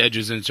 Smooth the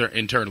edges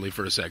internally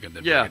for a second,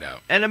 then bring it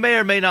out. And it may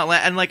or may not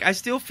last. And, like, I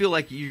still feel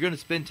like you're going to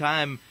spend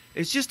time.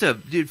 It's just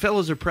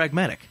fellows are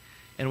pragmatic.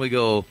 And we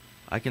go,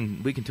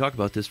 we can talk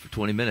about this for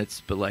 20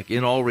 minutes, but, like,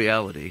 in all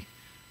reality,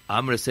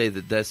 I'm going to say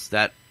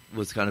that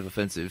was kind of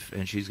offensive,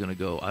 and she's going to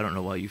go, I don't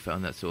know why you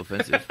found that so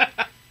offensive.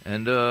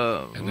 And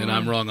then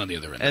I'm wrong on the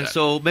other end. And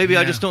so maybe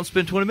I just don't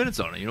spend 20 minutes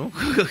on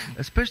it,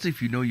 Especially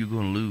if you know you're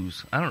going to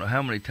lose. I don't know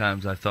how many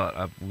times I thought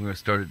we're going to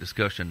start a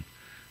discussion,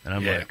 and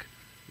I'm like,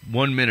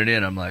 1 minute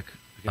in, I'm like,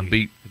 I'm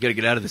beat. I got to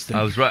get out of this thing.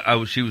 I was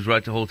right. She was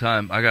right the whole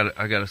time. I got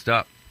to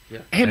stop. Yeah.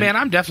 Hey, man,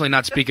 I'm definitely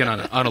not speaking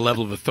on a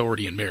level of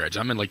authority in marriage.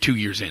 I'm in like 2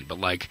 years in, but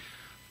like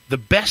the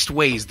best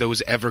ways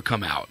those ever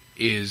come out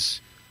is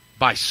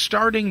by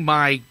starting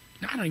my,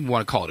 I don't even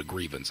want to call it a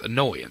grievance,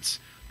 annoyance,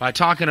 by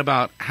talking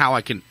about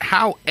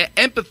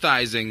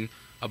empathizing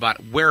about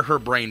where her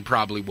brain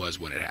probably was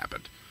when it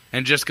happened.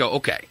 And just go,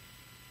 okay,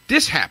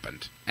 this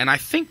happened, and I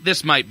think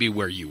this might be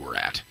where you were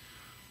at,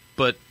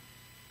 but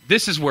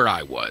this is where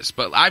I was.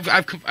 But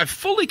I've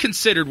fully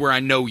considered where I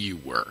know you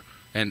were.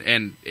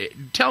 And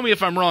tell me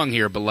if I'm wrong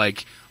here, but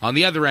like on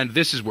the other end,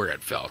 this is where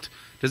it felt.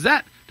 Does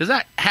that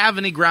have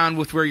any ground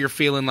with where you're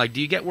feeling? Like,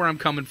 do you get where I'm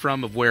coming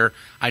from of where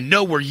I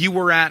know where you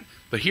were at,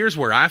 but here's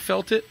where I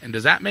felt it? And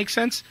does that make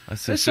sense?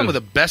 That's some of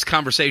the best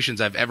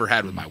conversations I've ever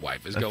had with my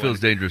wife. That feels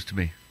dangerous to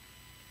me.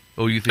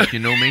 Oh, you think you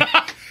know me?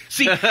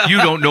 See, you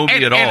don't know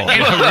me at all.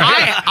 And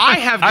I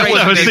have grace.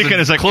 I was thinking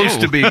it's like close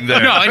to being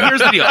there. No, and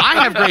here's the deal.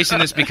 I have grace in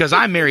this because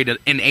I married an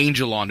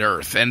angel on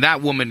earth, and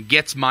that woman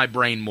gets my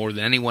brain more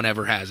than anyone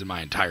ever has in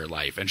my entire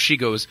life. And she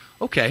goes,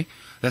 okay,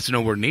 that's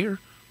nowhere near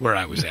where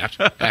I was at,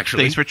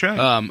 actually. Thanks for trying.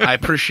 I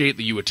appreciate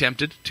that you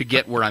attempted to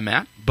get where I'm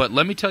at, but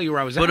let me tell you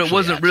where I was at. But it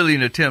wasn't really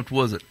an attempt,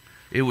 was it?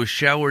 It was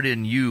showered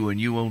in you and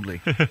you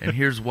only. And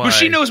here's why. Well,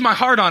 she knows my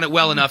heart on it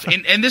well enough.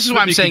 And this is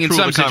why I'm saying in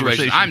some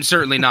situations, I'm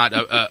certainly not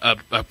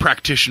a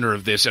practitioner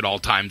of this at all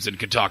times and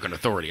can talk on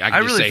authority. I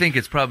really think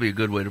it's probably a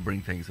good way to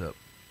bring things up.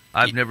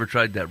 I've never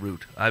tried that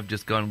route. I've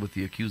just gone with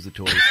the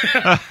accusatory.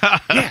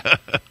 Yeah.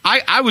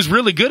 I was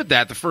really good at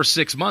that the first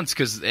 6 months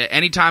because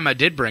anytime I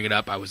did bring it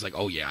up, I was like,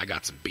 oh, yeah, I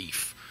got some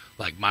beef.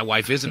 Like, my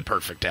wife isn't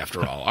perfect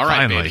after all. All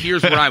right, babe,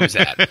 here's where I was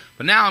at.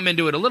 But now I'm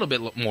into it a little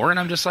bit more, and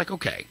I'm just like,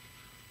 okay.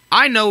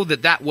 I know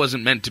that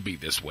wasn't meant to be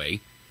this way.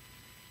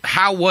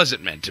 How was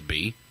it meant to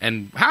be?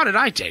 And how did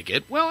I take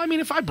it? Well, I mean,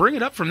 if I bring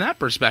it up from that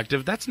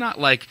perspective, that's not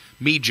like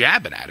me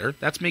jabbing at her.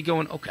 That's me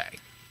going, okay,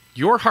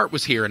 your heart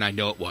was here, and I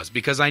know it was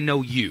because I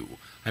know you.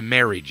 I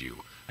married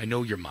you. I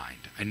know your mind.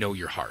 I know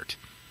your heart.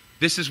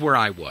 This is where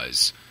I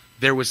was.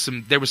 There was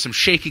some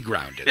shaky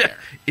ground in there.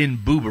 In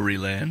Boobery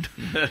Land,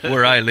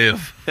 where I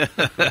live.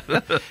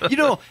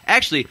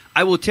 Actually,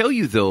 I will tell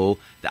you, though,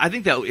 I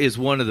think that is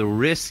one of the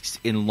risks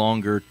in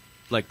longer,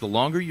 like the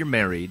longer you're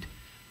married,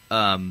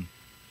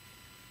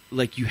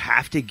 like you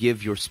have to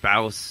give your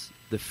spouse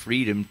the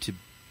freedom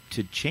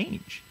to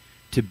change,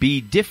 to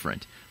be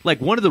different. Like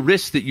one of the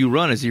risks that you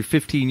run is you're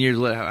 15 years,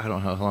 I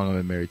don't know how long I've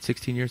been married,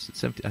 16 years,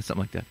 17, something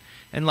like that.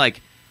 And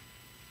like,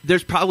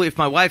 there's probably, if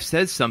my wife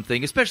says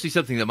something, especially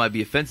something that might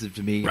be offensive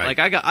to me, right.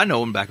 like I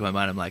know in the back of my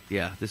mind, I'm like,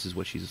 yeah, this is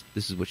what she's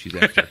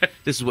after.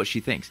 This is what she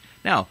thinks.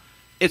 Now,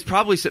 it's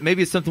probably,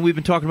 maybe it's something we've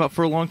been talking about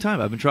for a long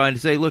time. I've been trying to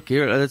say, look,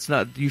 here, that's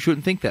not, you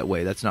shouldn't think that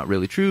way. That's not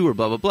really true, or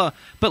blah, blah, blah.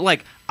 But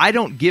like, I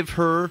don't give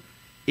her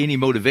any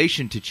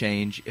motivation to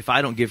change if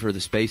I don't give her the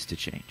space to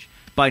change,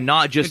 by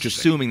not just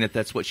assuming that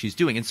that's what she's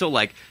doing. And so,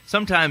 like,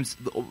 sometimes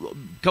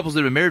couples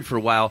that have been married for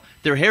a while,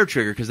 they're hair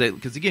trigger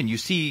because again, you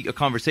see a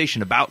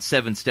conversation about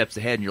 7 steps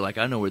ahead, and you're like,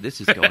 I know where this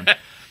is going.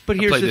 But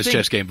here's played the this thing.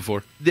 chess game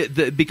before.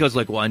 Because,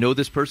 like, well, I know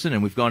this person,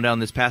 and we've gone down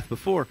this path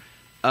before.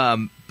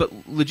 But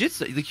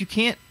legit, like, you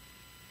can't.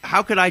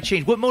 How could I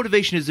change? What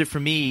motivation is there for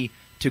me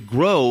to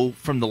grow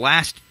from the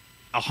last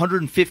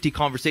 150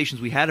 conversations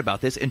we had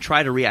about this and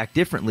try to react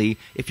differently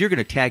if you're going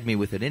to tag me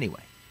with it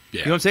anyway? Yeah.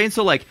 You know what I'm saying?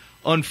 So, like,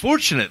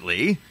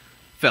 unfortunately,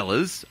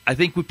 fellas, I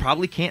think we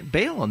probably can't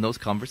bail on those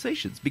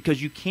conversations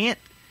because you can't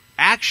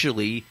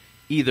actually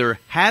either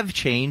have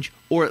change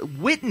or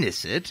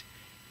witness it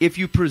if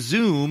you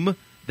presume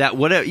that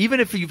whatever, even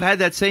if you've had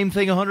that same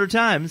thing 100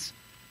 times.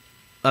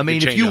 I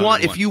mean, if you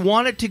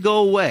want it to go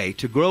away,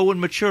 to grow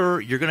and mature,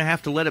 you're going to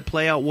have to let it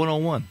play out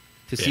 1-on-1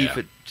 to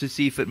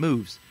see if it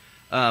moves.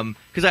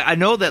 Because I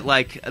know that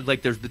like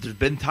there's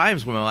been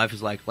times when my wife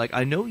is like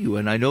I know you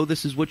and I know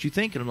this is what you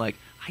think, and I'm like,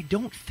 I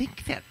don't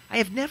think that. I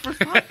have never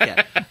thought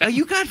that. Now,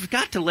 you got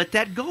to let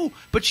that go.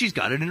 But she's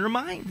got it in her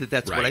mind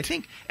that's what I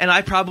think. And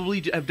I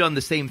probably have done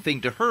the same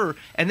thing to her.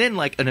 And then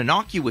like an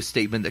innocuous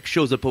statement that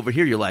shows up over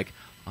here, you're like,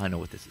 I know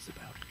what this is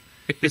about.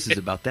 This is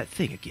about that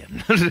thing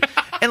again.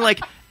 And like,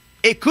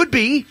 it could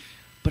be,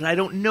 but I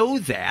don't know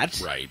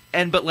that. Right.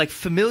 But like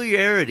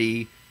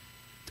familiarity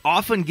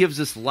often gives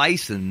us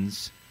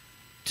license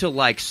to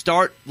like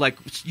start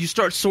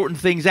sorting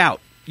things out.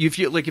 If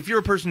you're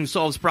a person who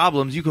solves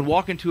problems, you can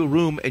walk into a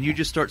room and you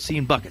just start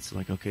seeing buckets.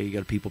 Like, okay, you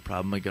got a people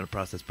problem, you got a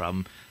process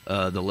problem,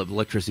 the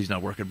electricity's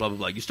not working, blah blah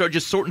blah. You start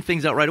just sorting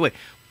things out right away,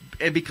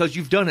 and because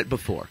you've done it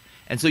before.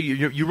 And so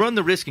you run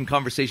the risk in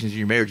conversations in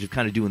your marriage of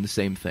kind of doing the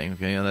same thing.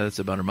 Okay, that's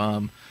about her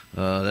mom.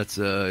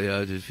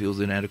 Just feels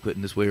inadequate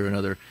in this way or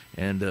another,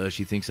 and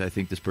she thinks I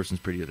think this person's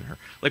prettier than her.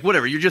 Like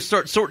whatever, you just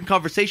start sorting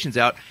conversations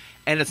out,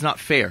 and it's not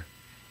fair.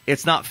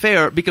 It's not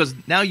fair because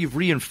now you've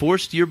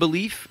reinforced your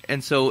belief,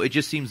 and so it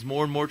just seems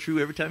more and more true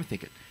every time you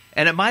think it.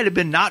 And it might have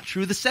been not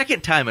true the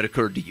second time it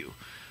occurred to you,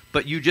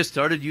 but you just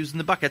started using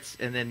the buckets,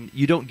 and then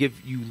you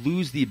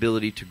lose the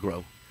ability to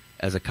grow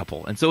as a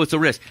couple, and so it's a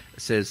risk.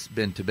 Says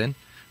Ben to Ben.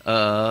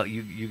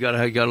 You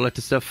gotta let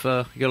the stuff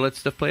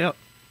play out.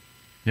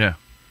 Yeah. All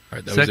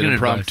right, that was an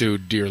impromptu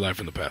Dear Life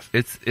from the Path.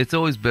 It's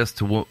always best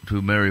to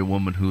marry a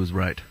woman who is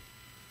right,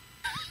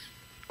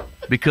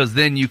 because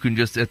then you can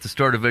just at the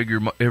start of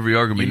every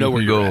argument you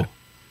can go,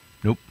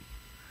 nope,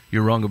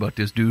 you're wrong about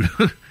this, dude.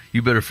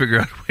 You better figure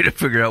out a way to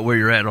figure out where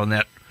you're at on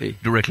that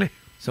directly.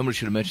 Somebody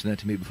should have mentioned that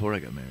to me before I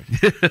got married.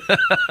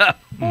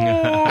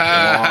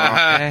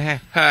 My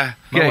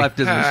wife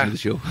doesn't listen to the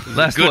show.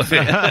 Last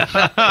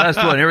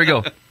one. Here we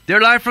go. Dear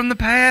Life from the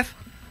Path.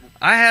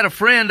 I had a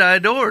friend I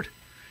adored.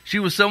 She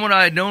was someone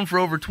I had known for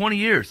over 20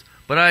 years,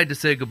 but I had to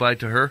say goodbye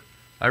to her.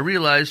 I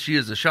realized she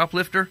is a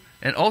shoplifter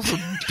and also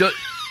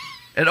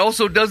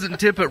doesn't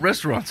tip at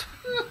restaurants.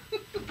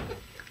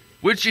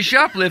 When she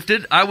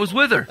shoplifted, I was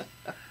with her.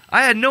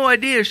 I had no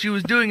idea she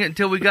was doing it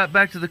until we got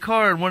back to the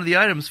car and one of the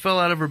items fell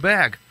out of her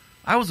bag.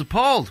 I was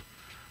appalled.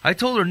 I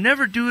told her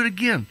never do it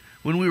again.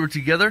 when we were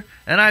together,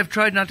 and I have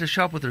tried not to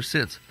shop with her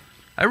since.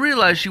 I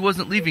realized she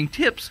wasn't leaving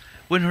tips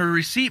when her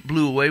receipt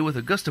blew away with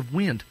a gust of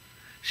wind.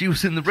 She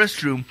was in the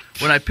restroom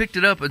when I picked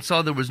it up and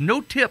saw there was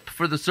no tip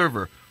for the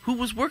server, who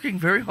was working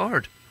very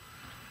hard.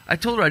 I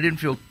told her I didn't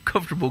feel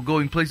comfortable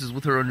going places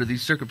with her under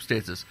these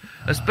circumstances,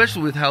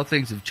 especially with how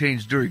things have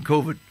changed during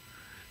COVID.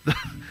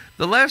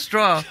 The last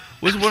straw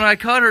was when I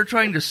caught her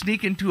trying to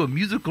sneak into a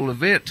musical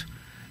event.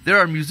 There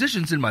are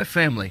musicians in my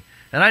family,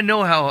 and I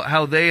know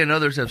how they and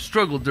others have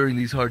struggled during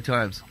these hard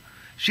times.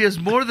 She has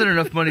more than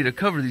enough money to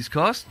cover these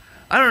costs.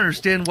 I don't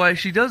understand why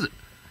she does it.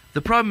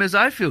 The problem is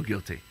I feel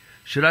guilty.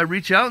 Should I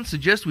reach out and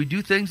suggest we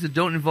do things that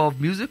don't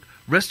involve music,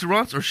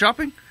 restaurants, or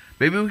shopping?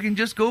 Maybe we can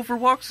just go for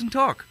walks and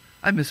talk.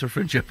 I miss our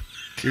friendship.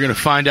 You're going to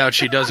find out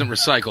she doesn't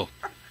recycle.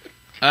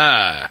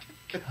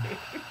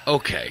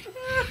 Okay.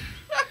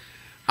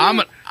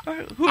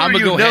 Who are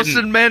you,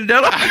 Nelson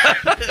Mandela?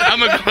 I'm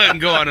going to go ahead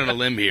and go out on a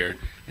limb here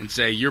and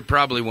say you're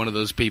probably one of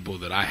those people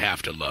that I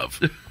have to love,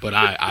 but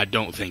I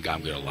don't think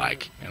I'm going to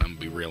like, and I'm going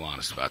to be real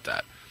honest about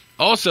that.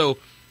 Also,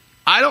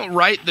 I don't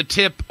write the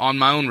tip on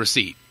my own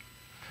receipt.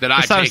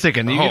 That's what I was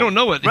thinking. You don't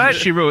know what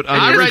she wrote on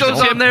I the write original.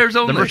 the tip, on theirs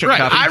only. The merchant right,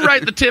 copy. I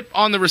write the tip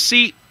on the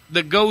receipt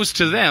that goes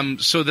to them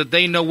so that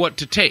they know what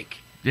to take.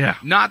 Yeah.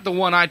 Not the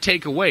one I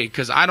take away,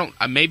 because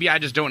maybe I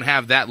just don't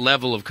have that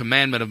level of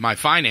commandment of my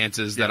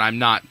finances that I'm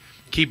not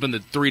keeping the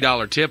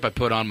 $3 tip I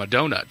put on my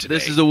donut today.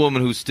 This is a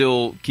woman who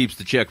still keeps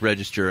the check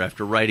register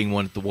after writing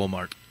one at the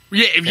Walmart.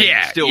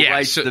 Yeah. Still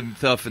writes the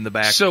stuff in the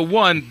back. So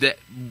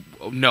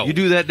no. You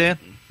do that, Dan?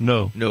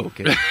 No. No,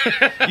 okay.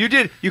 You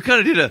did. You kind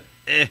of did a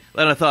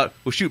and I thought,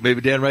 well, shoot,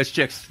 maybe Dan writes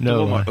checks to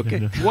Walmart. Okay.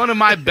 No. One of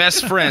my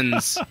best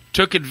friends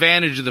took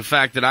advantage of the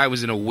fact that I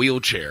was in a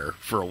wheelchair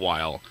for a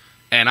while,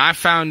 and I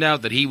found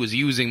out that he was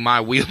using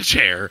my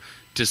wheelchair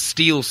to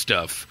steal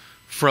stuff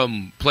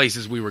from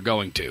places we were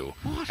going to.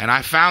 What? And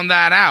I found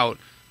that out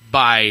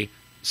by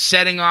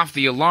setting off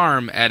the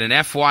alarm at an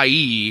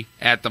FYE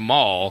at the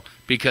mall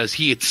because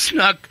he had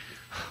snuck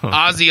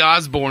Ozzy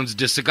Osbourne's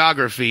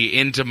discography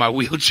into my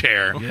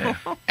wheelchair. Yeah.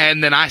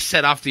 And then I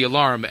set off the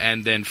alarm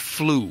and then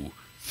flew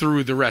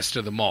through the rest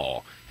of the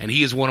mall. And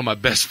he is one of my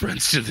best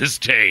friends to this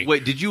day.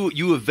 Wait, did you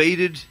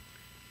evaded?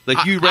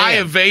 Like you ran? I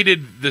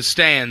evaded the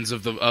stands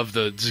of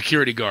the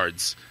security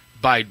guards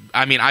I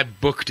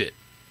booked it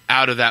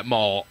out of that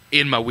mall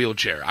in my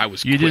wheelchair. I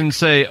was You quick. didn't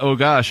say, oh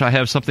gosh, I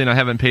have something I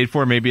haven't paid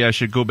for. Maybe I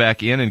should go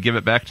back in and give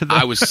it back to them?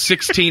 I was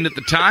 16 at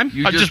the time.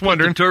 You just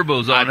wondering. The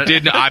turbos on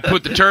it. I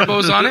put the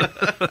turbos on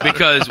it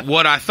because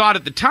what I thought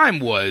at the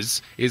time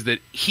is that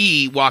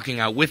he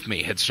walking out with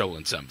me had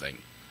stolen something.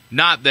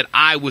 Not that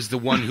I was the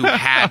one who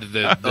had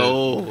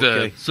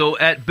the So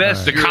at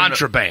best, the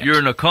contraband. You're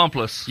an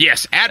accomplice.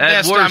 Yes, at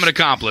best, worst, I'm an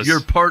accomplice. You're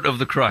part of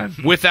the crime.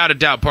 Without a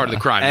doubt, part of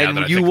the crime. And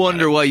now that I you think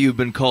wonder about why you've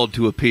been called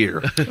to appear.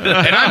 it.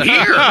 And I'm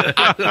here.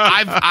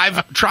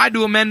 I've tried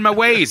to amend my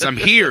ways. I'm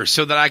here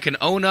so that I can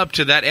own up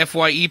to that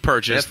FYE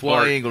purchase FYE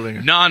or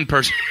Englinger.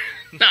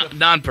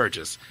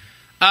 non-purchase.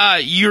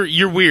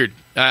 You're weird.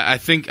 I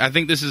think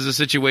this is a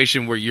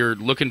situation where you're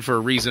looking for a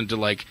reason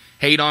to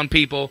hate on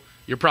people.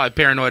 You're probably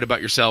paranoid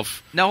about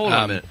yourself. Now hold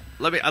on a minute.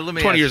 Let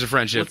me 20 years of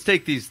friendship. Let's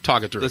take these.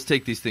 Talk it through. Let's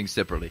take these things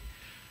separately.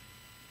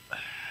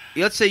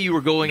 Let's say you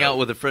were going out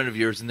with a friend of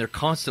yours and they're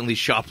constantly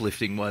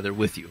shoplifting while they're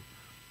with you.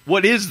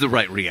 What is the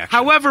right reaction?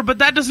 However, but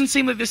that doesn't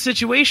seem like the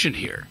situation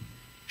here.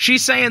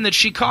 She's saying that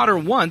she caught her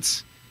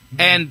once,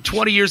 and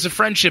 20 years of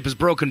friendship is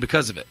broken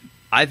because of it.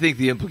 I think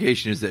the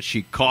implication is that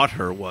she caught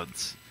her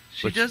once.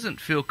 She doesn't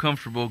feel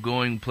comfortable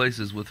going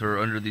places with her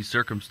under these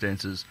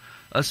circumstances,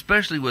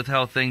 especially with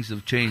how things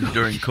have changed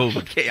during COVID.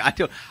 Okay,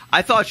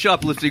 I thought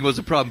shoplifting was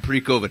a problem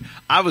pre-COVID.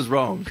 I was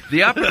wrong.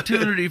 The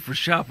opportunity for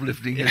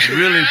shoplifting has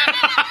really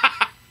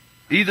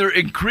either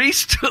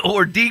increased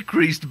or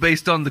decreased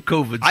based on the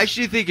COVID. I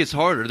actually think it's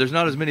harder. There's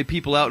not as many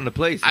people out in the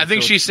place. I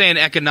think she's saying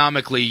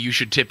economically you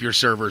should tip your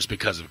servers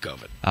because of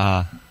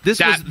COVID. This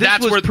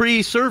that's was where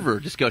pre-server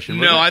discussion.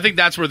 No, I think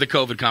that's where the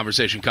COVID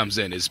conversation comes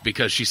in, is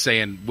because she's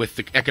saying with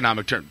the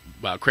economic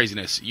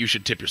craziness, you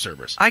should tip your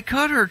servers. I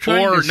caught her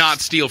trying or to not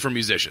steal from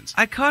musicians.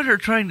 I caught her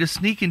trying to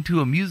sneak into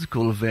a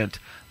musical event.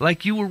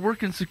 Like you were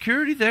working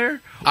security there? Or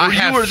I you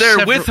have were there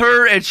several- with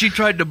her and she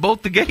tried to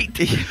bolt the gate?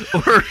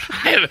 Or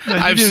I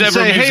have You didn't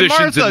several say, hey,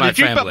 musicians Martha, in my did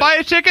you family. buy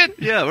a ticket?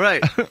 Yeah,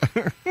 right.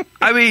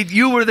 I mean,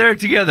 you were there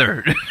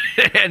together.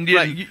 And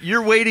Right.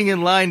 You're waiting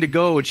in line to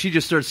go, and she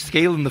just starts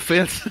scaling the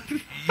fence.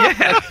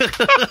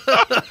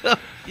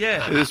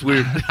 yeah. It's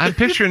weird. I'm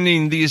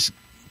picturing these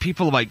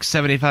people like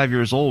 75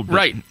 years old. But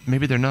Right.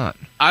 Maybe they're not.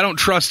 I don't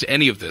trust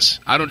any of this.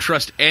 I don't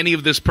trust any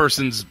of this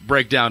person's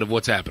breakdown of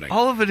what's happening.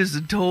 All of it is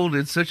told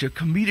in such a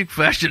comedic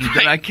fashion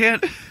that I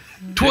can't.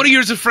 20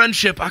 years of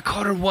friendship, I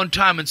caught her one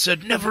time and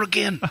said, never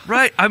again.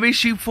 Right? I mean,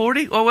 she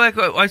 40. Oh,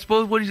 I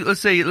suppose.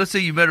 Let's say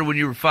you met her when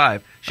you were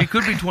 5. She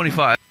could be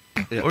 25,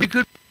 or she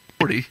could be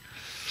 40.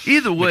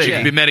 Either way, She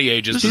could be many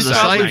ages. This is a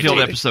besides Seinfeld 19.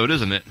 episode,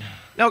 isn't it?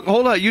 Now,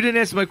 hold on. You didn't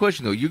answer my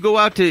question, though. You go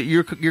out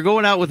you're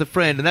going out with a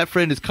friend, and that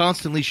friend is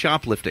constantly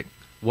shoplifting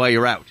while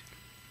you're out.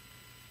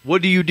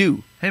 What do you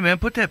do? hey man,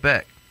 put that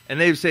back. and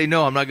they say,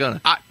 "No, I'm not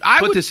gonna." I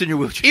put would, this in your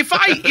wheelchair.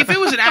 If it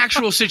was an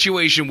actual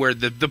situation where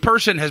the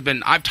person has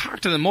been, I've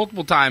talked to them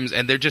multiple times,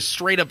 and they're just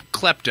straight up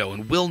klepto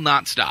and will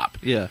not stop.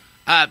 Yeah.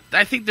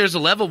 I think there's a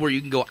level where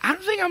you can go, I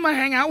don't think I'm going to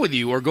hang out with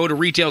you or go to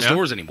retail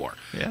stores anymore.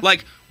 Yeah.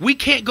 Like, we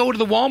can't go to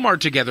the Walmart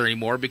together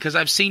anymore because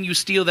I've seen you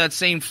steal that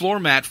same floor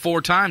mat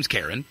 4 times,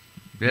 Karen.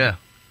 Yeah.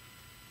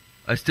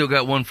 I still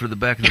got one for the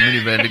back of the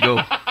minivan to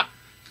go.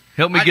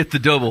 Help me get the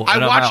double.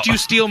 I watched you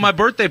steal my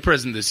birthday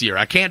present this year.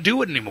 I can't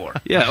do it anymore.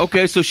 Yeah,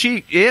 okay, so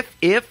she,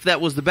 if that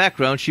was the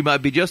background, she might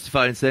be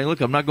justified in saying, look,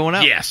 I'm not going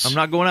out. Yes. I'm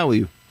not going out with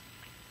you.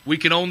 We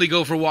can only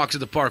go for walks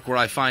at the park where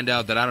I find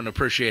out that I don't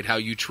appreciate how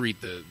you treat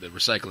the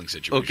recycling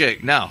situation. Okay,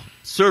 now,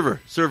 server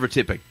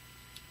tipping.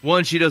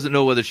 One, she doesn't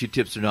know whether she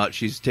tips or not.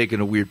 She's taken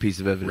a weird piece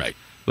of evidence. Right.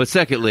 But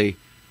secondly...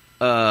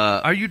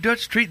 are you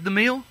Dutch treating the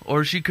meal,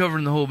 or is she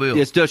covering the whole bill?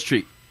 It's Dutch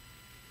treat.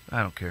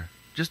 I don't care.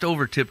 Just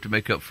over-tip to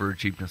make up for her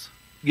cheapness.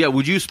 Yeah,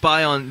 would you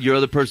spy on your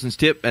other person's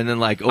tip and then,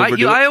 like,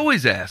 overdo it? I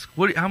always ask,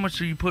 how much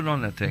are you putting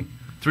on that thing?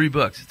 $3.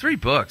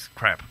 $3?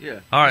 Crap. Yeah.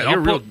 All right, You're I'll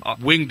real put...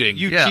 wingding.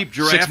 You Yeah. cheap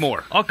giraffe. 6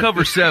 more. I'll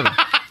cover 7.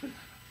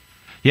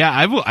 Yeah,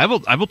 I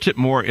will tip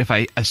more if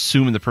I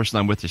assume the person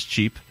I'm with is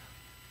cheap,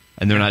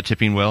 and they're not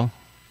tipping well.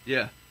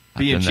 Yeah. I've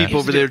Being done cheap that.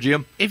 over there,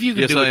 Jim? If you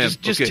can Yes, do I it, am.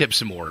 just Okay. tip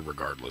some more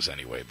regardless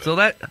anyway. But. So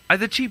that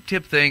the cheap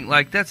tip thing,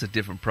 like, that's a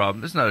different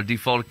problem. It's not a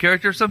default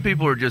character. Some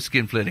people are just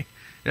skin flitting.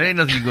 There ain't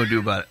nothing you can do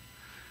about it.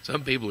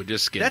 Some people are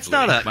just skin. That's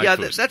not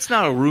that's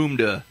not a room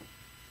to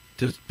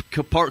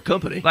part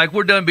company. Like,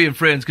 we're done being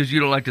friends because you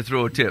don't like to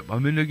throw a tip. I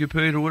mean, they get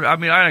paid or whatever. I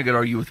mean, I ain't going to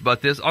argue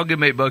about this. I'll give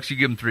them $8, you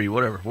give them 3,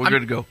 whatever. We're good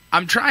to go.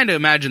 I'm trying to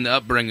imagine the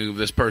upbringing of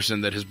this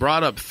person that has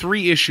brought up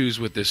 3 issues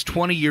with this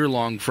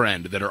 20-year-long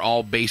friend that are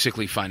all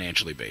basically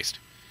financially based.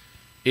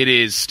 It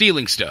is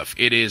stealing stuff,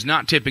 it is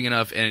not tipping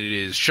enough, and it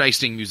is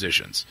shysting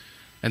musicians.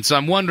 And so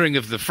I'm wondering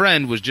if the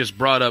friend was just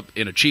brought up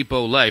in a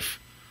cheapo life,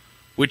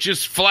 which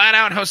is flat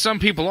out how some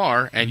people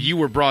are, and you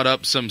were brought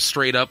up some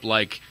straight up,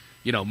 like,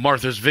 you know,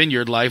 Martha's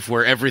Vineyard life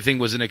where everything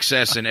was in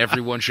excess and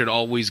everyone should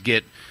always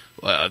get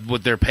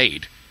what they're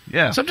paid.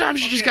 Yeah.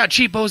 Sometimes you just got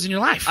cheapos in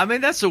your life. I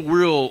mean, that's a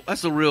real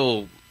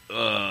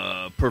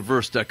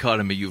perverse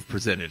dichotomy you've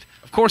presented.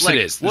 Of course Like,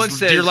 it is. one This is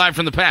says, Dear Live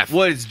from the Path.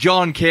 What is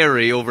John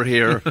Kerry over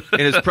here in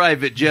his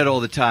private jet all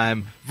the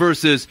time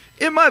versus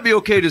it might be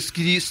okay to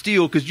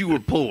steal because you were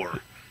poor.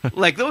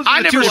 Like those. Are I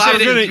the never two said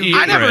options.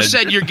 I never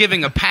said you're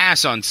giving a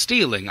pass on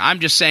stealing. I'm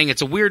just saying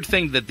it's a weird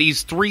thing that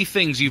these 3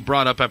 things you've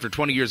brought up after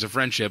 20 years of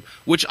friendship,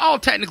 which all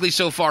technically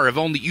so far have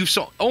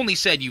only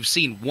said you've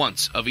seen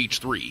once of each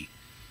 3,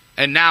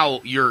 and now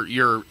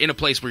you're in a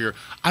place where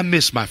I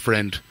miss my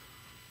friend.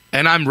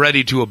 And I'm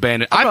ready to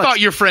abandon. I thought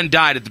your friend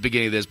died at the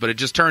beginning of this, but it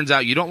just turns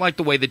out you don't like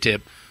the way they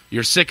tip.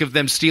 You're sick of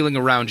them stealing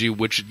around you,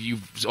 which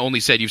you've only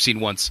said you've seen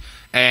once.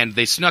 And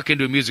they snuck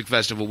into a music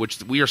festival,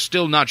 which we are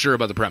still not sure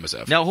about the premise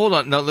of. Now, hold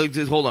on. No,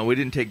 hold on. We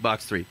didn't take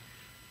box 3.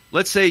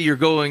 Let's say you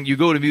go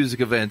to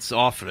music events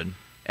often,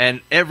 and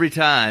every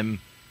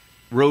time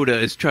Rhoda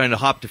is trying to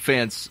hop the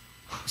fence,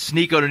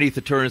 sneak underneath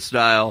the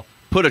turnstile,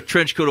 put a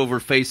trench coat over her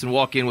face, and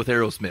walk in with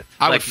Aerosmith.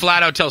 I would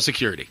flat out tell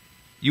security.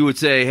 You would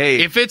say,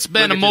 hey, if it's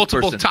been a look at this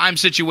multiple person. time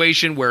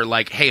situation where,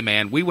 like, hey,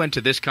 man, we went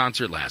to this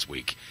concert last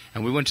week,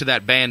 and we went to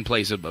that band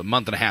place a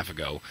month and a half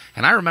ago,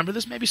 and I remember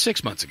this maybe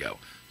 6 months ago.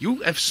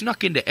 You have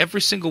snuck into every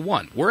single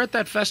one. We're at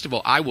that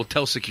festival. I will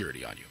tell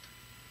security on you.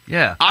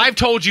 Yeah. I've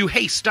told you,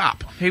 hey,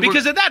 stop.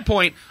 Because at that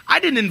point, I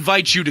didn't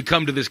invite you to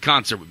come to this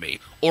concert with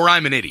me, or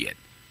I'm an idiot.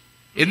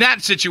 In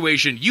that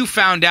situation, you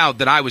found out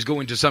that I was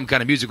going to some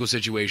kind of musical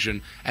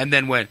situation and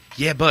then went,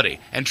 yeah, buddy,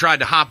 and tried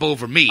to hop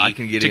over me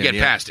to get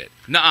past it.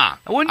 Nuh-uh.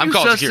 Wouldn't I'm you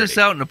called suss security. this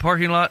out in the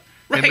parking lot?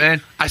 Right. Hey,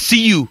 man, I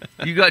see you.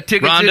 you got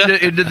tickets Rhonda?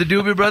 into the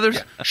Doobie Brothers?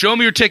 Show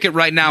me your ticket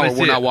right now or Let me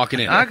we're see not it.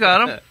 walking in. I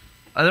got them.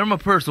 They're in my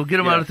purse. We'll get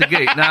them out at the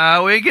gate.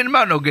 Nah, we ain't getting them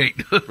out no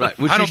gate. Right.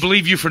 I don't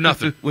believe you for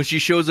nothing. When she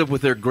shows up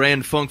with her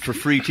Grand Funk for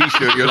free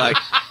T-shirt, you're like,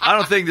 I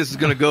don't think this is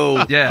going to go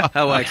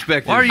how I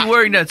expected. Why are you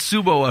wearing that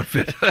Subo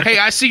outfit? Hey,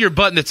 I see your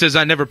button that says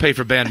I never pay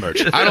for band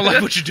merch. I don't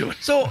like what you're doing.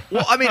 So,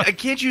 well, I mean,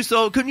 couldn't you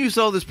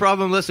solve this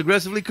problem less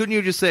aggressively? Couldn't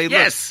you just say, look,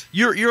 Yes.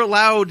 you're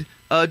allowed,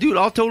 dude,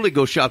 I'll totally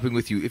go shopping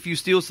with you. If you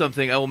steal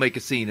something, I will make a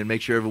scene and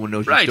make sure everyone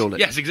knows you Right. stole it.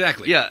 Yes,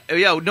 exactly. Yeah,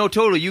 no,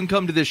 totally. You can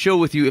come to this show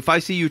with you. If I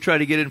see you try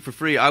to get in for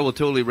free, I will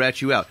totally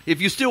rat you out.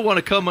 If you still want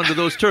to come under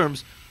those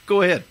terms,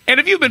 go ahead. And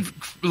if you've been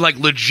like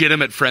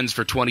legitimate friends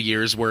for 20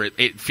 years where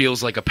it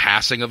feels like a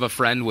passing of a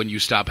friend when you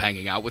stop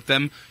hanging out with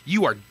them,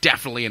 you are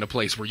definitely in a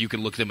place where you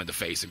can look them in the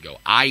face and go,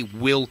 I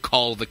will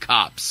call the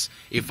cops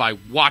if I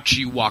watch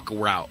you walk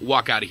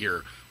out of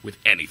here with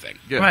anything.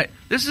 Yeah. Right.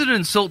 This is an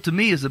insult to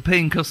me as a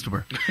paying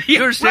customer. Yeah,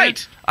 You understand?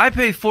 right. I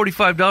pay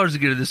 $45 to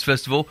get to this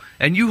festival,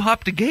 and you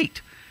hopped a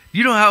gate.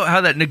 You know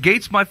how that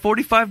negates my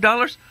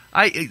 $45?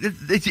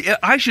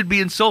 I should be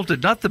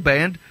insulted, not the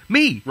band,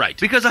 me. Right.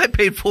 Because I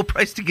paid full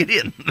price to get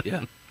in.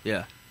 Yeah.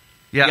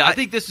 Yeah, I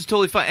think this is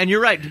totally fine. And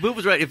you're right. Boop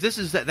was right. If this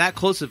is that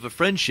close of a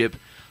friendship,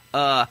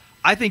 I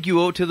think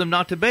you owe it to them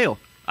not to bail.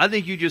 I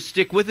think you just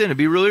stick with it and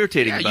be real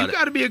irritating Yeah, about you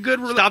got to be a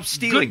good Stop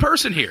stealing. good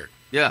person here.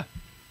 Yeah.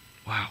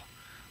 Wow.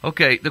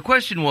 Okay, the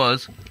question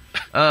was,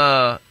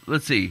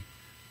 let's see.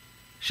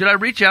 Should I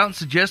reach out and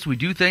suggest we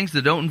do things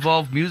that don't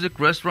involve music,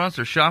 restaurants,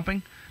 or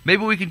shopping?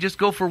 Maybe we can just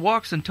go for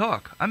walks and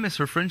talk. I miss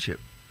her friendship.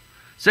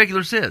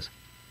 Secular says,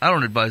 I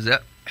don't advise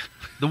that.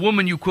 The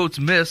woman you quotes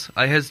miss,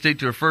 I hesitate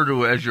to refer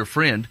to as your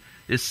friend,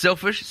 is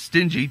selfish,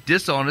 stingy,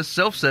 dishonest,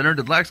 self-centered,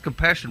 and lacks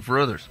compassion for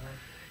others.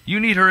 You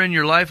need her in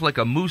your life like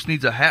a moose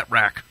needs a hat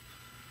rack.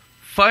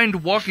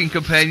 Find walking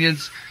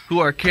companions who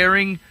are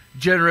caring,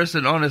 generous,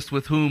 and honest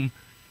with whom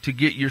to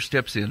get your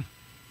steps in.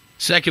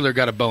 Secular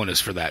got a bonus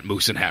for that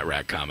moose and hat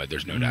rack comment.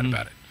 There's no doubt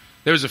about it.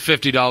 There's a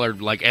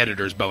 $50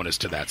 editor's bonus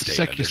to that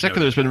statement.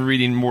 Secular's been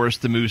reading Morris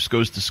the Moose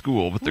Goes to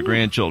School with the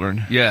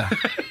grandchildren. Yeah.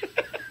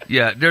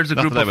 Yeah, there's a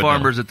group of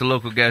farmers at the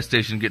local gas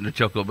station getting a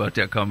chuckle about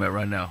that comment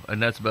right now,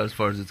 and that's about as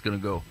far as it's going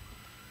to go.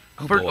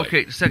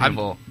 Okay, second of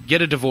all,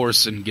 get a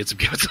divorce and get some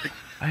counseling.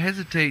 I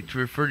hesitate to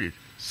refer to you.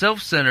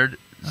 Self-centered,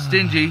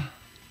 stingy,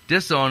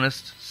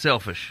 dishonest,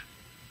 selfish,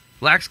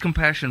 lacks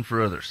compassion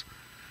for others.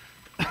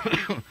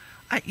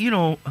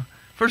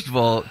 First of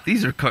all,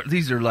 these are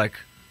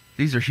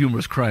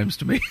humorous crimes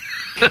to me.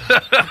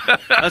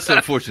 That's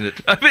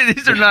unfortunate. I mean,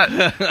 these are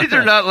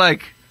not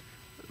like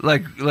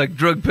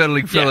drug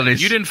peddling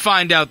felonies. You didn't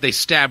find out they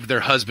stabbed their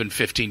husband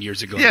 15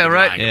 years ago. Yeah,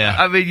 right. Yeah.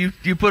 I mean,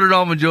 you put an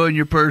almond joy in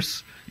your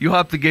purse, you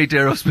hop the gate to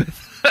Aerosmith,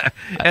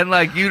 and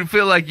you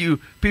feel like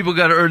people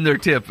got to earn their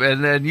tip,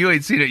 and then you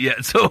ain't seen it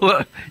yet,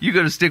 so you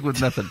got to stick with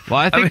nothing. Well,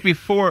 I think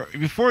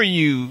before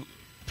you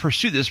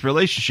pursue this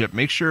relationship,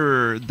 make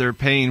sure they're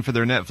paying for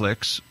their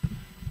Netflix.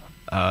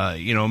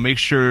 Make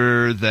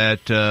sure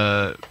that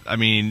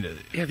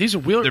these are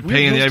real. They're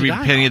paying every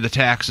penny of the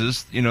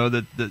taxes.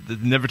 That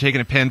never taking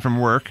a pen from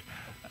work.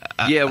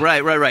 Yeah,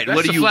 right.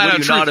 What are you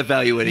not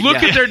evaluating? Look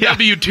at their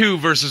W-2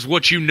 versus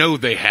what you know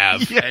they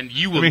have, and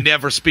you will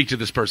never speak to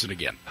this person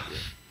again.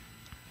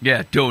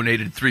 Yeah,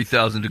 donated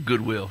 $3,000 to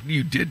Goodwill.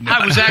 You did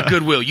not. I was at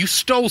Goodwill. You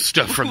stole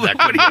stuff from that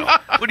Goodwill.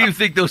 What do you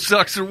think those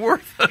socks are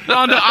worth?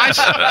 Rhonda, I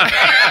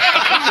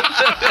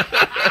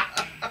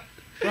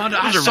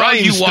saw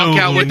you walk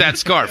out with that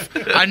scarf.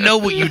 I know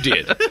what you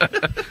did.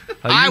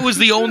 I was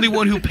the only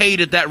one who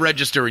paid at that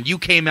register, and you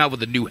came out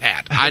with a new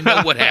hat. I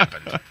know what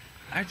happened.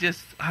 It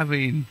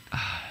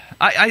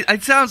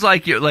sounds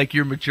like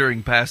you're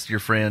maturing past your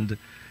friend,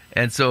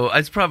 and so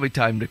it's probably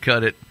time to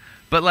cut it.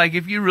 But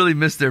if you really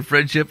miss their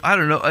friendship, I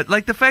don't know.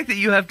 The fact that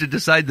you have to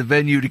decide the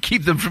venue to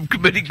keep them from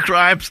committing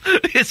crimes,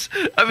 it's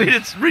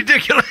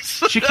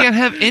ridiculous. She can't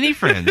have any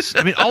friends.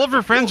 All of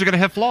her friends are going to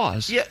have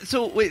flaws. Yeah.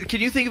 So wait,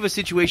 can you think of a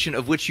situation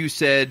of which you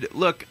said,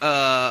 "Look,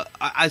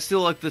 I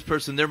still like this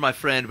person. They're my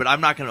friend, but I'm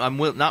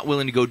not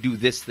willing to go do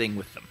this thing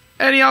with them."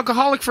 Any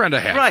alcoholic friend I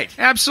have. Right.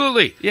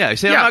 Absolutely. Yeah.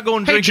 I'm not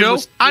going drinking. Hey, Joe,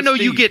 with I know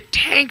Steve. you get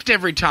tanked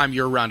every time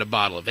you're around a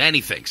bottle of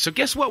anything. So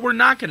guess what we're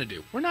not going to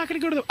do? We're not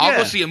going to go to I'll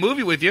go see a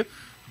movie with you,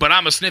 but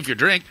I'm going to sniff your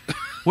drink.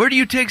 Where do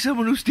you take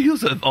someone who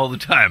steals all the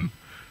time?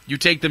 You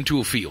take them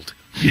to a field.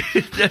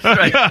 That's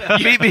right.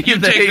 You take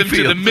them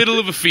to the middle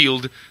of a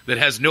field that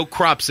has no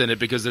crops in it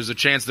because there's a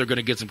chance they're going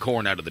to get some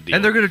corn out of the deal.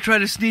 And they're going to try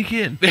to sneak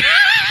in.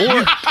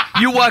 Or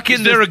you walk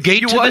in. Is there a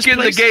gate? You walk in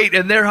the gate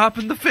and they're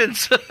hopping the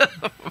fence.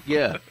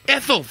 Yeah.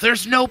 Ethel,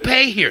 there's no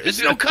pay here.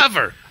 There's no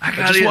cover. I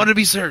just wanted to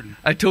be certain.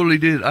 I totally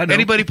did. I know.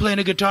 Anybody playing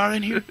a guitar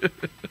in here?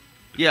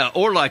 Yeah,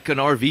 or like an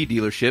RV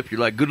dealership. You're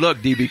like, good luck,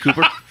 DB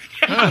Cooper.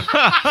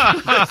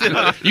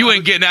 You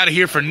ain't getting out of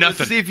here for nothing.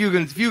 Let's see if you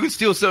can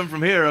steal something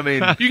from here. You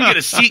can get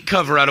a seat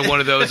cover out of one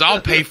of those.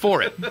 I'll pay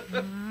for it.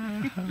 That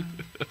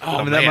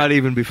might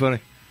even be funny.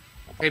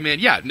 Hey man,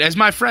 yeah. As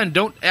my friend,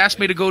 don't ask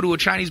me to go to a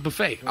Chinese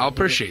buffet. I'll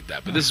appreciate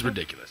that, but this is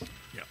ridiculous.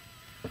 Yeah.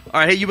 All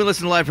right, hey, you've been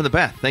listening live from the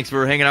Bath. Thanks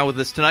for hanging out with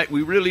us tonight.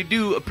 We really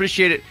do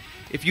appreciate it.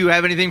 If you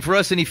have anything for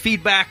us, any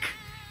feedback,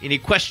 any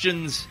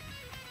questions,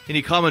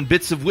 any common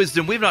bits of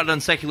wisdom, we've not done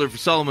Secular for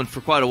Solomon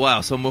for quite a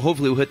while, so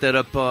hopefully we'll hit that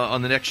up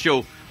on the next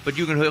show. But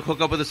you can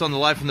hook up with us on the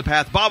Live from the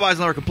Path. Bob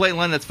Eisenhower complaint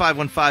line, that's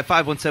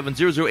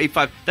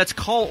 515-517-0085. That's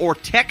call or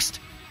text.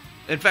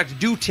 In fact,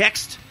 do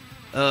text.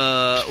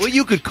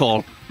 You could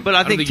call, but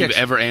I don't think you've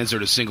ever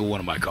answered a single one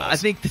of my calls. I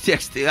think the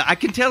text, I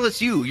can tell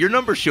it's you. Your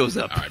number shows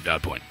up. All right,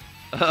 dot point.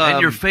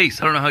 And your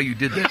face. I don't know how you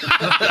did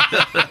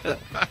that.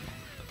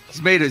 He's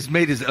made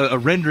a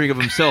rendering of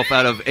himself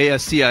out of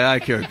ASCII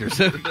characters.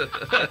 I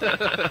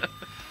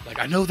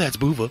know that's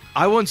Boova.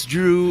 I once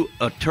drew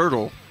a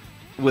turtle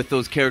with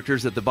those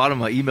characters at the bottom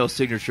of my email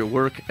signature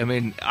work.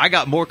 I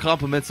got more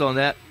compliments on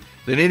that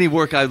than any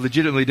work I've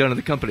legitimately done in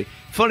the company.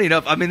 Funny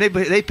enough,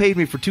 they paid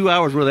me for 2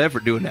 hours worth of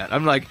effort doing that.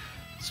 I'm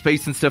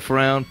spacing stuff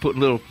around,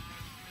 putting little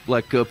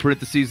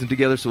parentheses in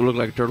together so it look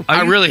like a turtle.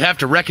 I really have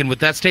to reckon with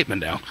that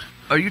statement now.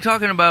 Are you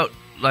talking about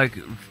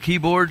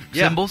keyboard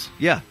symbols?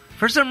 Yeah.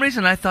 For some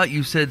reason, I thought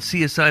you said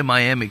CSI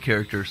Miami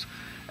characters.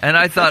 And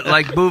I thought,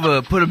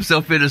 Boova put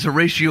himself in as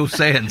Horatio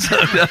Sands.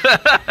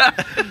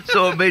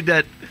 So it made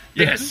that...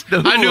 Yes.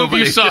 I knew if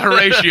you saw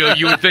Horatio,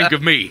 you would think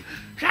of me.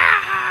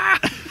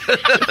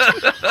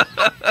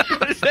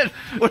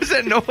 What is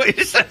that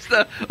noise? That's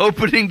the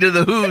opening to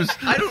the Who's.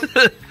 I don't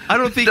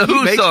think the he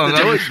Who makes song, the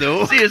noise,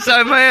 though.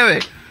 CSI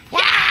Miami.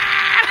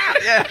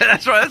 Yeah,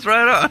 that's right. That's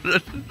right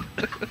on.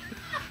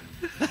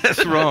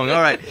 That's wrong.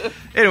 All right.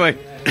 Anyway,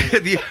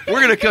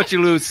 we're going to cut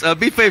you loose.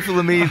 Be faithful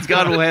to means.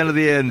 God will handle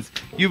the ends.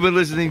 You've been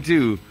listening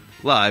to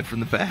Live from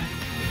the Past.